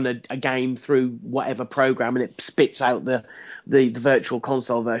can run a game through whatever program and it spits out the virtual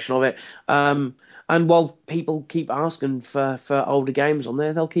console version of it. And while people keep asking for older games on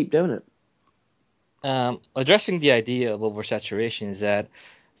there, they'll keep doing it. Addressing the idea of oversaturation is that,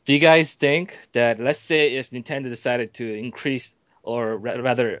 do you guys think that, let's say if Nintendo decided to increase, or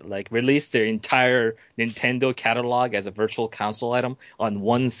rather like release their entire Nintendo catalog as a virtual console item on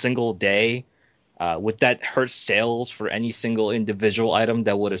one single day, would that hurt sales for any single individual item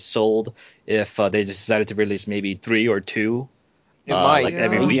that would have sold if they just decided to release maybe 3 or 2? It might. Like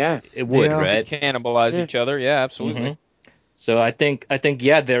every week? Yeah. It would, Yeah. right? Cannibalize Yeah. each other. Yeah, absolutely. Mhm. So I think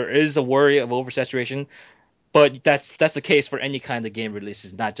yeah, there is a worry of oversaturation, but that's the case for any kind of game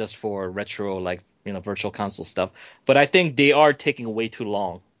releases, not just for retro, like, virtual console stuff. But I think they are taking way too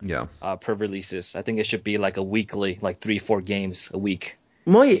long Yeah. per releases. I think it should be like a weekly, like 3-4 games a week.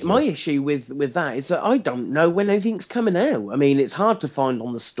 My issue with that is that I don't know when anything's coming out. I mean, it's hard to find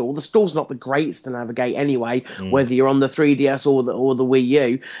on the store. The store's not the greatest to navigate anyway, whether you're on the 3DS or the Wii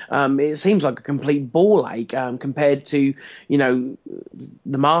U. It seems like a complete ball ache compared to the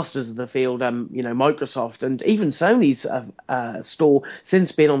masters of the field, Microsoft, and even Sony's store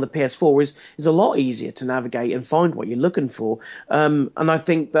since being on the PS4 is a lot easier to navigate and find what you're looking for. And I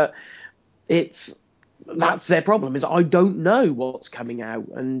think that that's their problem, is I don't know what's coming out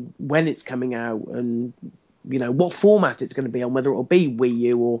and when it's coming out and what format it's going to be on, whether it'll be Wii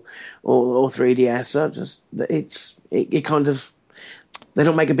U or 3DS. It kind of, they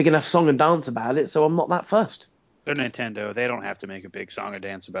don't make a big enough song and dance about it, so I'm not that fussed. They're Nintendo. They don't have to make a big song and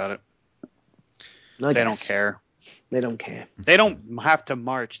dance about it. I They guess. don't care. They don't care. They don't have to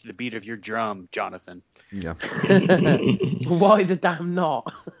march to the beat of your drum, Jonathan. Yeah. Why the damn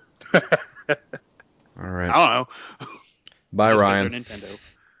not? All right. I don't know. Bye, Just 'cause Ryan. they're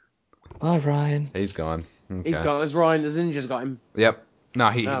Nintendo. Bye, Ryan. He's gone. Okay. He's got as Ryan, as Ninja's got him. Yep. No,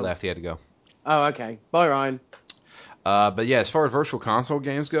 he Oh. left. He had to go. Oh, okay. Bye, Ryan. But yeah, as far as virtual console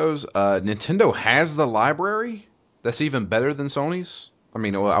games goes, Nintendo has the library that's even better than Sony's. I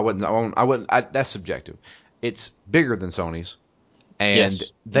mean, well, I wouldn't. That's subjective. It's bigger than Sony's, and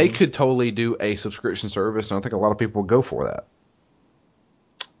Yes. they could totally do a subscription service, and I think a lot of people would go for that.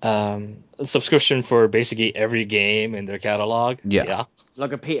 A subscription for basically every game in their catalog. Yeah.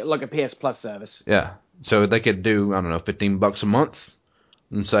 Like a PS Plus service. Yeah. So they could do, I don't know, $15 a month,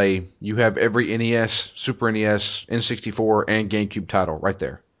 and say you have every NES, Super NES, N64, and GameCube title right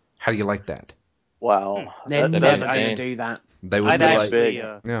there. How do you like that? Wow. They're that'd be never going insane. to do that. They would I'd be like, actually,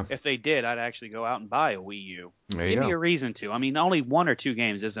 Yeah. if they did, I'd actually go out and buy a Wii U. there you Give go. me a reason to. I mean, only 1 or 2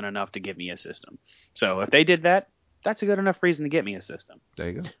 games isn't enough to get me a system. So if they did that, that's a good enough reason to get me a system. There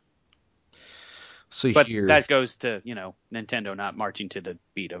you go. See But here. that goes to, Nintendo not marching to the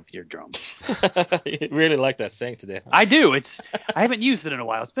beat of your drum. You really like that saying today. Huh? I do. I haven't used it in a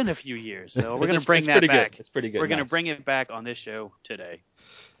while. It's been a few years, so we're going to bring it's that pretty back. Good. It's pretty good. We're going to Nice. bring it back on this show today.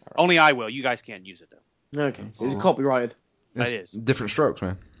 Only I will. You guys can't use it though. Okay. Is it copyrighted? It's It is. different strokes,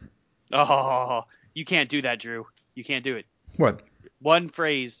 man. Oh, you can't do that, Drew. You can't do it. What? One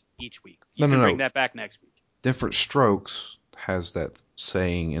phrase each week. You No, can no. bring that back next week. Different strokes has that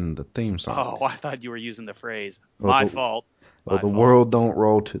saying in the theme song. Oh, I thought you were using the phrase. Oh, My the- fault. Oh, My the fault. world don't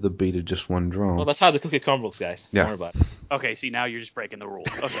roll to the beat of just one drum. Well, that's how the cookie crumbles, guys. Yeah. Don't worry about it. Okay, see, now you're just breaking the rules.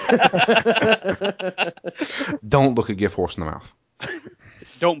 Okay. Don't look a gift horse in the mouth.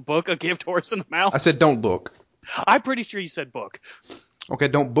 Don't book a gift horse in the mouth. I said don't look. I'm pretty sure you said book. Okay,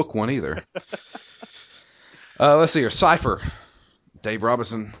 don't book one either. Let's see here. Cypher, Dave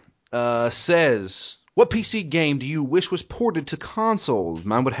Robinson, says, what PC game do you wish was ported to consoles?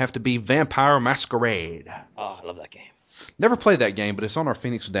 Mine would have to be Vampire Masquerade. Oh, I love that game. Never played that game, but it's on our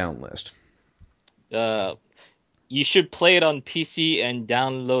Phoenix Down list. You should play it on PC and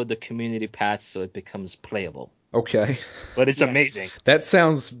download the community patch so it becomes playable. Okay. But it's amazing. That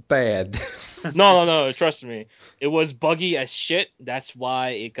sounds bad. No, trust me. It was buggy as shit. That's why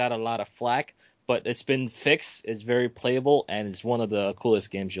it got a lot of flack. But it's been fixed. It's very playable, and it's one of the coolest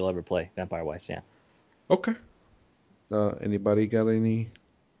games you'll ever play, Vampire-wise, yeah. Okay. Anybody got any?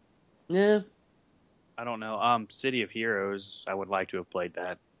 Yeah. I don't know. City of Heroes, I would like to have played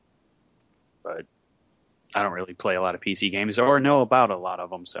that. But I don't really play a lot of PC games or know about a lot of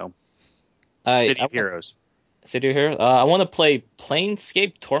them, so. City of Heroes. City of Heroes? I want to play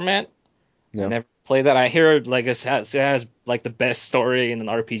Planescape Torment. Yeah. I never played that. I hear it has like the best story in an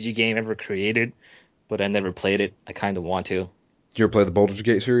RPG game ever created, but I never played it. I kind of want to. Did you ever play the Baldur's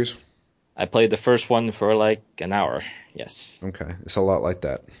Gate series? I played the first one for like an hour. Yes. Okay. It's a lot like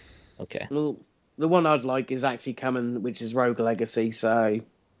that. Okay. Well, the one I'd like is actually coming, which is Rogue Legacy, so,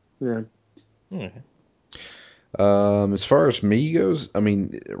 yeah. As far as me goes, I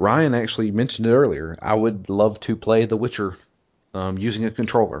mean, Ryan actually mentioned it earlier. I would love to play The Witcher using a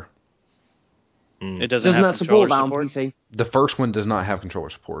controller. It doesn't Doesn't have that support controller that on support. PC? The first one does not have controller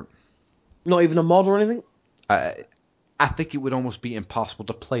support. Not even a mod or anything? I think it would almost be impossible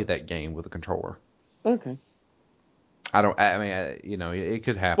to play that game with a controller. Okay. It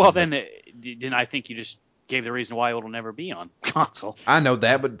could happen. Well, but- then I think you just gave the reason why it'll never be on console. I know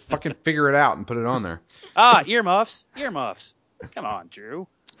that, but fucking figure it out and put it on there. Earmuffs. Earmuffs. Come on, Drew.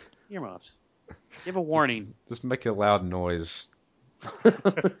 Earmuffs. Give a warning. Just make a loud noise.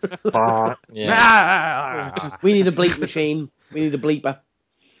 Yeah. Ah! We need a bleep machine. We need a bleeper.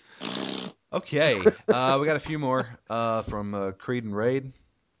 Okay, we got a few more from Creed and Raid.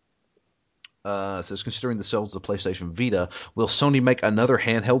 It says, considering the sales of the PlayStation Vita, will Sony make another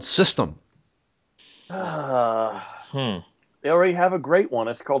handheld system? They already have a great one.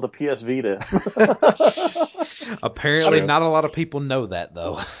 It's called the PS Vita. Apparently, True. not a lot of people know that,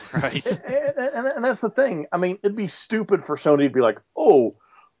 though. Right. and that's the thing. I mean, it'd be stupid for Sony to be like, oh,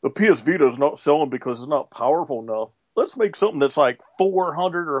 the PS Vita is not selling because it's not powerful enough. Let's make something that's like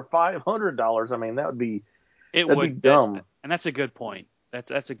 $400 or $500. I mean, that'd be be dumb. And that's a good point.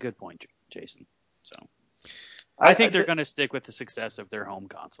 That's a good point, Jason. So I think they're going to stick with the success of their home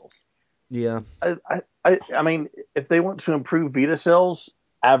consoles. Yeah. I mean, if they want to improve Vita sales,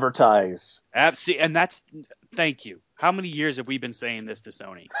 advertise. And thank you. How many years have we been saying this to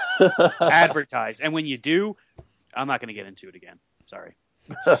Sony? Advertise. And when you do, I'm not going to get into it again. Sorry.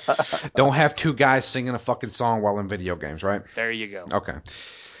 Don't have two guys singing a fucking song while in video games, right? There you go. Okay.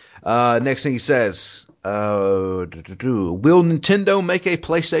 Next thing he says, will Nintendo make a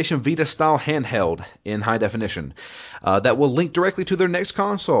PlayStation Vita style handheld in high definition that will link directly to their next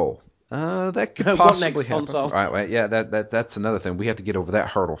console? That could What possibly next happen. console? Right, yeah, that's another thing. We have to get over that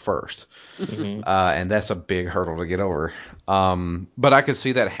hurdle first, and that's a big hurdle to get over. But I could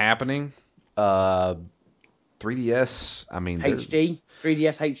see that happening. 3DS, I mean, HD,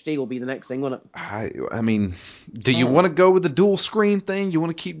 3DS HD will be the next thing, won't it? I mean, do you want to go with the dual screen thing? You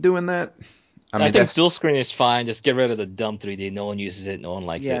want to keep doing that? I think dual screen is fine. Just get rid of the dumb 3D. No one uses it. No one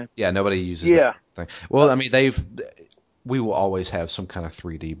likes it. Yeah, nobody uses Yeah. that thing. Well, I mean, we will always have some kind of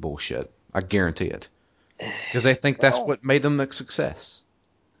 3D bullshit. I guarantee it. Because they think that's what made them a success.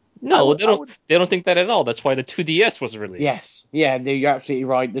 No, they don't think that at all. That's why the 2DS was released. Yes. Yeah, you're absolutely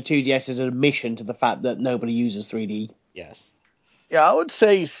right. The 2DS is an admission to the fact that nobody uses 3D. Yes. Yeah, I would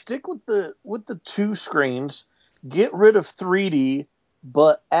say stick with the two screens, get rid of 3D,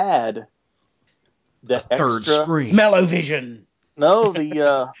 but add the Third extra screen. Mellovision. No,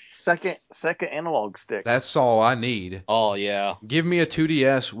 the second analog stick. That's all I need. Oh, yeah. Give me a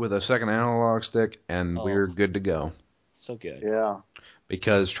 2DS with a second analog stick, and we're good to go. So good. Yeah.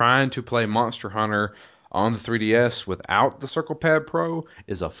 Because trying to play Monster Hunter on the 3DS without the Circle Pad Pro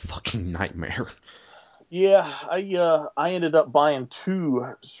is a fucking nightmare. Yeah, I ended up buying two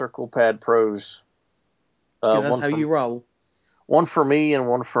Circle Pad Pros. Because that's how you roll. One for me and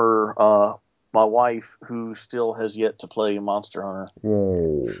one for my wife, who still has yet to play Monster Hunter.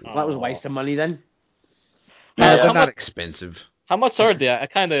 Whoa. Well, that was a waste of money then. Yeah, Yeah. they're not expensive. How much are they? I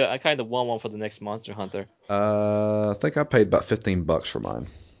kind of want one for the next Monster Hunter. I think I paid about $15 for mine.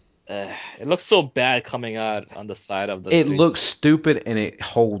 It looks so bad coming out on the side of the. It looks stupid and it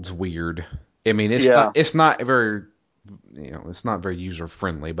holds weird. I mean, it's not very, it's not very user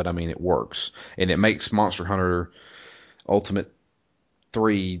friendly, but I mean, it works and it makes Monster Hunter Ultimate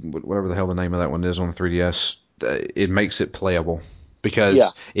 3, whatever the hell the name of that one is on the 3DS, it makes it playable.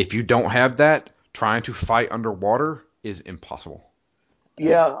 Because if you don't have that, trying to fight underwater is impossible.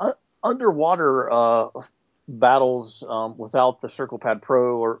 Yeah, underwater battles without the Circle Pad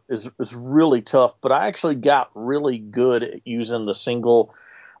Pro is really tough. But I actually got really good at using the single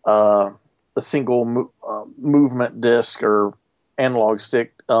movement disc or analog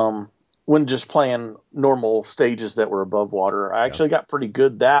stick when just playing normal stages that were above water. I actually got pretty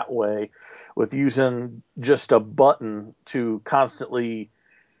good that way with using just a button to constantly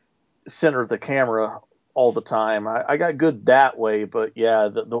center the camera all the time. I got good that way, but yeah,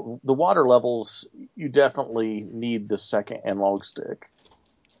 the water levels, you definitely need the second analog stick.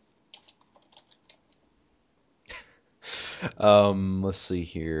 Let's see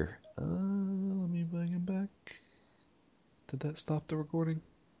here. Let me bring it back. Did that stop the recording?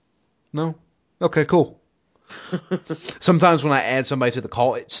 No? Okay, cool. Sometimes when I add somebody to the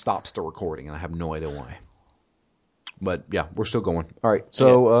call, it stops the recording, and I have no idea why. But yeah, we're still going. All right,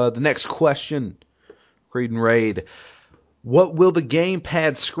 so the next question, Creed and Raid. What will the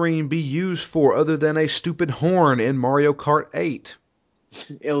gamepad screen be used for other than a stupid horn in Mario Kart 8?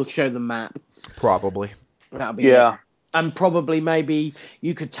 It'll show the map. Probably. That'll be it. And probably maybe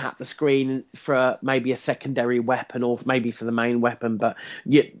you could tap the screen for maybe a secondary weapon or maybe for the main weapon, but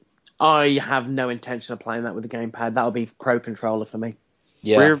I have no intention of playing that with the gamepad. That'll be Pro Controller for me.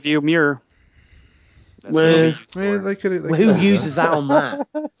 Yeah. Rear view mirror. That's what it'll be used for. They could Who uses that on that?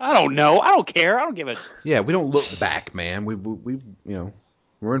 I don't know. I don't care. I don't give a. Yeah, we don't look back, man. We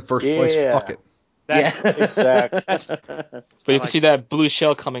we're in first place. Fuck it. Exactly. But you can see that blue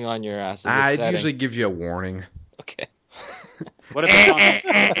shell coming on your ass. I usually give you a warning. Okay. What if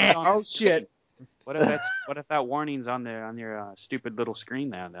it's on, Oh shit! What if that warning's on your stupid little screen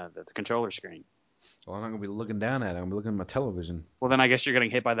now, the controller screen? Well, I'm not gonna be looking down at it. I'm gonna be looking at my television. Well, then I guess you're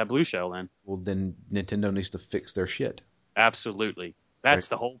getting hit by that blue shell then. Well, then Nintendo needs to fix their shit. Absolutely. That's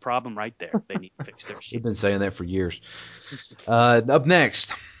the whole problem right there. They need to fix their We've shit. been saying that for years. Up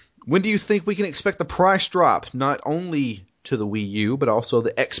next, when do you think we can expect the price drop, not only to the Wii U, but also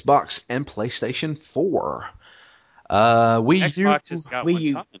the Xbox and PlayStation 4? Xbox has got Wii one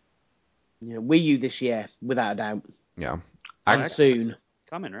U. coming. Yeah, Wii U this year, without a doubt. Yeah. And Xbox soon. is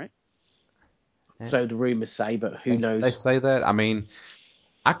coming, right? So the rumors say, but who knows? They say that. I mean,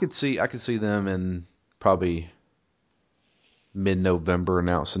 I could see them in probably mid-November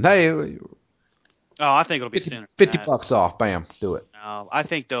announcing, hey, Oh, I think it'll be sooner. $50 off, bam, do it. No, I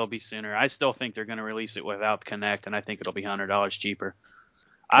think they'll be sooner. I still think they're going to release it without Kinect, and I think it'll be $100 cheaper.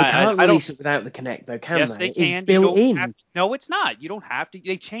 They can't I release don't. it without the Kinect, though, can Yes, they? they can. It's built You in. don't have to- no, it's not. You don't have to.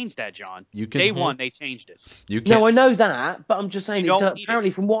 They changed that, John. You can, Day one, they changed it. You can. No, I know that, but I'm just saying, You don't need apparently,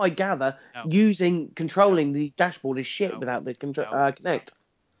 it. from what I gather, No. controlling the dashboard is shit without the Kinect.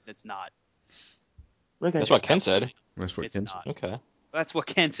 It's not. Okay. That's what Ken said. That's what It's Ken not. Okay. That's what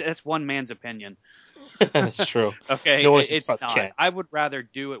Ken said. That's one man's opinion. That's true. Okay, No one should it's trust not. Ken. I would rather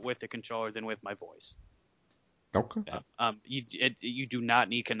do it with the controller than with my voice. Okay. You do not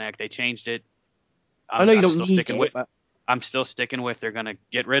need Kinect. They changed it. I know you I'm don't still need sticking it, with. but I'm still sticking with. They're gonna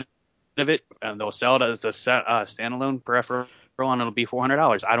get rid of it, and they'll sell it as a standalone peripheral, and it'll be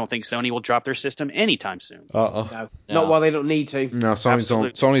 $400. I don't think Sony will drop their system anytime soon. Uh-uh. no, No. not while they don't need to. No,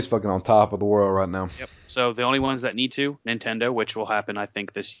 Absolutely. Sony's fucking on top of the world right now. Yep. So the only ones that need to, Nintendo, which will happen, I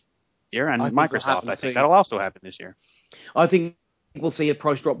think, this year, and I think it'll Microsoft, happen I think soon. that'll also happen this year. I think we'll see a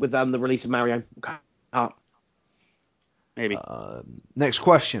price drop with the release of Mario Kart. Maybe. Next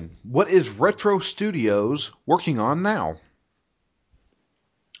question. What is Retro Studios working on now?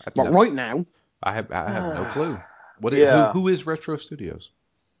 But right now, I have no clue. Yeah. Who is Retro Studios?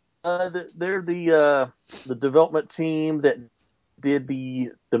 They're the development team that did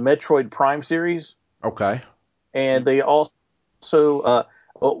the Metroid Prime series, Okay. and they also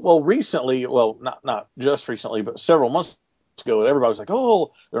recently, not just recently, but several months ago, everybody was like,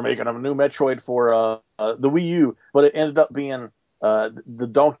 "Oh, they're making a new Metroid for the Wii U," but it ended up being the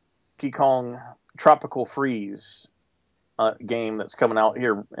Donkey Kong Tropical Freeze game that's coming out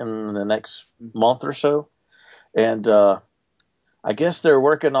here in the next month or so, and I guess they're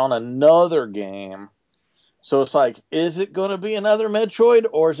working on another game. So it's like, is it going to be another Metroid,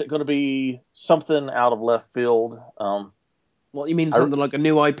 or is it going to be something out of left field? what you mean, something like a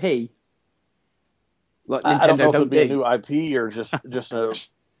new IP? Like Nintendo I don't know if it'd be a do. new IP or just an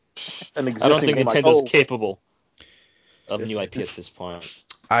existing I don't think game. Nintendo's Like, capable of new IP at this point.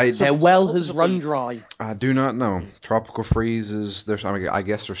 Their well has supposedly- run dry. I do not know. Tropical Freeze is there's. I mean, I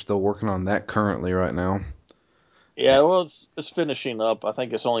guess they're still working on that currently right now. yeah, well, it's finishing up. I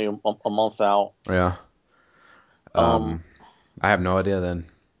think it's only a month out. Yeah. I have no idea then.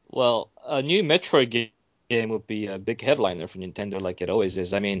 Well, a new Metroid game would be a big headliner for Nintendo, like it always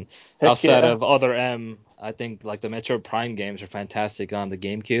is. I mean, Heck outside yeah. of other I think like the Metroid Prime games are fantastic on the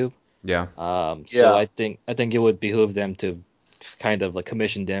GameCube. Yeah. So Yeah. I think it would behoove them to kind of like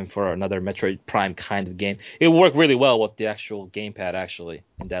commission them for another Metroid Prime kind of game. It would work really well with the actual gamepad actually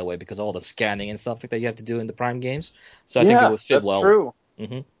in that way because all the scanning and stuff like that you have to do in the Prime games. So I think it would fit that's well. true.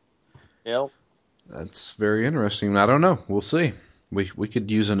 hmm Yeah. That's very interesting. I don't know. We'll see. We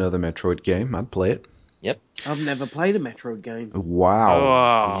could use another Metroid game. I'd play it. I've never played a Metroid game.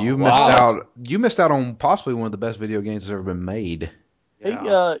 Wow. Oh, You wow. missed out. You missed out on possibly one of the best video games that's ever been made.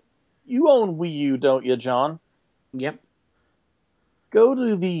 Yeah. Hey, you own Wii U, don't you, John? Yep. Go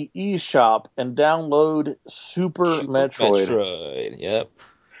to the eShop and download Super Metroid. Yep.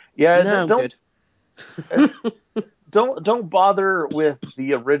 Yeah, No, don't good. don't bother with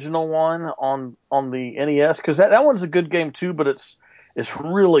the original one on the NES because that one's a good game too, but it's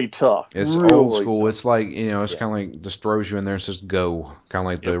really tough. It's really old school. tough. It's like, it's kind of like just throws you in there and says go, kind of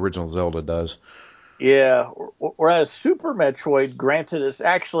like the original Zelda does. Yeah. Whereas Super Metroid, granted, it's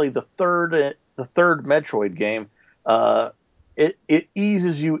actually the third Metroid game. It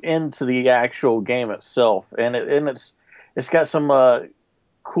eases you into the actual game itself, and it's got some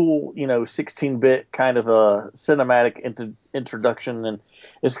cool 16-bit kind of a cinematic introduction, and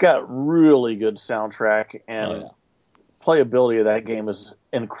it's got really good soundtrack and playability of that game is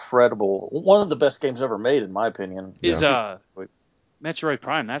incredible. One of the best games ever made, in my opinion. Is Metroid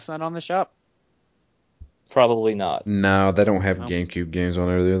Prime? That's not on the shop. Probably not. No, they don't have GameCube games on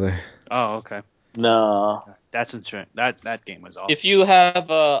there, do they? Oh, okay. No. That's interesting. That game was awesome. If you have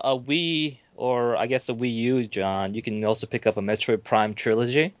a Wii or I guess a Wii U, John, you can also pick up a Metroid Prime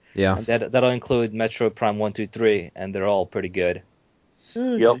trilogy. Yeah. And that'll include Metroid Prime 1, 2, 3, and they're all pretty good.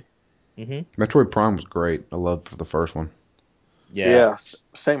 Yep. Mm-hmm. Metroid Prime was great. I loved the first one. Yeah.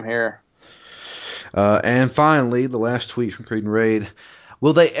 Same here. And finally, the last tweet from Creed and Raid.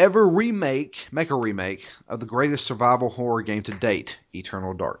 Will they ever make a remake of the greatest survival horror game to date,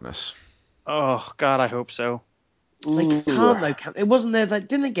 Eternal Darkness? Oh God, I hope so. They can't though. It wasn't there.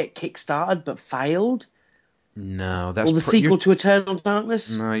 Didn't it get kickstarted but failed? No, that's Or the sequel to Eternal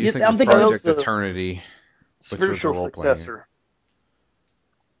Darkness? No, you're I'm thinking thinking Project of Eternity, which was a spiritual role-playing game. successor.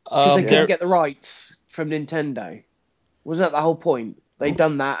 because they They're- couldn't get the rights from Nintendo. Was that the whole point? They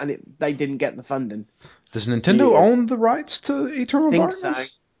done that and they didn't get the funding. Does Nintendo own the rights to Eternal Think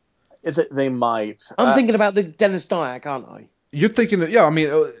Darkness? so. They might. I'm thinking about the Dennis Dyack, aren't I? You're thinking, Yeah,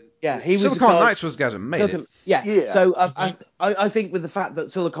 he was the Silicon guy- Knights was the guys that made it. Yeah. So I think with the fact that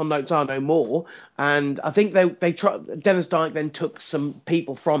Silicon Notes are no more, and I think they Dennis Dyack then took some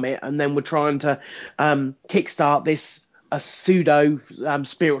people from it, and then were trying to kickstart this a pseudo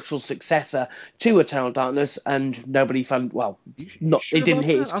spiritual successor to Eternal Darkness, and nobody found. Well, not Sure it didn't about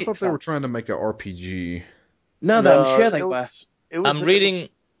hit that? its I thought they were kickstart. trying to make an RPG. No, I'm sure they were.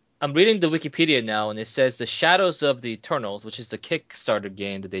 I'm reading the Wikipedia now, and it says the Shadows of the Eternals, which is the Kickstarter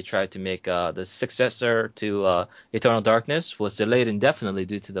game that they tried to make the successor to Eternal Darkness, was delayed indefinitely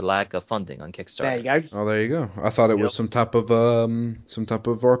due to the lack of funding on Kickstarter. There you go. Oh, there you go. I thought it was some type of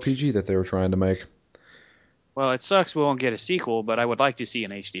RPG that they were trying to make. Well, it sucks we won't get a sequel, but I would like to see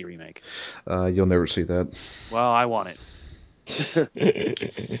an HD remake. You'll never see that. Well, I want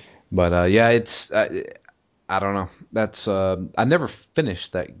it. But yeah, it's I don't know. That's I never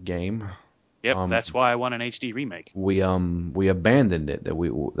finished that game. Yep, that's why I want an HD remake. We abandoned it. That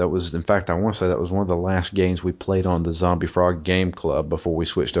was, in fact, I want to say that was one of the last games we played on the Zombie Frog Game Club before we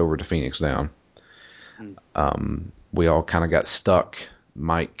switched over to Phoenix Down. We all kind of got stuck.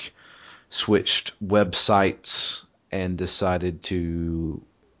 Mike switched websites and decided to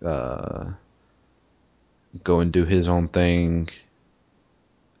go and do his own thing.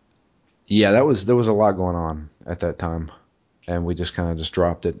 Yeah, there was a lot going on at that time, and we just kind of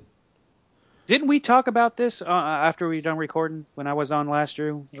dropped it. Didn't we talk about this after we were done recording when I was on last,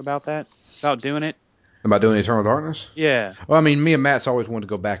 Drew, about that? About doing it? About doing Eternal Darkness? Yeah. Well, I mean, me and Matt's always wanted to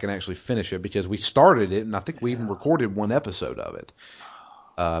go back and actually finish it because we started it, and I think we even recorded one episode of it.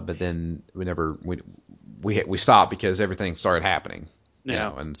 But then we stopped because everything started happening. You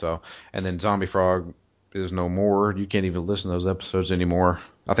know, and then Zombie Frog is no more. You can't even listen to those episodes anymore.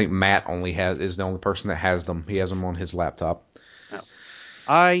 I think Matt is the only person that has them. He has them on his laptop. No.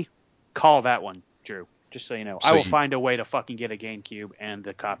 I call that one, Drew. Just so you know. I will find a way to fucking get a GameCube and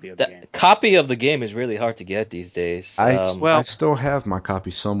the copy of the game. Copy of the game is really hard to get these days. I still have my copy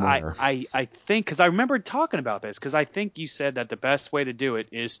somewhere. I think, because I remember talking about this, because I think you said that the best way to do it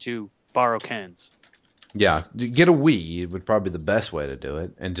is to borrow Ken's. Yeah, get a Wii. It would probably be the best way to do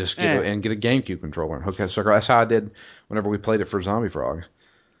it, and just get a GameCube controller and hook that sucker. That's how I did whenever we played it for Zombie Frog.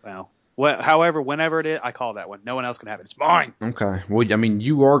 Well, however, whenever it is, I call that one. No one else can have it. It's mine. Okay. Well, I mean,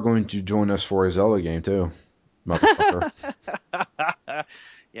 you are going to join us for a Zelda game too, motherfucker.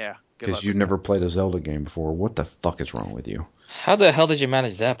 Yeah. Because you've never played a Zelda game before. What the fuck is wrong with you? How the hell did you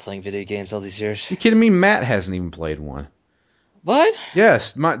manage that playing video games all these years? You kidding me? Matt hasn't even played one. What?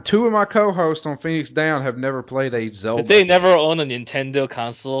 Yes, two of my co-hosts on Phoenix Down have never played a Zelda. Did they never own a Nintendo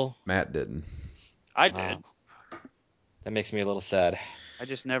console? Matt didn't. I did. That makes me a little sad. I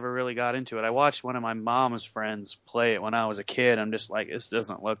just never really got into it. I watched one of my mom's friends play it when I was a kid. I'm just like, this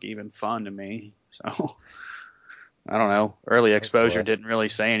doesn't look even fun to me. So, I don't know. Early exposure didn't really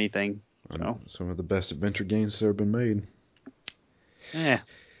say anything. So. Some of the best adventure games that have been made.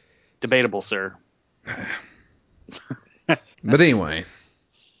 Debatable, sir. But anyway,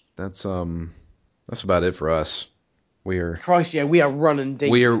 that's about it for us. We are running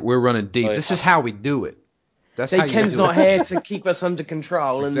deep. We're running deep. This is how we do it. That's how Ken's not here to keep us under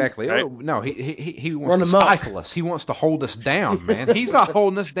control. Exactly. Right? Oh, no, he wants to stifle us. He wants to hold us down, man. He's not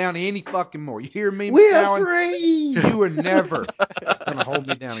holding us down any fucking more. You hear me? We are free. You are never gonna hold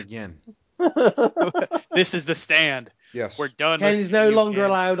me down again. This is the stand. Yes. We're done. Ken is no longer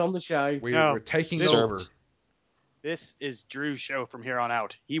allowed on the show. We're taking over. This is Drew's show from here on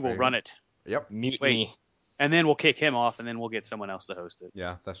out. He will run it. Yep. Mutiny. And then we'll kick him off, and then we'll get someone else to host it.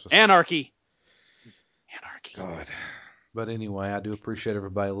 Yeah, that's what. Anarchy. God. But anyway, I do appreciate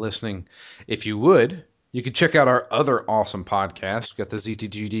everybody listening. If you would, you could check out our other awesome podcast. We've got the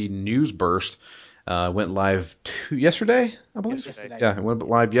ZTGD News Burst. Went live yesterday, I believe. Yesterday. Yeah, it went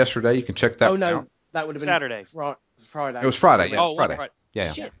live yesterday. You can check that out. Oh, no. That would have been Saturday. Friday. It was Friday. Yeah, Oh, Friday.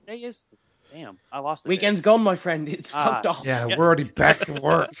 Yeah. Shit, today is. Damn, I lost it. Weekend's gone, my friend. It's fucked off. Yeah, we're already back to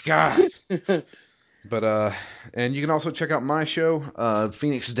work. God. But and you can also check out my show,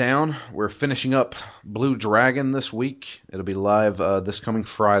 Phoenix Down. We're finishing up Blue Dragon this week. It'll be live this coming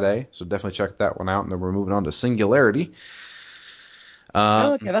Friday, so definitely check that one out. And then we're moving on to Singularity.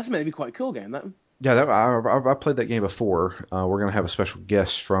 Okay, that's meant to be quite a cool game. That. Yeah, I played that game before. We're gonna have a special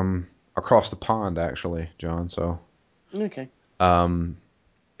guest from across the pond, actually, John. So. Okay.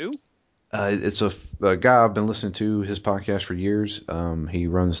 Who? It's a guy I've been listening to his podcast for years. He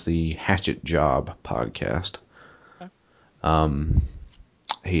runs the Hatchet Job podcast. Okay.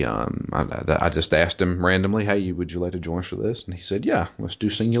 I just asked him randomly, "Hey, would you like to join us for this?" And he said, "Yeah, let's do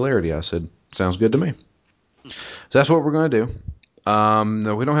Singularity." I said, "Sounds good to me." So that's what we're going to do.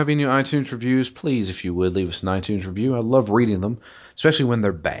 No, we don't have any new iTunes reviews. Please, if you would, leave us an iTunes review. I love reading them, especially when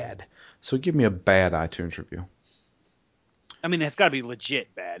they're bad. So give me a bad iTunes review. I mean, it's got to be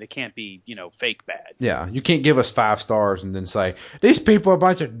legit bad. It can't be, fake bad. Yeah, you can't give us 5 stars and then say, these people are a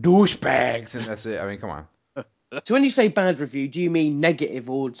bunch of douchebags, and that's it. I mean, come on. So when you say bad review, do you mean negative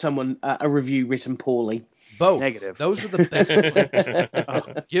or someone a review written poorly? Both. Negative. Those are the best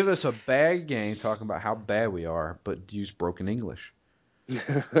ones. Give us a bad game talking about how bad we are, but use broken English.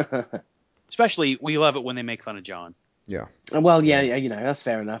 Especially, we love it when they make fun of John. Yeah. Well, yeah, you know, that's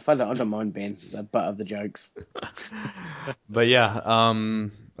fair enough. I don't mind being the butt of the jokes. But yeah, other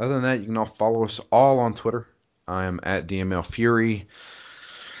than that, you can all follow us all on Twitter. I am at DML Fury.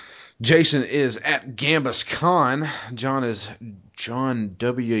 Jason is at Gambus Khan. John is John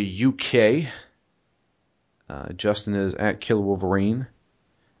WUK. Justin is at Killer Wolverine.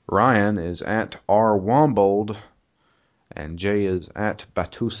 Ryan is at R Wombold. And Jay is at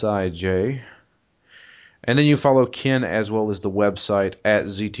Batusai J. And then you follow Ken as well as the website at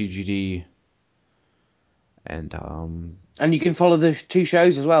ZTGD. And you can follow the two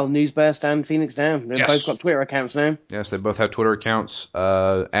shows as well, Newsburst and Phoenix Down. They've both got Twitter accounts now. Yes, they both have Twitter accounts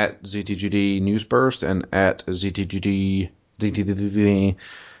at ZTGD Newsburst and at ZTGD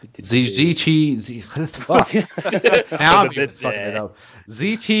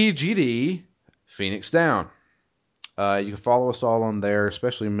ZTGD Phoenix Down. You can follow us all on there,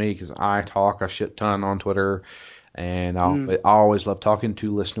 especially me, because I talk a shit ton on Twitter, and I always love talking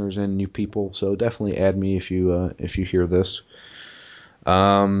to listeners and new people. So definitely add me if you hear this.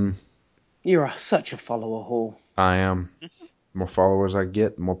 You're such a follower whore. I am. More followers I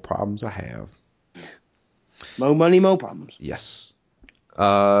get, more problems I have. More money, more problems. Yes.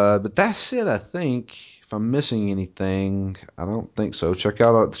 But that's it, I think. If I'm missing anything, I don't think so. Check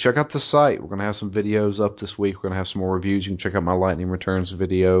out the site. We're going to have some videos up this week. We're going to have some more reviews. You can check out my Lightning Returns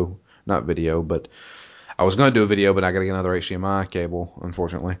video. Not video, but I was going to do a video, but I got to get another HDMI cable,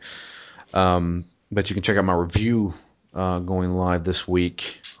 unfortunately. But you can check out my review going live this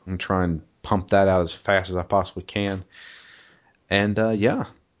week and try and pump that out as fast as I possibly can. And yeah,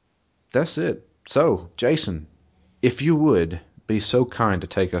 that's it. So, Jason, if you would be so kind to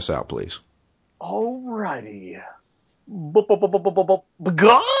take us out, please. Alrighty.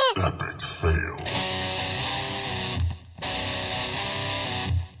 Epic fail.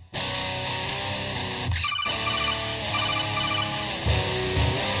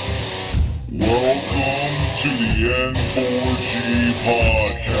 Welcome to the N4G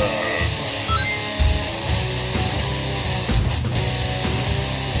podcast.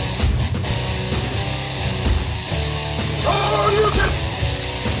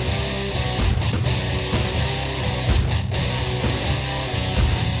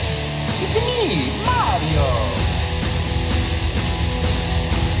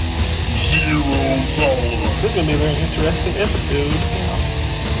 Zero tolerance. This is going to be a very interesting episode.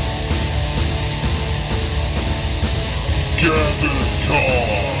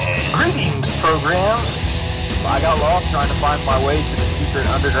 Gaviscon. Greetings, programs. I got lost trying to find my way to the secret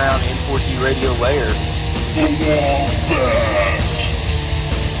underground N4G Radio lair. The Wombat.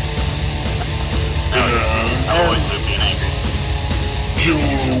 And I always live being angry.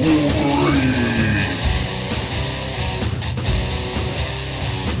 Killer Wolverine.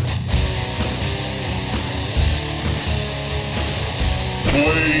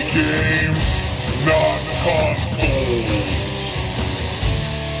 Play games, not consoles.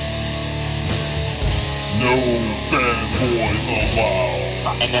 No fanboys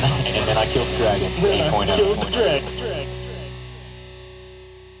allowed. And then I killed the dragon. 8.0.